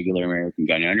the regular American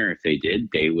gun owner. If they did,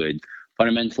 they would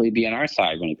fundamentally be on our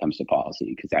side when it comes to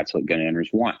policy, because that's what gun owners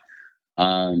want.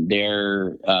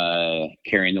 They're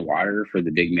carrying the water for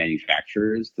the big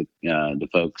manufacturers, the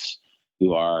folks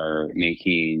who are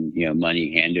making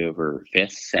money hand over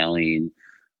fist selling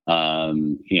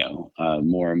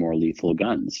more and more lethal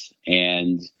guns,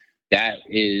 and that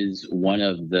is one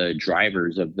of the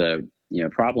drivers of the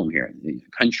problem here. The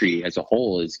country as a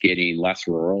whole is getting less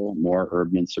rural, more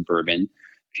urban and suburban.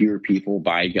 Fewer people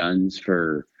buy guns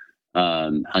for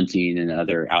hunting and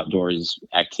other outdoors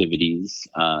activities.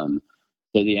 So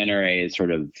the NRA is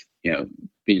sort of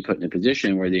being put in a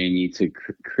position where they need to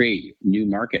create new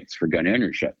markets for gun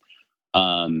ownership.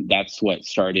 That's what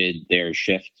started their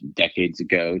shift decades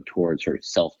ago towards sort of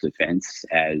self-defense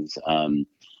as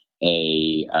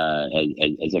a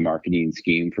marketing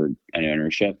scheme for gun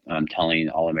ownership, telling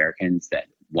all Americans that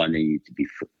one, they need to be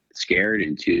scared,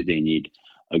 and two, they need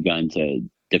a gun to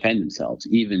defend themselves,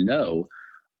 even though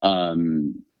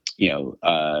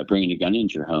bringing a gun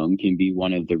into your home can be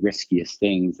one of the riskiest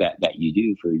things that you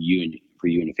do for you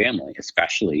and a family,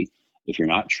 especially if you're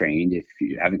not trained, if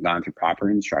you haven't gone through proper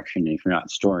instruction, and if you're not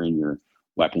storing your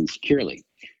weapon securely.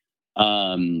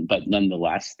 But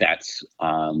nonetheless, that's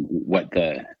what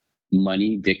the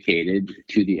money dictated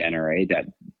to the NRA that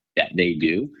they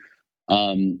do.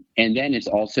 And then it's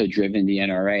also driven the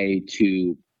NRA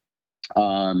to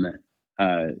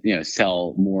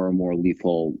sell more and more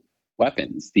lethal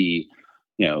weapons. The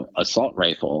assault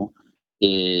rifle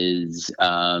is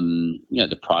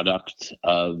the product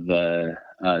of the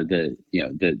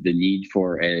need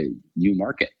for a new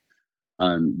market.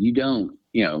 You don't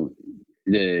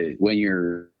when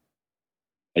you're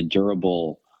a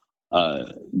durable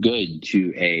good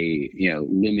to a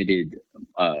limited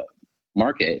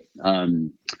market,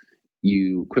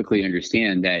 you quickly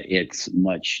understand that it's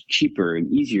much cheaper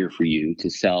and easier for you to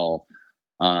sell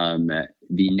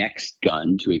the next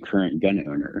gun to a current gun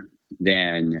owner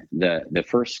than the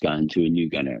first gun to a new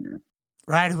gun owner.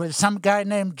 Right. It was some guy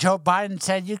named Joe Biden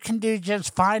said you can do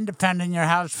just fine defending your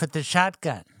house with a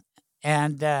shotgun.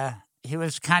 And he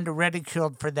was kind of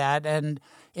ridiculed for that. And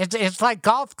it's like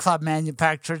golf club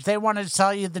manufacturers. They want to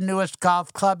sell you the newest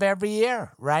golf club every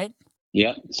year, right?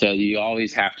 Yep. So you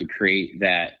always have to create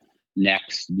that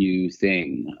next new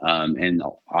thing. And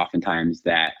oftentimes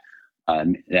that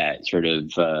sort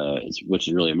of, which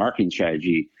is really a marketing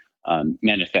strategy,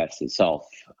 manifests itself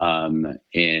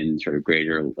in sort of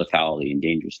greater lethality and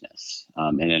dangerousness.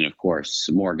 And then, of course,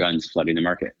 more guns flooding the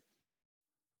market.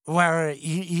 Where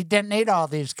you didn't need all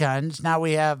these guns. Now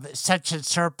we have such a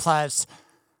surplus.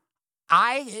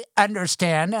 I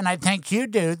understand, and I think you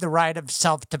do, the right of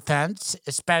self-defense,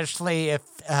 especially if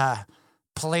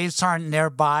police aren't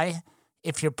nearby,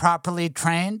 if you're properly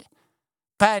trained.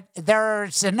 But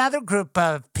there's another group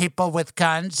of people with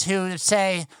guns who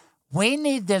say, we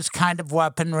need this kind of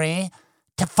weaponry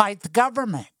to fight the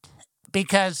government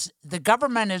because the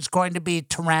government is going to be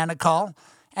tyrannical,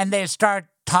 and they start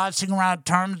tossing around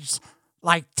terms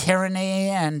like tyranny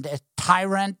and a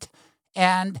tyrant,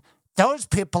 and those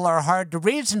people are hard to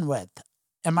reason with.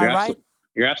 Am I right?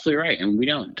 You're absolutely right. And we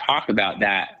don't talk about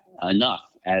that enough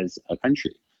as a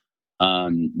country.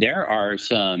 There are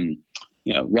some,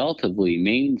 relatively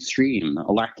mainstream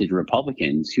elected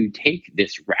Republicans who take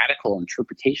this radical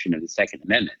interpretation of the Second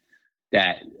Amendment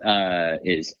that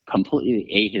is completely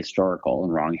ahistorical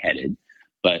and wrongheaded,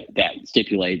 but that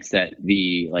stipulates that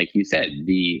like you said,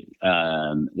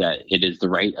 that it is the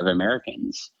right of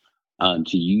Americans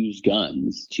to use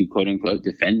guns to quote unquote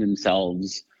defend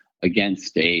themselves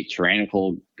against a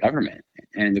tyrannical government.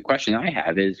 And the question I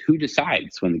have is, who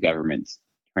decides when the government's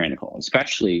tyrannical,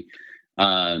 especially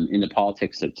in the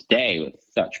politics of today with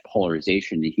such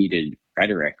polarization and heated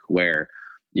rhetoric where,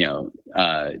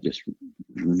 just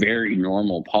very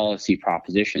normal policy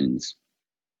propositions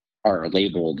are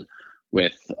labeled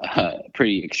with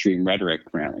pretty extreme rhetoric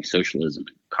around like socialism,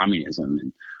 and communism,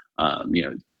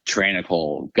 and,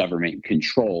 tyrannical government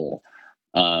control,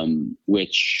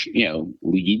 which,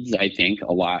 leads, I think,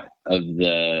 a lot of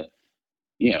the,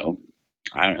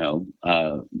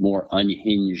 more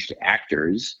unhinged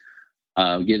actors,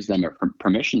 gives them a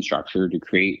permission structure to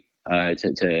create,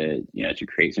 to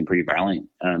create some pretty violent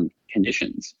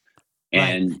conditions.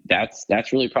 And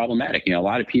that's really problematic. A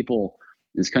lot of people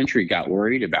in this country got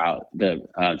worried about the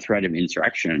threat of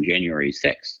insurrection on January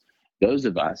 6th. Those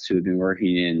of us who have been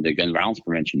working in the gun violence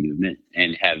prevention movement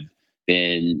and have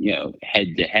been,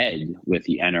 head to head with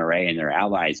the NRA and their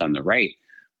allies on the right,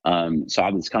 saw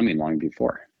this coming long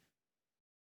before.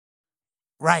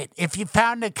 Right. If you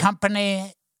found a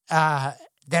company that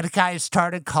a guy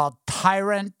started called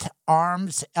Tyrant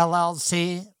Arms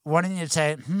LLC, wouldn't you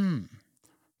say,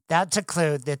 that's a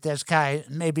clue that this guy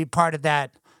may be part of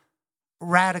that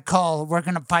radical, we're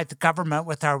going to fight the government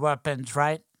with our weapons,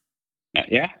 right?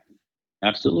 Yeah,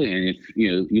 absolutely. And if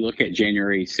you look at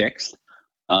January 6th,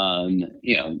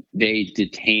 they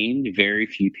detained very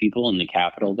few people in the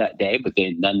Capitol that day, but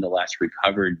they nonetheless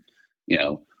recovered,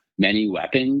 many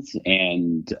weapons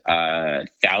and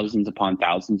thousands upon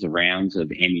thousands of rounds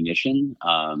of ammunition.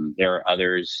 There are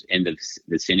others in the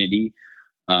vicinity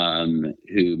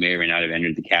who may or may not have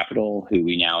entered the Capitol, who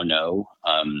we now know,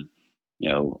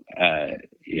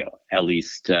 at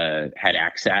least had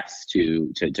access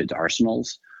to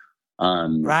arsenals.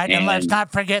 Right, and let's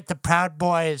not forget the Proud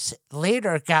Boys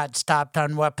leader got stopped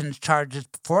on weapons charges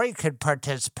before he could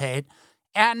participate.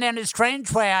 And in a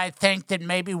strange way, I think that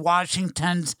maybe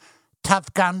Washington's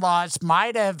tough gun laws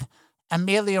might have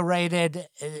ameliorated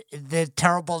the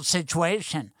terrible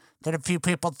situation that a few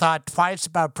people thought twice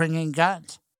about bringing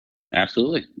guns.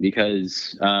 Absolutely,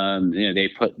 because they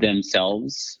put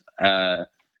themselves,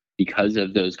 because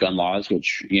of those gun laws,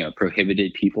 which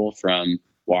prohibited people from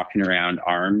walking around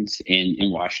armed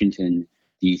in Washington,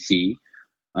 D.C.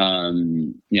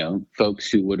 Folks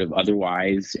who would have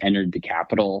otherwise entered the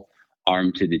Capitol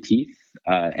armed to the teeth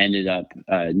ended up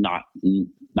not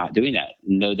doing that.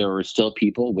 And though there were still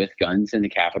people with guns in the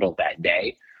Capitol that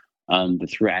day, the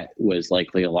threat was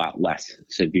likely a lot less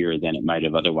severe than it might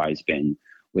have otherwise been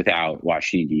without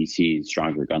Washington, D.C.'s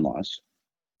stronger gun laws.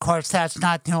 Of course, that's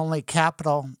not the only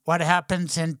capital. What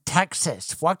happens in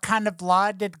Texas? What kind of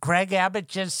law did Greg Abbott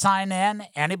just sign in?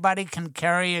 Anybody can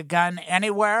carry a gun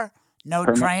anywhere? No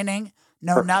training?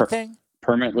 No nothing?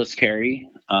 Permitless carry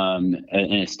in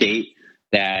a state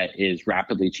that is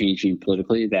rapidly changing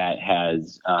politically, that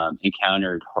has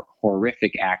encountered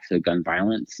horrific acts of gun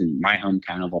violence in my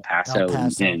hometown of El Paso.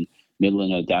 And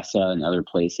Midland, Odessa, and other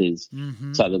places,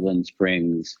 Sutherland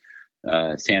Springs,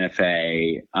 Santa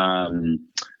Fe.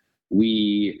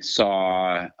 We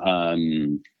saw,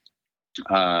 the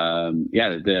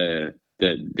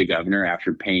governor,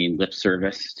 after paying lip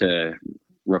service to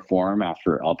reform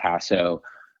after El Paso,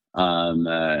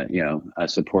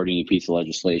 supporting a piece of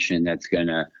legislation that's going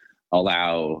to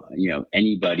allow,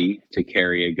 anybody to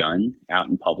carry a gun out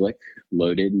in public,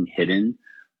 loaded and hidden,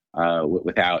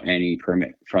 without any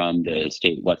permit from the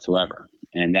state whatsoever.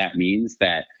 And that means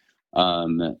that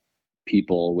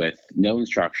people with no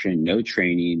instruction, no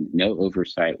training, no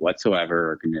oversight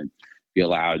whatsoever are going to be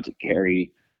allowed to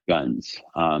carry guns.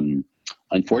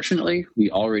 Unfortunately, we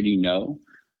already know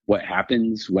what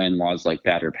happens when laws like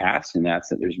that are passed, and that's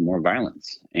that there's more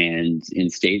violence. And in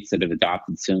states that have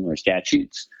adopted similar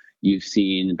statutes, you've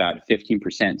seen about a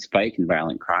 15% spike in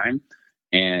violent crime.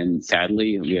 And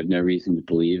sadly, we have no reason to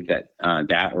believe that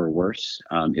that or worse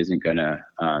isn't going to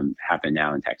happen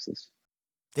now in Texas.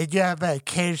 Did you have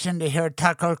occasion to hear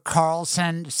Tucker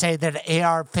Carlson say that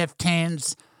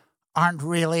AR-15s aren't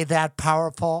really that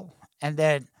powerful and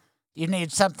that you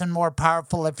need something more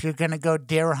powerful if you're going to go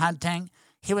deer hunting?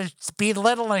 He was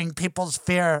belittling people's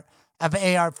fear of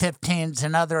AR-15s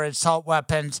and other assault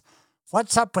weapons.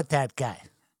 What's up with that guy?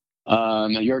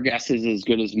 Your guess is as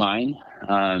good as mine.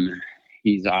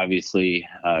 He's obviously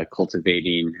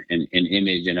cultivating an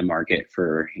image and a market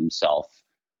for himself.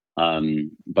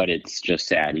 But it's just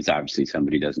sad. He's obviously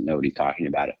somebody who doesn't know what he's talking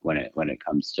about when it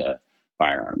comes to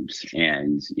firearms.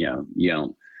 And, you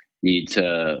don't need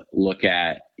to look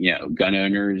at, gun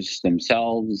owners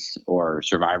themselves or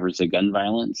survivors of gun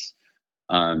violence.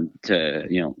 Need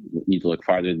to look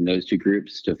farther than those two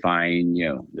groups to find,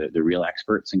 the real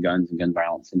experts in guns and gun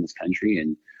violence in this country.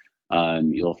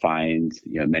 And you'll find,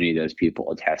 many of those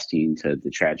people attesting to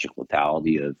the tragic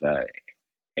lethality of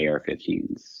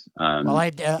AR-15s. Well,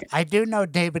 I do know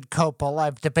David Kopel.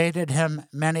 I've debated him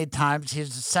many times.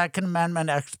 He's a Second Amendment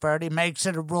expert. He makes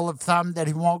it a rule of thumb that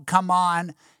he won't come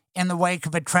on in the wake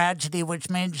of a tragedy, which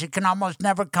means you can almost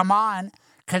never come on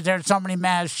because there's so many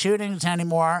mass shootings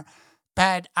anymore.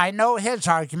 But I know his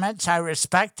arguments. I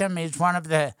respect him. He's one of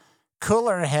the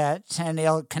cooler heads, and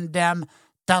he'll condemn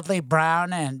Dudley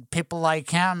Brown and people like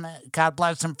him. God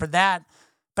bless him for that.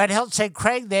 But he'll say,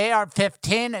 Craig, the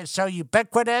AR-15 is so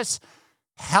ubiquitous.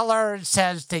 Heller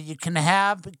says that you can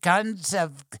have guns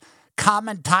of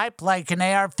common type like an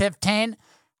AR-15.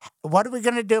 What are we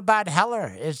going to do about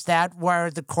Heller? Is that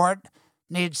where the court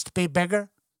needs to be bigger?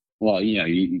 Well,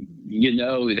 you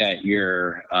know that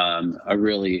you're a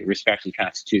really respected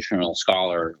constitutional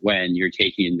scholar when you're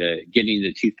getting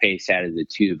the toothpaste out of the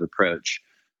tube approach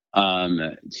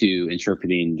to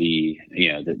interpreting the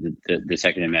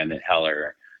Second Amendment,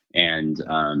 Heller, and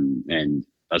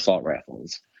assault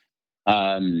rifles.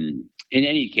 In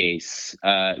any case,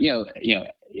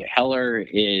 Heller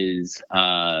is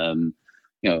a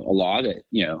law that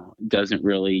doesn't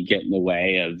really get in the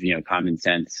way of common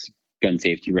sense gun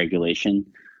safety regulation.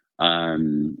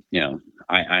 I'm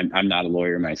not a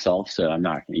lawyer myself, so I'm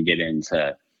not going to get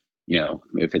into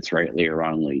if it's rightly or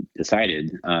wrongly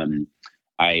decided.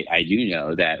 I do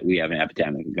know that we have an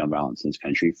epidemic of gun violence in this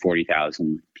country.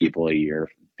 40,000 people a year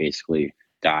basically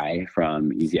die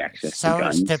from easy access to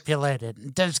guns. So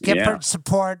stipulated. Does Gifford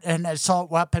support an assault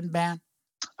weapon ban?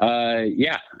 What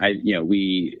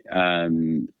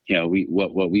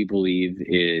we believe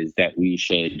is that we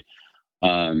should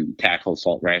tackle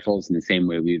assault rifles in the same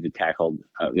way we've tackled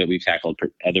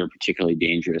other particularly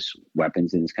dangerous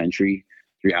weapons in this country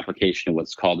through application of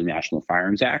what's called the National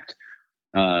Firearms Act.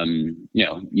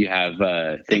 You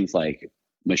have things like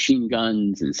machine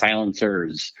guns and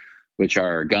silencers, which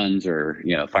are guns or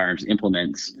firearms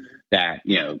implements that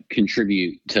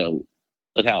contribute to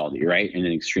lethality, right, in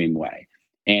an extreme way.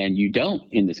 And you don't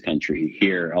in this country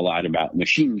hear a lot about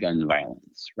machine gun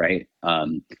violence, right?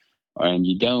 And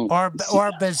you don't or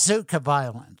bazooka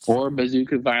violence, or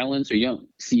you don't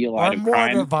see a lot of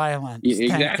crime. Mortar violence,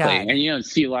 exactly, and you don't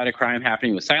see a lot of crime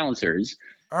happening with silencers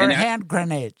or hand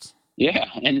grenades. Yeah,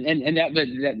 and that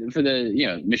for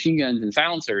the machine guns and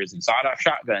silencers and sawed-off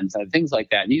shotguns and things like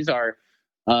that. These are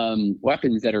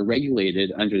weapons that are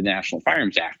regulated under the National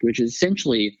Firearms Act, which is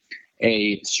essentially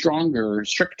a stronger,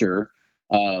 stricter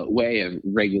way of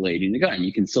regulating the gun.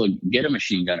 You can still get a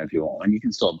machine gun if you want, and you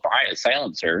can still buy a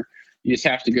silencer. You just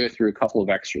have to go through a couple of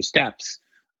extra steps.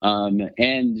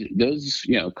 And those,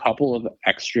 couple of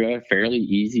extra fairly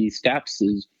easy steps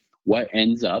is what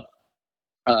ends up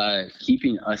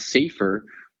keeping us safer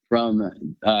from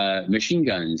machine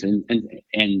guns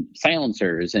and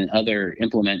silencers and other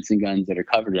implements and guns that are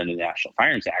covered under the National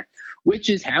Firearms Act, which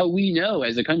is how we know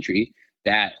as a country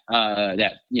that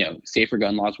safer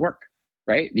gun laws work,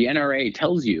 right? The NRA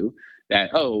tells you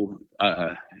that,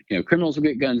 criminals will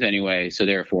get guns anyway, so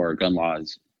therefore gun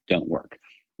laws don't work,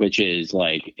 which is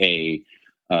like a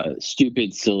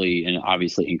stupid, silly, and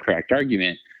obviously incorrect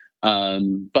argument.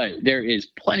 But there is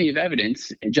plenty of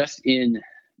evidence just in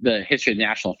the history of the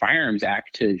National Firearms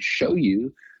Act to show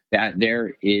you that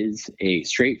there is a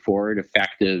straightforward,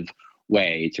 effective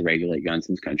way to regulate guns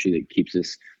in this country that keeps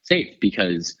us safe,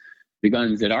 because the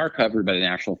guns that are covered by the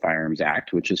National Firearms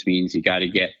Act, which just means you got to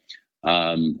get,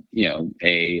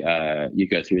 you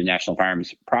go through the National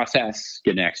Firearms process,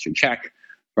 get an extra check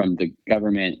from the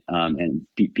government, and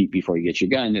before you get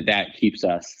your gun, that keeps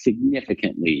us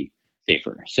significantly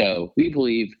safer. So we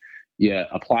believe you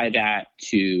apply that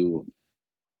to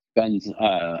guns,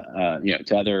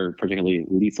 to other particularly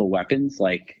lethal weapons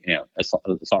like assault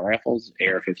rifles,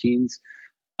 AR-15s.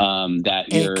 That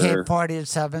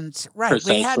AK-47s, right?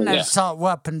 Precisely, we had an assault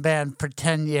weapon ban for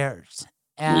 10 years,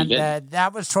 and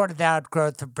that was sort of the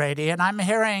outgrowth of Brady. And I'm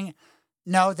hearing,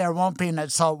 no, there won't be an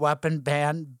assault weapon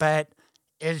ban, but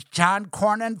is John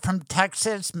Cornyn from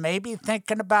Texas maybe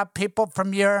thinking about people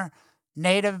from your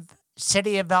native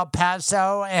city of El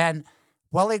Paso, and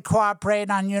will he cooperate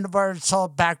on universal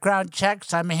background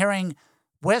checks? I'm hearing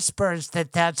whispers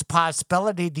that that's a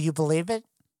possibility. Do you believe it?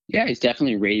 Yeah, he's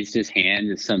definitely raised his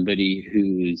hand as somebody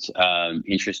who's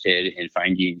interested in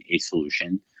finding a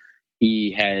solution.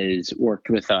 He has worked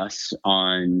with us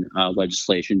on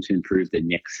legislation to improve the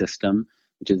NICS system,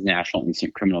 which is the National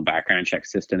Instant Criminal Background Check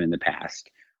System, in the past.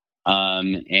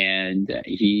 And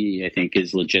he, I think,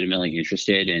 is legitimately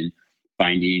interested in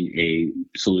finding a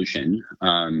solution.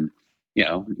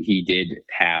 He did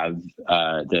have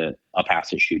the El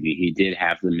Paso shooting. He did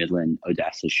have the Midland,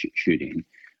 Odessa shooting.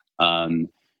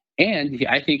 And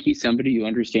I think he's somebody who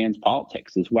understands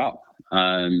politics as well.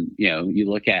 You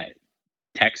look at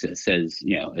Texas as,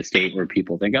 a state where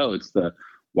people think, oh, it's the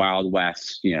Wild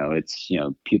West. It's,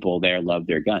 people there love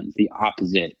their guns. The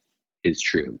opposite is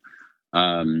true.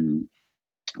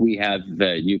 We have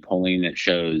the new polling that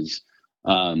shows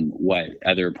what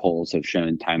other polls have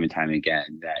shown time and time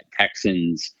again, that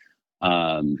Texans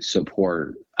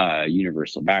support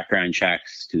universal background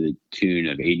checks to the tune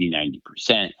of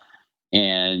 80-90%.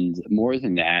 And more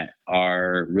than that,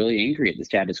 are really angry at the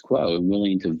status quo and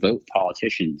willing to vote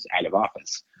politicians out of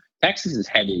office. Texas is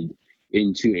headed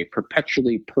into a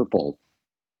perpetually purple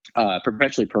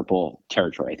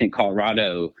territory. I think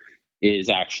Colorado is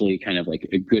actually kind of like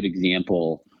a good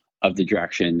example of the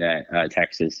direction that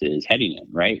Texas is heading in,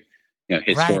 right?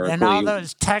 Historically, right, and all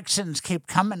those Texans keep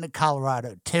coming to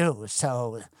Colorado too,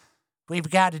 so we've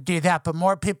got to do that. But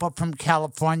more people from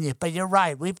California. But you're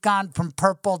right, we've gone from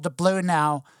purple to blue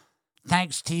now,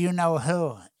 thanks to you know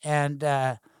who, and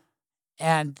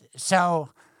so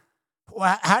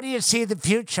how do you see the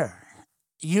future?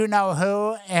 You know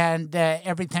who and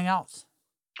everything else.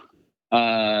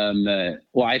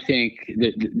 Well, I think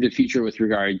the future with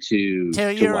regard to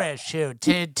your what? issue,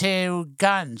 to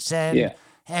guns, and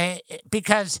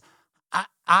because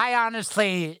I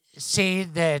honestly see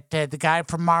that the guy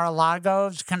from Mar-a-Lago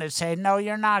is going to say, no,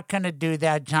 you're not going to do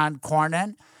that, John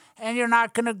Cornyn, and you're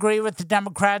not going to agree with the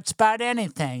Democrats about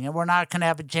anything, and we're not going to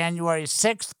have a January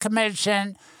 6th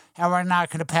commission, and we're not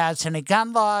going to pass any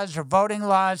gun laws or voting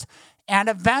laws. And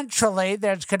eventually,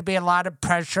 there's going to be a lot of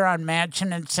pressure on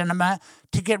Manchin and Sinema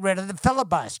to get rid of the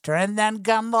filibuster. And then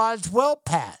gun laws will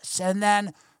pass. And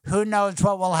then who knows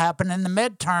what will happen in the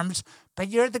midterms. But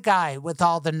you're the guy with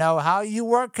all the know-how. You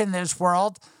work in this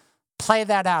world. Play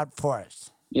that out for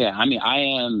us. Yeah, I mean,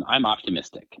 I'm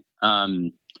optimistic.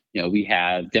 We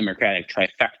have Democratic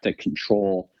trifecta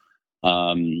control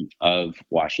of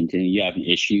Washington. You have an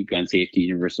issue, gun safety,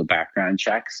 universal background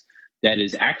checks, that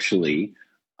is actually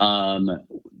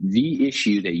the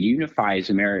issue that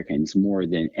unifies Americans more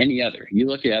than any other. You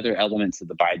look at other elements of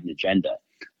the Biden agenda,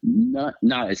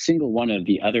 not a single one of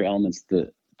the other elements of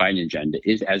the Biden agenda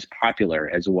is as popular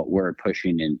as what we're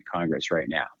pushing in Congress right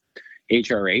now.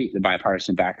 H.R. 8, the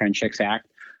Bipartisan Background Checks Act,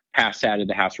 passed out of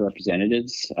the House of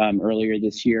Representatives earlier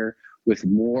this year with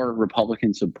more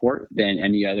Republican support than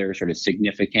any other sort of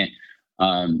significant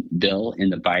bill in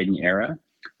the Biden era.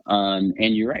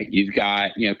 And you're right. You've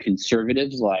got,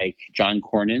 conservatives like John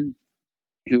Cornyn,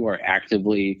 who are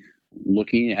actively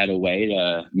looking at a way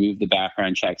to move the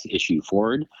background checks issue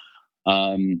forward.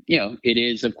 It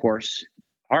is, of course,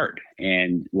 hard.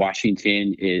 And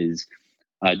Washington is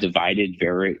divided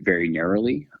very, very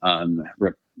narrowly.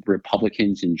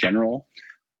 Republicans in general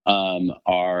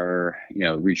are,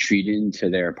 retreating to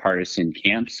their partisan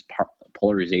camps.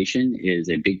 Polarization is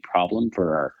a big problem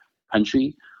for our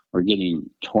country. We're getting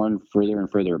torn further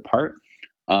and further apart.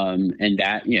 And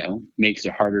that, makes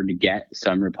it harder to get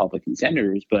some Republican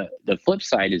senators. But the flip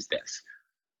side is this,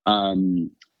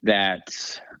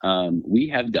 that we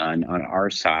have done on our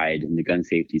side, and the gun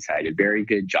safety side, a very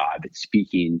good job at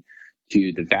speaking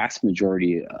to the vast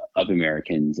majority of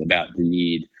Americans about the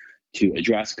need to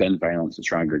address gun violence and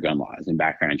stronger gun laws and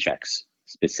background checks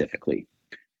specifically.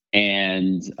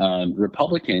 And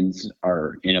Republicans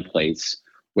are in a place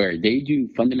where they do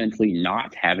fundamentally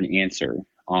not have an answer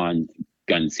on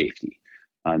gun safety.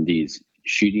 These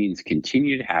shootings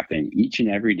continue to happen each and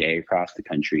every day across the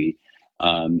country.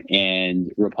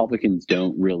 And Republicans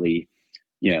don't really,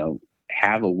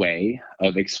 have a way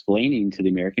of explaining to the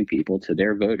American people, to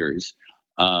their voters,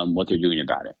 what they're doing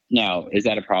about it. Now, is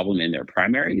that a problem in their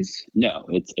primaries? No,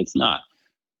 it's not.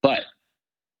 But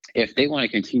if they want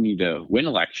to continue to win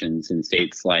elections in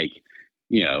states like,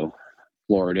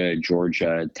 Florida,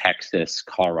 Georgia, Texas,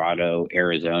 Colorado,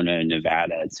 Arizona,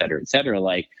 Nevada, et cetera,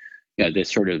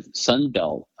 this sort of Sun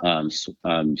Belt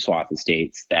swath of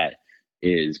states that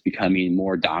is becoming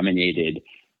more dominated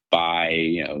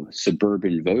by,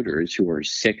 suburban voters who are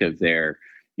sick of their,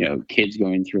 kids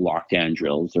going through lockdown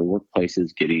drills, their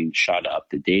workplaces getting shut up,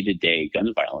 the day-to-day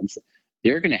gun violence.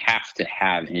 They're going to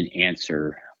have an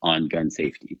answer on gun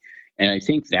safety. And I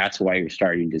think that's why you're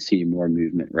starting to see more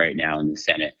movement right now in the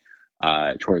Senate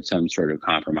towards some sort of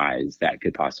compromise that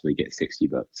could possibly get 60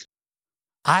 votes.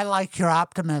 I like your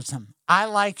optimism. I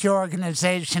like your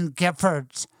organization,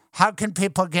 Giffords. How can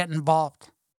people get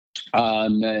involved?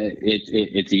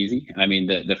 It's easy. I mean,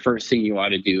 the first thing you ought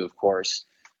to do, of course,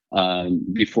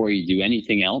 before you do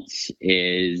anything else,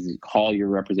 is call your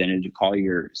representative, call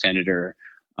your senator.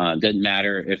 Doesn't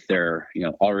matter if they're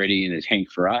already in the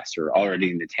tank for us or already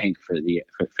in the tank for the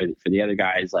other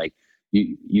guys. Like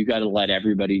you got to let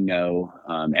everybody know,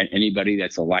 and anybody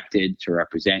that's elected to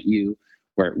represent you,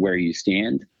 where you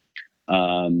stand.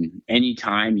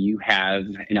 Anytime you have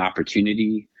an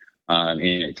opportunity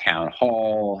in a town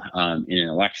hall, in an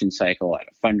election cycle, at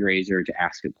a fundraiser, to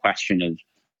ask a question of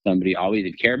somebody, always,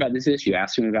 if you care about this issue,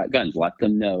 ask them about guns. Let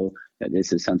them know that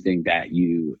this is something that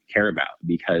you care about,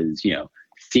 because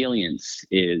salience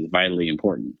is vitally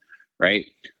important, right?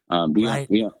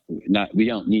 We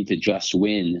don't need to just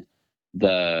win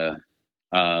the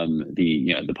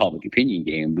public opinion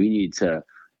game. We need to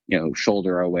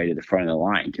shoulder our way to the front of the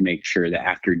line to make sure that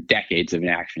after decades of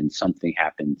inaction, something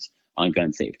happens on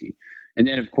gun safety. And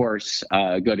then, of course,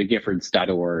 go to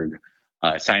Giffords.org,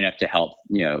 sign up to help,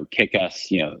 kick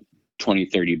us,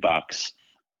 $20-$30.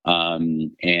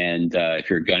 And if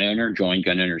you're a gun owner, join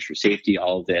Gun Owners for Safety.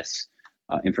 All of this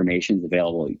information is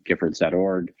available at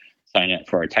Giffords.org. Sign up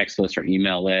for our text list or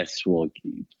email list. We'll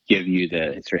give you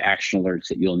the sort of action alerts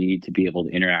that you'll need to be able to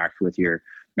interact with your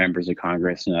members of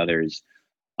Congress and others.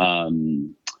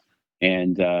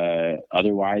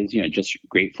 Otherwise, just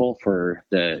grateful for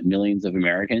the millions of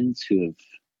Americans who have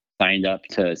signed up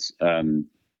to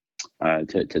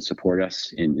support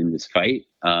us in this fight,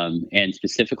 and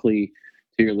specifically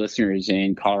to your listeners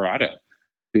in Colorado,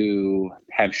 who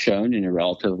have shown in a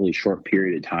relatively short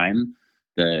period of time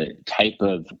the type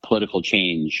of political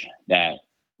change that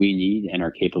we need and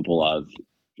are capable of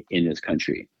in this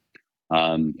country.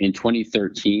 In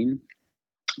 2013,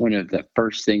 one of the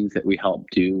first things that we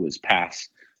helped do was pass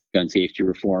gun safety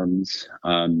reforms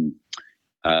in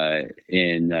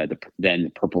the then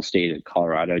purple state of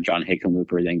Colorado. John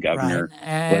Hickenlooper, then governor. Right.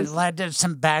 And it led to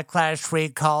some backlash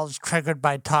recalls triggered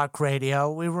by talk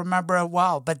radio. We remember it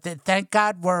well. But thank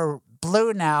God we're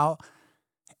blue now.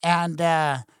 And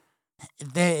the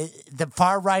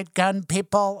far-right gun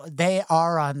people, they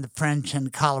are on the fringe in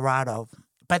Colorado.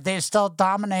 But they still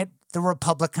dominate the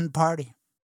Republican Party.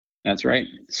 That's right.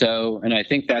 So, and I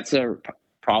think that's a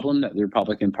problem that the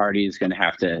Republican Party is going to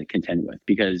have to contend with,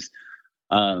 because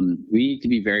we need to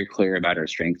be very clear about our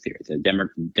strengths here. The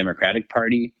Democratic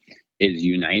Party is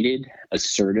united,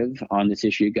 assertive on this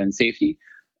issue of gun safety.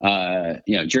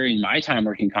 During my time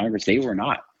working in Congress, they were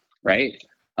not, right?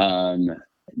 The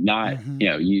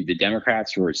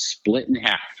Democrats were split in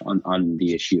half on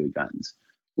the issue of guns.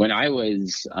 When I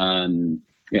was,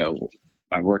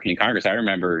 I'm working in Congress, I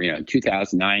remember,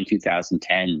 2009,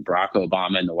 2010, Barack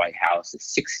Obama in the White House, a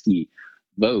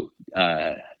 60-vote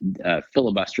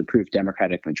filibuster-proof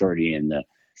Democratic majority in the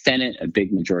Senate, a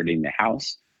big majority in the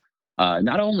House.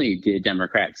 Not only did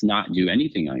Democrats not do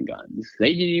anything on guns,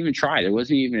 they didn't even try. There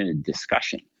wasn't even a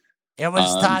discussion. It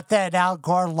was thought that Al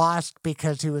Gore lost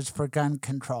because he was for gun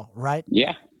control, right?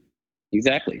 Yeah,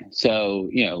 exactly. So,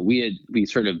 we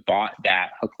sort of bought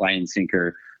that hook, line, and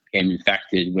sinker, became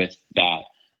infected with that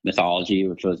mythology,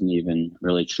 which wasn't even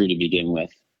really true to begin with.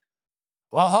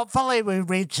 Well, hopefully we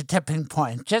reach a tipping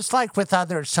point, just like with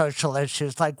other social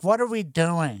issues. Like, what are we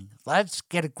doing? Let's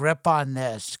get a grip on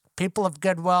this. People of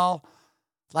goodwill,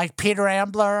 like Peter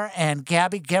Ambler and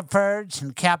Gabby Giffords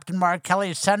and Captain Mark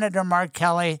Kelly, Senator Mark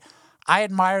Kelly, I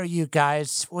admire you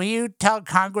guys. Will you tell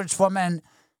Congresswoman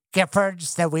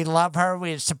Giffords that we love her,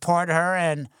 we support her,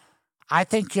 and I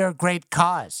think you're a great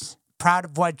cause. Proud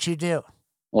of what you do.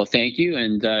 Well, thank you.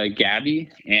 And Gabby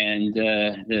and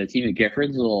the team at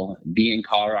Giffords will be in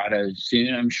Colorado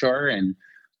soon, I'm sure. And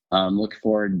look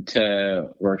forward to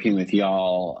working with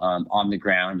y'all on the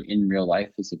ground in real life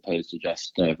as opposed to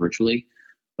just virtually.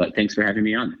 But thanks for having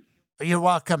me on. You're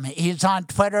welcome. He's on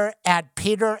Twitter at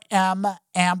Peter M.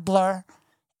 Ambler.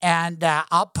 And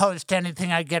I'll post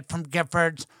anything I get from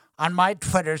Giffords on my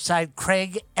Twitter site,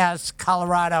 Craig S.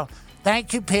 Colorado.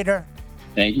 Thank you, Peter.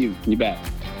 Thank you. You bet.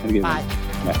 Have a good one. Bye.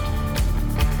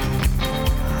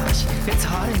 It's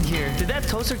hot in here. Did that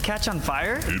toaster catch on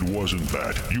fire? It wasn't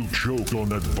that. You choked on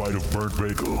that bite of burnt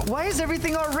bagel. Why is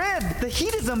everything all red? The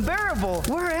heat is unbearable.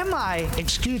 Where am I?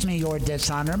 Excuse me, Your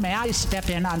Dishonor. May I step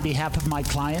in on behalf of my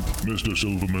client? Mr.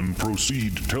 Silverman,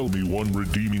 proceed. Tell me one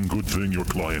redeeming good thing your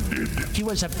client did. He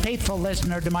was a faithful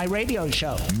listener to my radio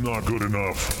show. Not good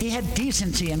enough. He had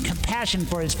decency and compassion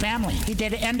for his family. He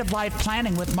did end-of-life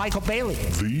planning with Michael Bailey.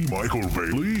 The Michael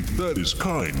Bailey? That is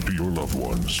kind to your loved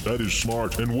ones. That is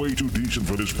smart and way too decent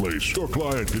for this place. Your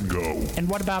client can go. And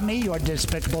what about me, Your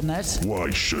Despicableness?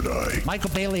 Why should I?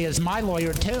 Michael Bailey is my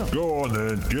lawyer, too. Go on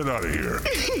then. Get out of here.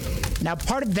 Now,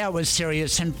 part of that was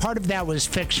serious and part of that was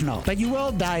fictional. But you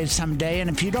will die someday, and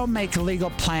if you don't make a legal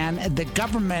plan, the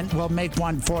government will make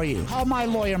one for you. Call my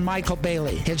lawyer, Michael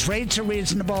Bailey. His rates are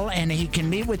reasonable, and he can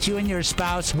meet with you and your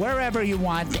spouse wherever you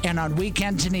want and on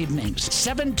weekends and evenings.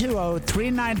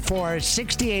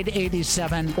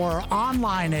 720-394-6887 or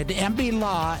online at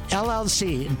mblawllc.com.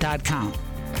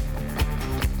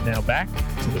 Now back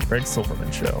to the Craig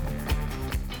Silverman Show.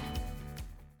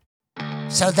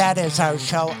 So that is our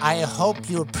show. I hope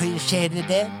you appreciated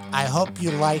it. I hope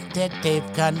you liked it. Dave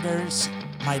Gunders,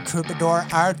 my troubadour,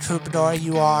 our troubadour,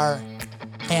 you are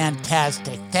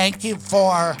fantastic. Thank you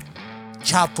for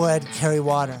Chop Wood, Carry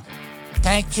Water.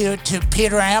 Thank you to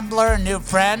Peter Ambler, a new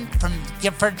friend from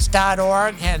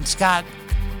Giffords.org, and Scott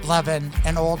Levin,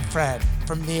 an old friend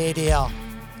from the ADL.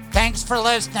 Thanks for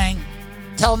listening.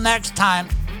 Till next time,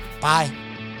 bye.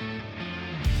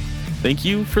 Thank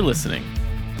you for listening.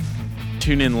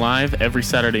 Tune in live every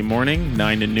Saturday morning,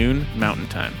 9 to noon, Mountain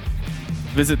Time.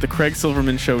 Visit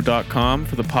thecraigsilvermanshow.com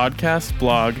for the podcast,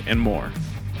 blog, and more.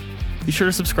 Be sure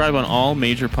to subscribe on all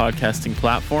major podcasting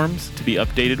platforms to be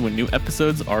updated when new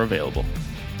episodes are available.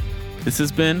 This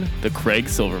has been The Craig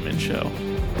Silverman Show.